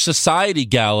 Straight Edge Society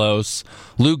Gallows.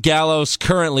 Luke Gallows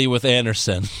currently with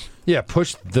Anderson. Yeah,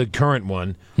 push the current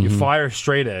one. You fire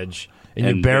Straight Edge,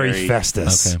 and you bury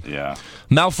Festus. Okay. Yeah.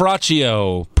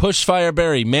 Malfraccio, Pushfire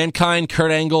Barry, Mankind, Kurt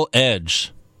Angle,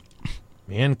 Edge.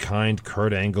 Mankind,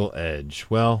 Kurt Angle, Edge.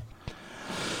 Well,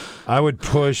 I would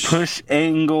push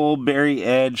Angle, Barry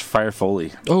Edge, Fire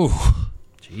Foley. Oh,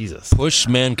 Jesus. Push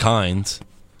Mankind.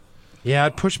 Yeah,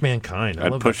 I'd push Mankind.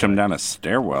 I'd push him down a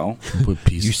stairwell.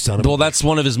 You son of a... Well, that's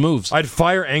one of his moves. I'd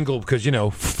fire Angle because,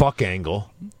 fuck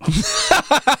Angle.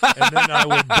 And then I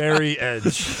would bury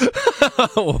Edge. He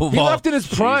left in his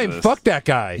prime. Jesus. Fuck that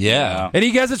guy. Yeah. And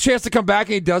he has a chance to come back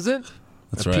and he doesn't?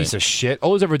 That's a right. piece of shit.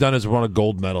 All he's ever done is won a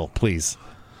gold medal. Please.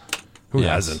 Who Yes.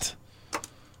 hasn't?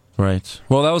 Right.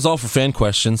 Well, that was all for fan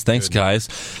questions. Thanks, guys.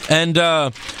 And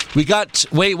we got two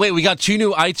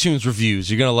new iTunes reviews.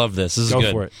 You're gonna love this. This is Go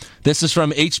good. for it. This is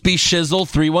from HB Shizzle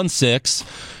 316.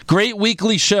 Great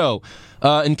weekly show.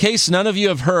 In case none of you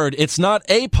have heard, it's not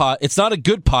a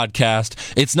good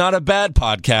podcast. It's not a bad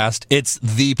podcast. It's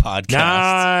the podcast.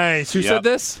 Nice. Who said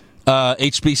this?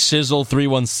 HB Shizzle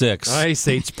 316. Nice,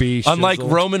 HB. Unlike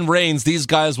Shizzle. Roman Reigns, these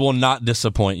guys will not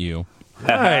disappoint you.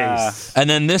 Nice. And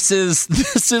then this is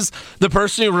the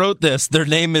person who wrote this. Their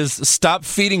name is Stop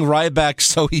Feeding Ryback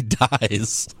So He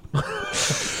Dies.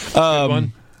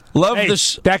 One. Love Hey,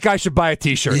 the that guy should buy a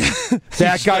T-shirt.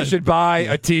 That guy should buy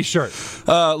a T-shirt.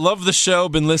 love the show.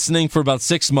 Been listening for about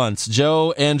 6 months.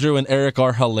 Joe, Andrew, and Eric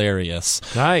are hilarious.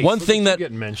 Nice. One Look thing at you that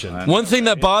getting mentioned. One thing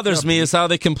that bothers me is how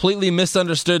they completely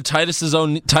misunderstood Titus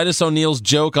O'Neil's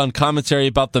joke on commentary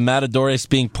about the Matadores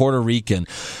being Puerto Rican.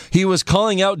 He was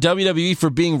calling out WWE for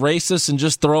being racist and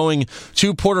just throwing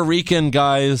two Puerto Rican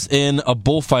guys in a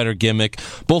bullfighter gimmick.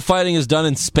 Bullfighting is done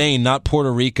in Spain, not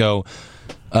Puerto Rico.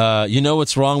 You know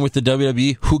what's wrong with the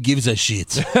WWE? Who gives a shit?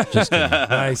 Just kidding.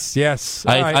 Nice. Yes.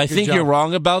 All right, I good think job. you're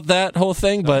wrong about that whole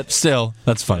thing, but still,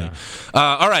 that's funny.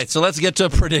 All right, so let's get to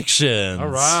predictions. All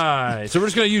right. So we're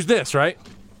just going to use this, right?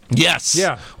 Yes.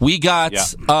 Yeah. We got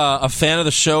a fan of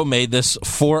the show made this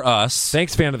for us.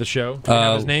 Thanks, fan of the show. Do we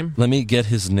have his name? Let me get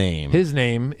his name. His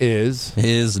name is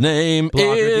His name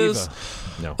Blogger is Diva.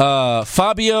 No.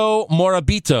 Fabio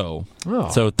Morabito. Oh.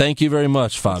 So thank you very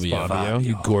much, Fabio. Fabio,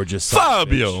 you gorgeous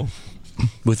Fabio.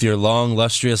 With your long,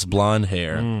 lustrous blonde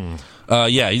hair.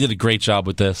 Yeah, you did a great job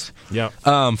with this. Yeah.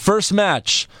 First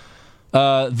match,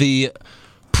 the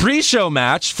pre-show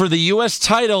match for the U.S.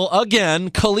 title again,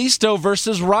 Kalisto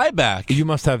versus Ryback. You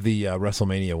must have the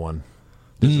WrestleMania one.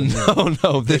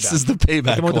 No, this is the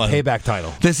Payback Come on, one. the Payback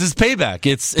title. This is Payback.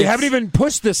 They haven't even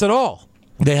pushed this at all.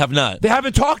 They have not. They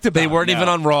haven't talked about it. They weren't even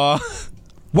on Raw.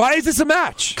 Why is this a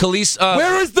match? Kalisto.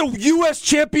 Where has the U.S.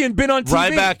 champion been on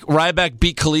TV? Ryback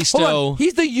beat Kalisto. Hold on.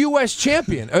 He's the U.S.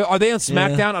 champion. Are they on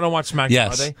SmackDown? Yeah. I don't watch SmackDown.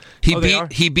 Yes. Are they?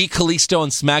 He beat Kalisto on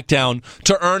SmackDown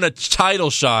to earn a title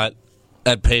shot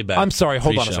at Payback. I'm sorry.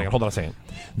 Hold on a second.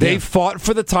 They fought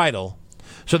for the title,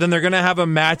 so then they're going to have a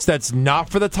match that's not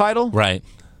for the title? Right.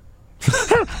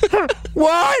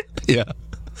 What? Yeah.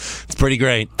 It's pretty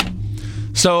great.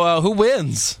 So, who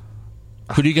wins?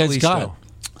 Who do you guys Kalisto. got?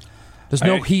 There's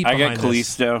no heat I behind got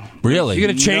Kalisto. Really? You're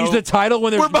going to change the title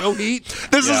when there's no heat?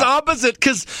 This is opposite,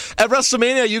 because at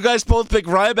WrestleMania, you guys both picked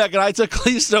Ryback, and I took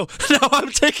Kalisto. Now I'm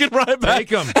taking Ryback. Take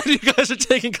him. And you guys are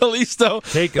taking Kalisto.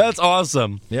 Take him. That's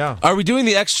awesome. Yeah. Are we doing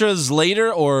the extras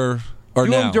later, or Do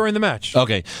now? them during the match.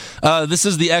 Okay. This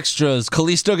is the extras.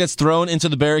 Kalisto gets thrown into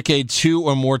the barricade 2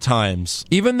 or more times.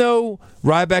 Even though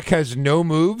Ryback has no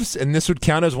moves, and this would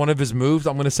count as one of his moves,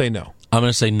 I'm going to say no. I'm going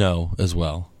to say no as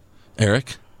well.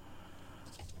 Eric?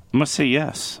 I'm going to say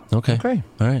yes. Okay.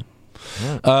 All right.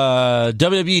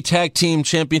 WWE Tag Team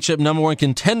Championship #1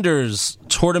 Contenders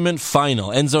Tournament Final.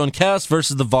 Enzo and Cass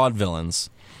versus the Vaudevillains.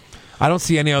 I don't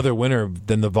see any other winner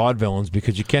than the Vaudevillains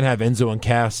because you can't have Enzo and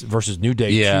Cass versus New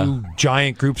Day. Yeah. Two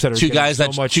giant groups that are Two getting guys so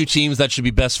that much. two teams that should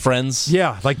be best friends.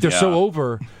 Yeah, like they're so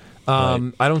over. I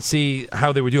don't see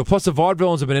how they would do it. Plus, the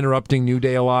Vaudevillains have been interrupting New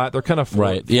Day a lot. They're kind of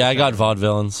Right. Yeah, I got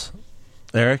Vaudevillains.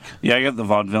 Eric? Yeah, I got the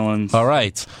Vaudevillains. All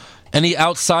right. Any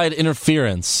outside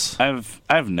interference? I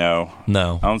have no.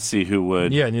 No. I don't see who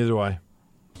would. Yeah, neither do I.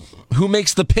 Who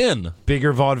makes the pin?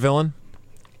 Bigger Vaudevillain.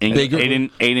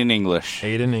 Aiden English.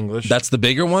 Aiden English. That's the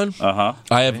bigger one? Uh-huh.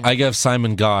 I have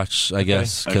Simon Gotch, I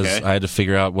guess, because Okay. I had to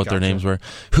figure out what their names were.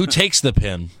 Who takes the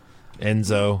pin?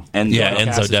 Enzo. Yeah,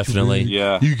 Enzo definitely.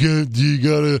 Yeah. You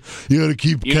gotta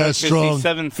keep You know, Cass 'cause strong. he's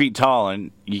 7 feet tall,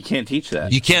 and you can't teach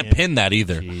that. You can't pin that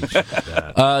either. Dolph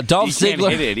You can't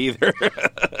Ziggler. hit it either.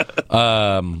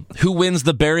 Who wins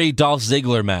the Barry Dolph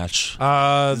Ziggler match?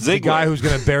 The guy who's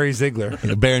going to bury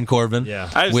Ziggler. Baron Corbin. Yeah.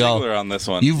 I have We all- Ziggler on this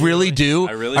one. You really do?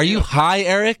 I really Are do. you high,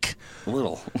 Eric? A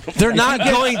little. They're not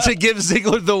going to give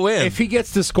Ziggler the win. If he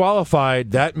gets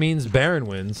disqualified, that means Baron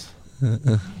wins.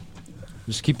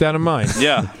 Just keep that in mind.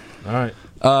 Yeah. All right.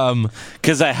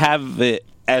 Because I have it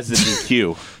as a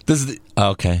DQ.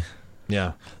 Okay.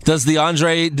 Yeah. Does the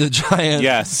Andre the Giant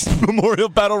Yes. Memorial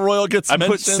Battle Royal get I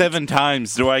mentioned? put 7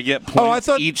 times. Do I get points I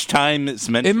thought- each time it's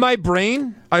mentioned? In my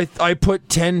brain, I put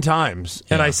 10 times,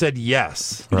 and I said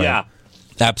yes. Right. Yeah.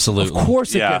 Absolutely. Of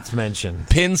course it Yeah. gets mentioned.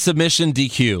 Pin, submission,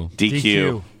 DQ.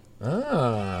 DQ.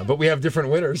 But we have different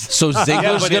winners. So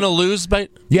Ziggler's going to lose by...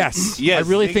 Yes. Yes, I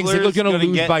really think Ziggler's Ziggler's going to gonna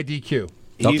lose get- by DQ.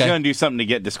 He's Okay. going to do something to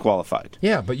get disqualified.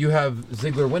 Yeah, but you have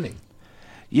Ziggler winning.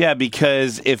 Yeah,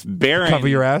 because if Baron... Cover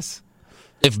your ass.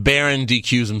 If Baron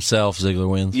DQs himself, Ziggler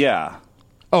wins. Yeah.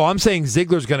 Oh, I'm saying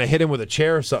Ziggler's going to hit him with a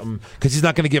chair or something because he's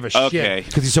not going to give a Okay. shit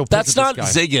because he's so pissed That's at not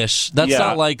this guy. Ziggish. That's Yeah.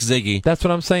 not like Ziggy. That's what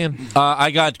I'm saying.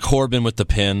 I got Corbin with the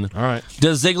pin. All right.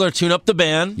 Does Ziggler tune up the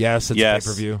band? Yes, it's Yes.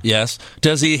 pay-per-view. Yes.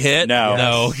 Does he hit? No.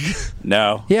 No.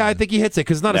 No. Yeah, I think he hits it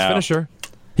because it's not his No. finisher.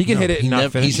 He can hit it and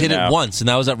not finish He's hit it. it No. once, and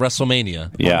that was at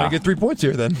WrestleMania. Yeah. I get 3 points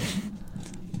here then.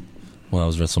 Well, that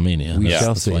was WrestleMania. We That's,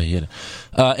 shall that's see. why he hit it.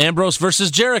 Ambrose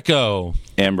versus Jericho.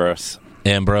 Ambrose.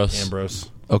 Ambrose.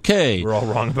 Okay. We're all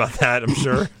wrong about that, I'm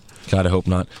sure. God, I hope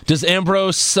not. Does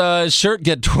Ambrose's shirt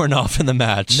get torn off in the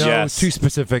match? No, Yes. it's too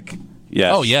specific.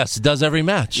 Yes. Oh, yes. It does every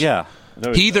match. Yeah.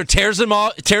 He either tears it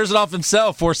off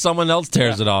himself or someone else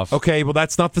tears it off. Okay, well,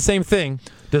 that's not the same thing.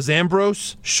 Does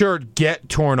Ambrose's shirt get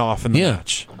torn off in the Yeah.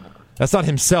 match? That's not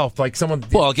himself. Like someone.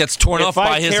 Well, it gets torn If off I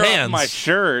by his tear off hands. my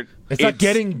shirt, It's not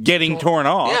getting torn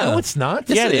off. Yeah. No, it's not.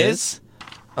 Yes, Yes, it it is.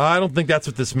 I don't think that's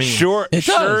what this means. Shirt It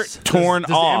does. torn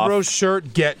Does off. Ambrose's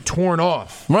shirt get torn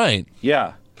off? Right.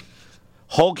 Yeah.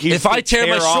 Hulk used If I to tear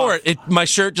my off. short, my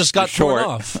shirt just got torn Short.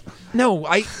 off. No,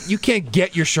 you can't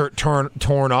get your shirt torn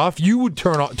off. You would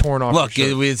torn off. Look, your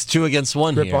shirt. it's 2 against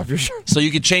 1 Rip here. off your shirt. So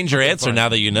you could change your answer now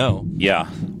that you know. Yeah.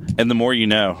 And the more you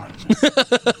know.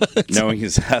 Knowing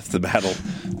is half the battle.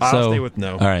 I'll So- stay with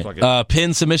no. All right. Fuck it.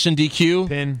 Pin, submission, DQ.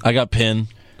 Pin. I got pin.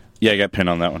 Yeah, I got pinned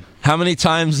on that one. How many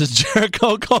times has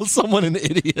Jericho called someone an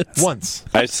idiot? Once.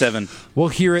 I have 7. We'll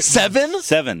hear it. 7?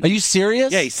 7. Are you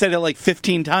serious? Yeah, he said it like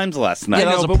 15 times last night. Yeah,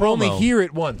 that No, was a but we'll promo. only hear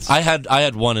it once. I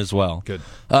had one as well. Good.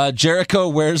 Jericho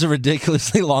wears a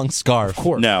ridiculously long scarf. Of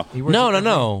course. No. He wears No, it no, every-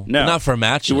 no. No. Not for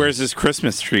matches. He wears his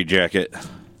Christmas tree jacket.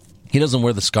 He doesn't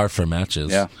wear the scarf for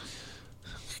matches. Yeah.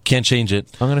 Can't change it.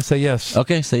 I'm going to say yes.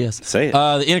 Okay, say yes. Say it.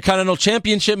 The Intercontinental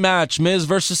Championship match, Miz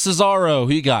versus Cesaro.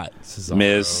 Who you got? Cesaro.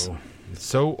 Miz. It's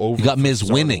so over. You got for Miz Cesaro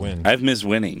to winning. win. I have Miz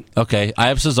winning. Okay, I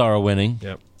have Cesaro winning.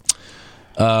 Yep.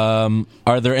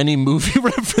 Are there any movie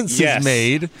references Yes.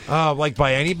 made Like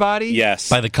by anybody? Yes.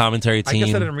 by the commentary I guess I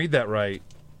team? didn't read that right.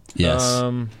 Yes.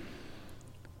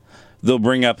 They'll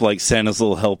bring up like Santa's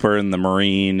little helper and the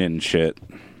Marine and shit.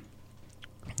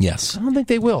 Yes. I don't think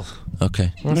they will.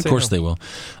 Okay. wanna Of say course no. they will.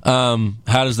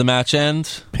 How does the match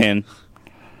end? Pin.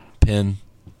 Pin.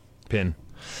 Pin.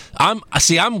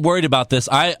 I'm worried about this.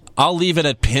 I'll leave it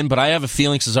at pin, but I have a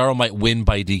feeling Cesaro might win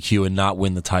by DQ and not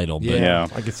win the title. But Yeah.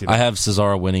 I can see that. I have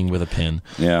Cesaro winning with a pin.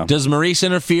 Yeah. Does Maurice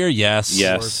interfere? Yes.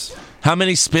 Yes. How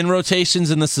many spin rotations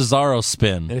in the Cesaro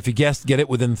spin? And if you get it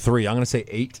within 3, I'm going to say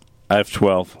 8. I have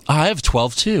 12. I have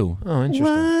 12 too. Oh,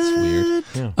 interesting.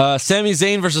 That's weird. Sami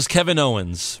Zayn versus Kevin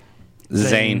Owens.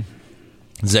 Zayn.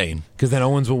 Zayn. Because then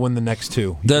Owens will win the next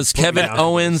 2. Does Kevin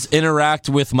Owens interact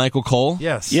with Michael Cole?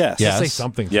 Yes. Yes. Yes. Say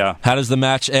something. Yeah. How does the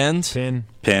match end? Pin.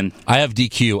 Pin. I have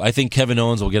DQ. I think Kevin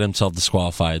Owens will get himself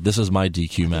disqualified. This is my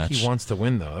DQ match. He wants to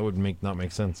win, though. That would not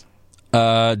make sense.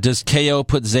 Does KO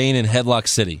put Zayn in Headlock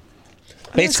City?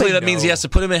 Basically, say that means he no. has to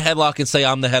put him in headlock and say,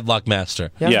 I'm the headlock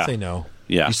master. Yeah, I Yeah. would say no.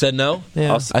 Yeah. You said no?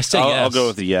 Yeah. I say yes. I'll go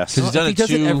with the yes. He's done he it does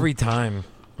it two- every time.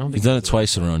 I don't think He's done he it does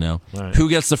twice in a row now. All right. Who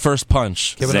gets the first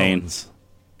punch? Kevin Zayn. Owens.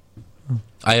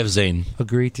 I have Zayn.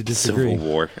 Agree to disagree. Civil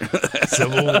War.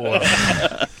 Civil War.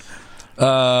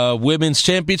 Women's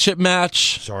championship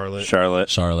match. Charlotte.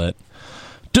 Charlotte.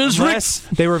 Does Rick... Unless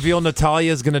they reveal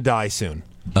Natalia's going to die soon.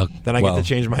 Then I get to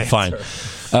change my Fine.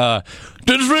 answer.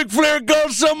 Does Ric Flair call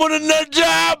someone a nut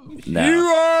job? No. You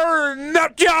are a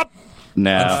nut job.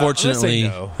 No. Unfortunately,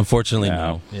 I'm gonna say no. unfortunately,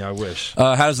 No. no. Yeah, I wish.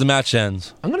 How does the match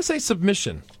end? I'm going to say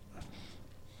submission.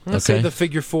 I'm going to Okay. say the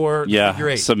figure 4, Yeah. figure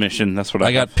 8. Submission. That's what I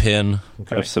I got have. pin.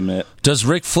 I have submit. Does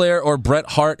Ric Flair or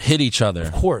Bret Hart hit each other?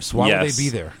 Of course. Why would Yes. they be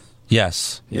there?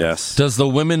 Yes. Yes. Does the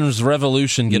women's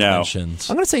revolution get No. mentioned?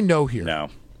 I'm going to say no here. No.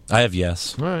 I have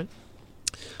yes. All right.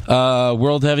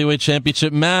 World Heavyweight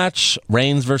Championship match: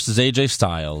 Reigns versus AJ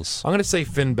Styles. I'm going to say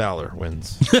Finn Balor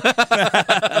wins. Is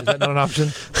that not an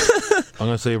option? I'm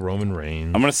going to say Roman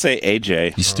Reigns. I'm going to say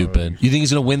AJ. You stupid. You think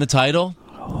he's going to win the title?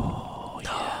 Oh,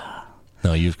 yeah.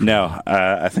 No, you. No,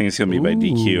 I think it's going to be by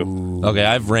DQ. Okay,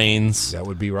 I have Reigns. That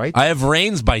would be right. I have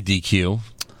Reigns by DQ.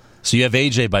 So you have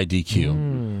AJ by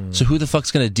DQ. So who the fuck's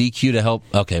going to DQ to help?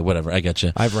 Okay, whatever. I get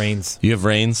you. I have Reigns You have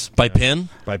Reigns by pin.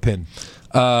 by pin.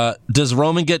 Does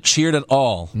Roman get cheered at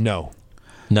all? No.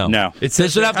 No. No. It There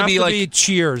should have to be like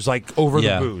cheers, like over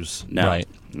Yeah. the booze. No. Right.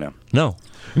 No. no,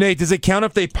 Nate, does it count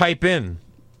if they pipe in?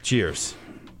 Cheers.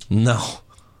 no.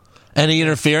 Any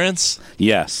interference?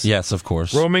 Yes. Yes, of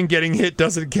course. Roman getting hit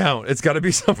doesn't count. It's got to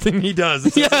be something he does.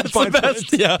 It Yeah, says it's the in fine best.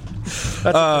 print. Yeah.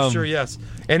 That's for sure. Yes.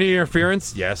 Any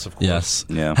interference? Yes, of course. Yes.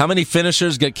 Yeah. How many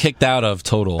finishers get kicked out of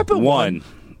total? One.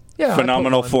 Yeah.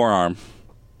 Phenomenal I put one. forearm.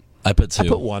 I put two. I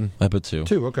put one. I put two.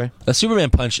 2. Okay. A Superman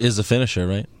punch is a finisher,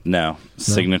 right? No.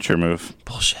 Signature move.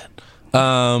 Bullshit.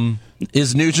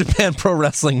 Is New Japan Pro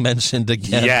Wrestling mentioned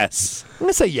again? Yes. I'm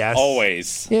gonna say yes.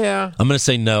 Always. Yeah. I'm going to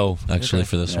say no, actually,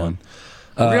 for this one.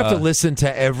 We're gonna have to listen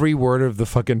to every word of the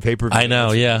fucking pay-per-view. I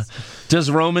know, yeah. Does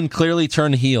Roman clearly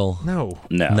turn heel? No.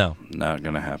 No. No. Not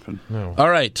going to happen. All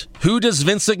right. Who does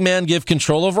Vince McMahon give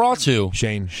control of Raw to?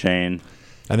 Shane. Shane.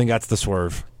 I think that's the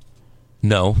swerve.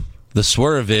 No. The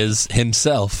swerve is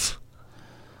himself.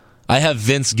 I have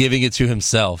Vince giving it to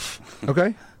himself.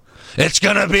 Okay. It's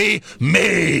going to be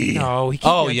me. No, he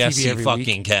can't Oh, be on yes, TV he every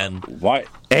fucking week. can. Why?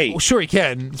 Hey, Well, sure he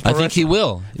can. It's pro I think he wrestling.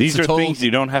 will. these It's a are total- things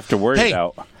you don't have to worry Hey.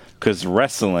 about because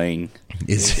wrestling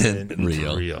isn't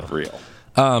real. real.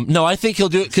 No, I think he'll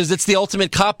do it because it's the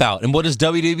ultimate cop out. And what does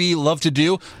WWE love to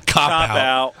do? Cop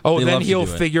out. Oh, They then love to he'll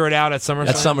do it. figure it out at SummerSlam.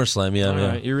 At SummerSlam, yeah. All yeah.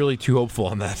 right, you're really too hopeful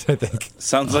on that, I think.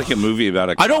 Sounds like a movie about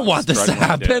a I don't cop want this to struggling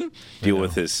happen. deal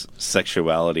with his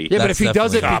sexuality. Yeah, but That's if he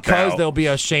does it definitely- because Cop out. there'll be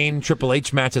a Shane Triple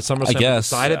H match at SummerSlam guess.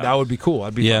 decided, Yeah. that would be cool.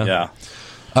 I'd be Yeah. fine.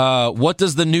 Yeah. What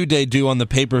does the New Day do on the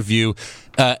pay-per-view?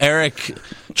 Eric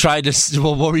tried to...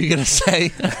 Well, what were you going to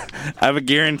say? I have a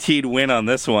guaranteed win on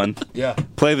this one. Yeah.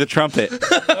 Play the trumpet.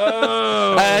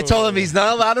 I told him he's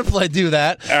not allowed to do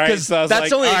that All right, because so I was that's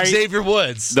like, only all right. Xavier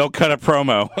Woods. They'll cut a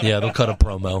promo. Yeah, they'll cut a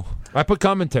promo. I put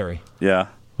commentary. Yeah.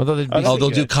 I thought they'd be Oh, they'll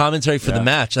do commentary for the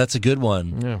match. That's a good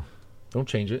one. Yeah. Don't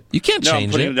change it. You can't No, I'm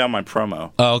change putting it. down my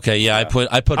promo. Oh, okay. Yeah, I put.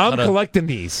 I'm cut a- collecting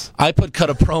these. I put cut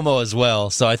a promo as well.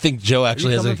 So I think Joe Are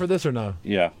actually you has coming a. for this or no?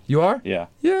 Yeah. You are? Yeah.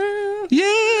 Yeah. Yeah.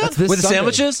 That's this With the Sunday.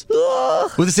 sandwiches.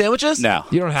 With the sandwiches. No.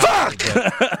 You don't have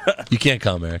to. You can't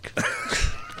come, Eric. I'll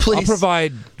Please.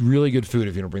 provide really good food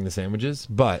if you don't bring the sandwiches,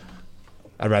 but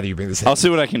I'd rather you bring the I'll sandwiches. see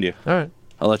what I can do. All right.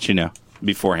 I'll let you know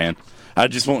beforehand. I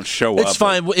just won't show up. It's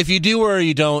fine. If you do or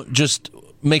you don't, just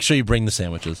make sure you bring the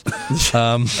sandwiches.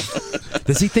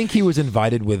 Does he think he was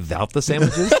invited without the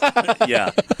sandwiches?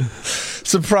 Yeah.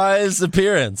 Surprise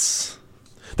appearance.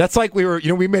 That's like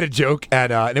we made a joke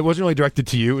at, and it wasn't really directed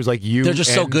to you. It was like you. They're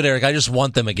just so and- good, Eric. I just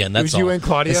want them again. It That's was all. you and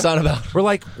Claudia. It's not about. We're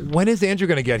like, when is Andrew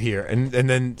going to get here? And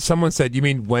then someone said, "You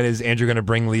mean when is Andrew going to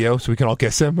bring Leo so we can all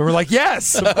kiss him?" And we're like,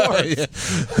 "Yes, of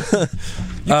course."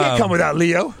 You can't come without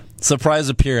Leo. Surprise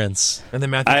appearance. And then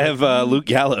Matthew. I have Luke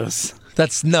Gallows.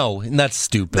 That's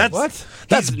stupid. What?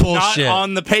 That's He's bullshit. Not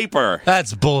on the paper.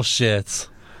 That's bullshit.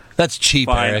 That's cheap,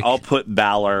 Fine, Eric. I'll put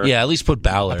Balor. Yeah, at least put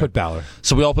Balor. I put Balor.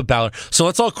 So we all put Balor. So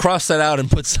let's all cross that out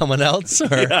and put someone else. Or,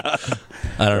 I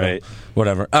don't know.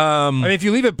 Whatever. I mean, if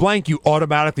you leave it blank, you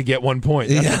automatically get 1 point.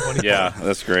 That's the funny Yeah, part.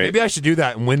 that's great. Maybe I should do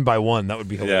that and win by 1. That would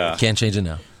be hilarious. Can't change it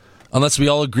now. Unless we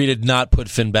all agree to not put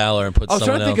Finn Balor and put I was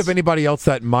someone trying to think else. of anybody else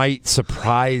that might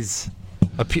surprise.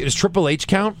 Does Triple H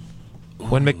count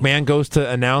when McMahon goes to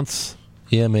announce?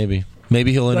 Yeah, maybe.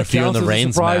 Maybe he'll That interfere in counts the as a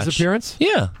Reigns surprise match. appearance?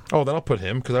 Yeah. Oh, then I'll put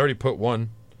him because I already put 1.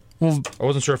 Well, I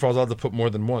wasn't sure if I was allowed to put more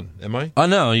than 1. Am I? oh,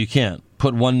 no, you can't.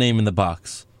 Put one name in the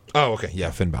box. Oh, okay.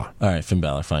 Yeah, Finn Balor. All right, Finn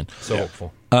Balor, fine. So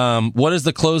hopeful. What is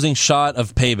the closing shot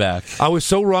of Payback? I was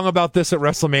so wrong about this at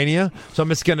WrestleMania, so I'm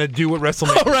just going to do what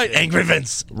WrestleMania All right, Angry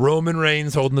Vince. Roman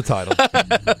Reigns holding the title.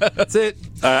 That's it.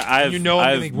 I have, You know I'm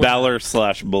I gonna have win.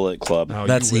 Balor/Bullet Club. Oh,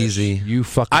 That's you wish. easy. You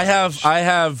fucking I wish.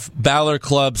 have Balor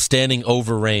Club standing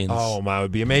over Reigns. Oh, my, it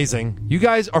would be amazing. You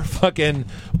guys are fucking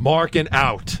marking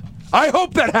out. I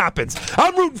hope that happens.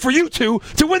 I'm rooting for you two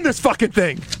to win this fucking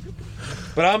thing.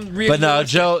 But I'm really. But no,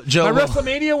 Joe. My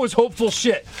WrestleMania was hopeful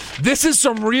shit. This is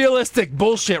some realistic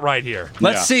bullshit right here.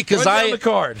 Let's see, because Run down the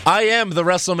card. I am the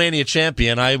WrestleMania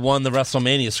champion. I won the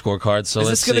WrestleMania scorecard. So Is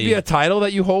let's this going to see. be a title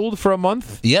that you hold for a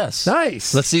month? Yes.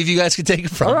 Nice. Let's see if you guys can take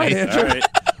it from All right, me. Andrew. All right.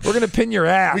 We're going to pin your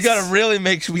ass. We gotta really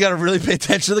pay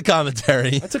attention to the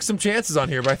commentary. I took some chances on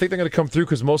here, but I think they're going to come through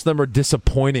because most of them are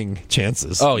disappointing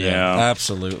chances. Oh yeah, Yeah.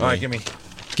 absolutely. All right, give me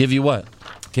Give you what?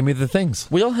 Give me the things.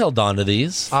 We all held on to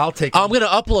these. I'll take I'm going to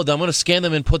upload them. I'm going to scan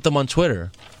them and put them on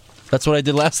Twitter. That's what I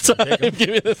did last time. Give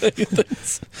me the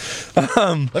things.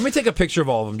 Let me take a picture of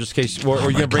all of them just in case. Or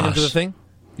are you going to bring them to the gosh. thing?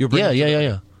 You'll bring them to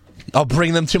Yeah. I'll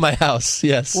bring them to my house.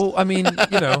 Yes. Well, I mean,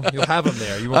 you'll have them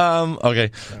there. You won't,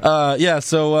 Okay. Yeah.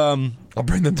 So. I'll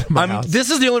bring them to my house.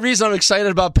 This is the only reason I'm excited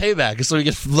about Payback, is so we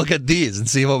can look at these and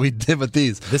see what we did with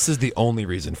these. This is the only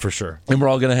reason, for sure. And we're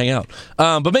all going to hang out.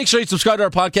 But make sure you subscribe to our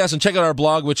podcast and check out our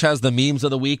blog, which has the memes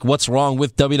of the week, What's Wrong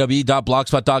with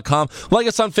WWE.blogspot.com. Like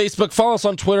us on Facebook. Follow us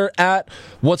on Twitter at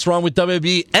What's Wrong with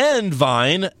WWE and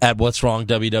Vine at What's Wrong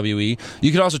WWE.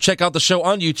 You can also check out the show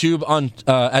on YouTube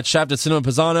at Shafted Cinema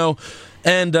Pisano.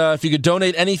 And if you could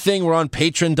donate anything, we're on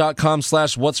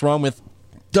patreon.com/What's Wrong with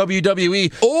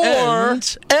WWE.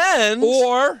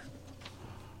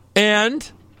 And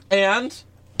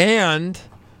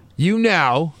you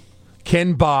now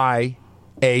can buy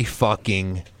a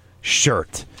fucking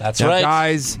shirt. That's now, right.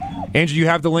 guys. Andrew, you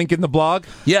have the link in the blog?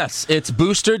 Yes, it's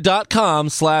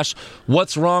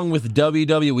booster.com/What's Wrong with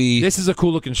WWE. This is a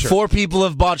cool looking shirt. 4 people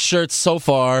have bought shirts so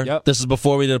far. Yep. This is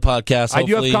before we did a podcast. I do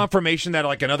have Hopefully- confirmation that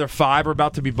like another 5 are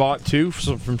about to be bought too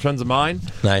from friends of mine.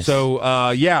 Nice. So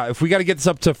if we got to get this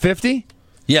up to 50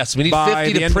 Yes, we need by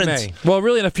 50 the to end print. of May. Well,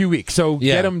 really in a few weeks. So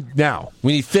Yeah. get them now.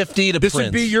 We need 50 to This print.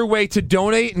 would be your way to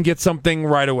donate and get something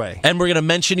right away. And we're going to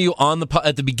mention you on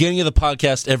at the beginning of the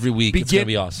podcast every week. It's going to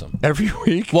be awesome. Every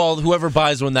week? Well, whoever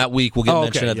buys one that week will get Oh,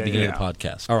 mentioned okay. at the Yeah, beginning yeah. of the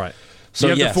podcast. All right. So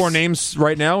you have yes. the 4 names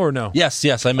right now or no? Yes,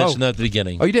 I mentioned that at the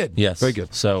beginning. Oh, you did? Yes. Very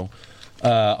good. So,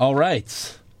 all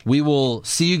right. We will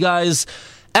see you guys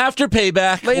after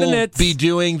Payback. Later, We'll Nits. be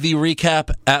doing the recap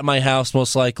at my house,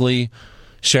 most likely,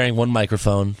 sharing one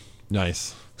microphone.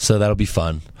 Nice. So that'll be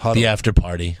fun. Huddled. The after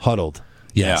party. Huddled.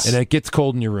 Yes. And it gets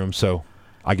cold in your room, so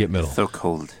I get middle. So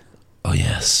cold. Oh,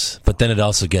 yes. But then it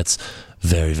also gets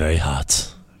very, very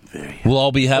hot. We'll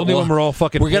all be Only when we're all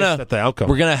fucking pissed at the outcome.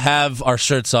 We're gonna have our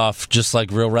shirts off just like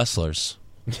real wrestlers,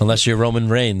 unless you're Roman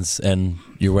Reigns and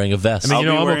you're wearing a vest. I mean,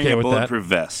 I'll be I'm wearing okay a with that. bulletproof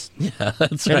vest.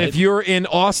 That's And right. if you're in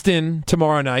Austin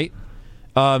tomorrow night,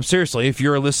 seriously, if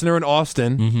you're a listener in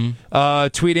Austin,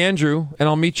 tweet Andrew, and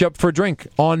I'll meet you up for a drink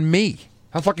on me.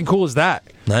 How fucking cool is that?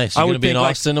 Nice. You're going to be in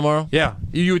Austin tomorrow? Yeah.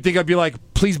 You would think I'd be like,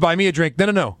 please buy me a drink.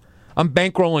 No. I'm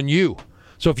bankrolling you.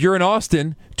 So if you're in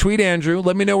Austin, tweet Andrew,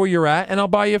 let me know where you're at, and I'll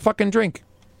buy you a fucking drink.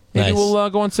 Maybe Nice. we'll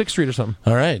go on 6th Street or something.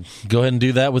 All right. Go ahead and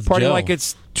do that with Party Joe. like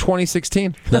it's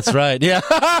 2016. That's right. Yeah.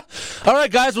 All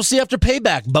right, guys. We'll see you after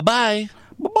Payback. Bye-bye.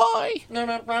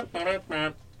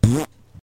 Bye-bye.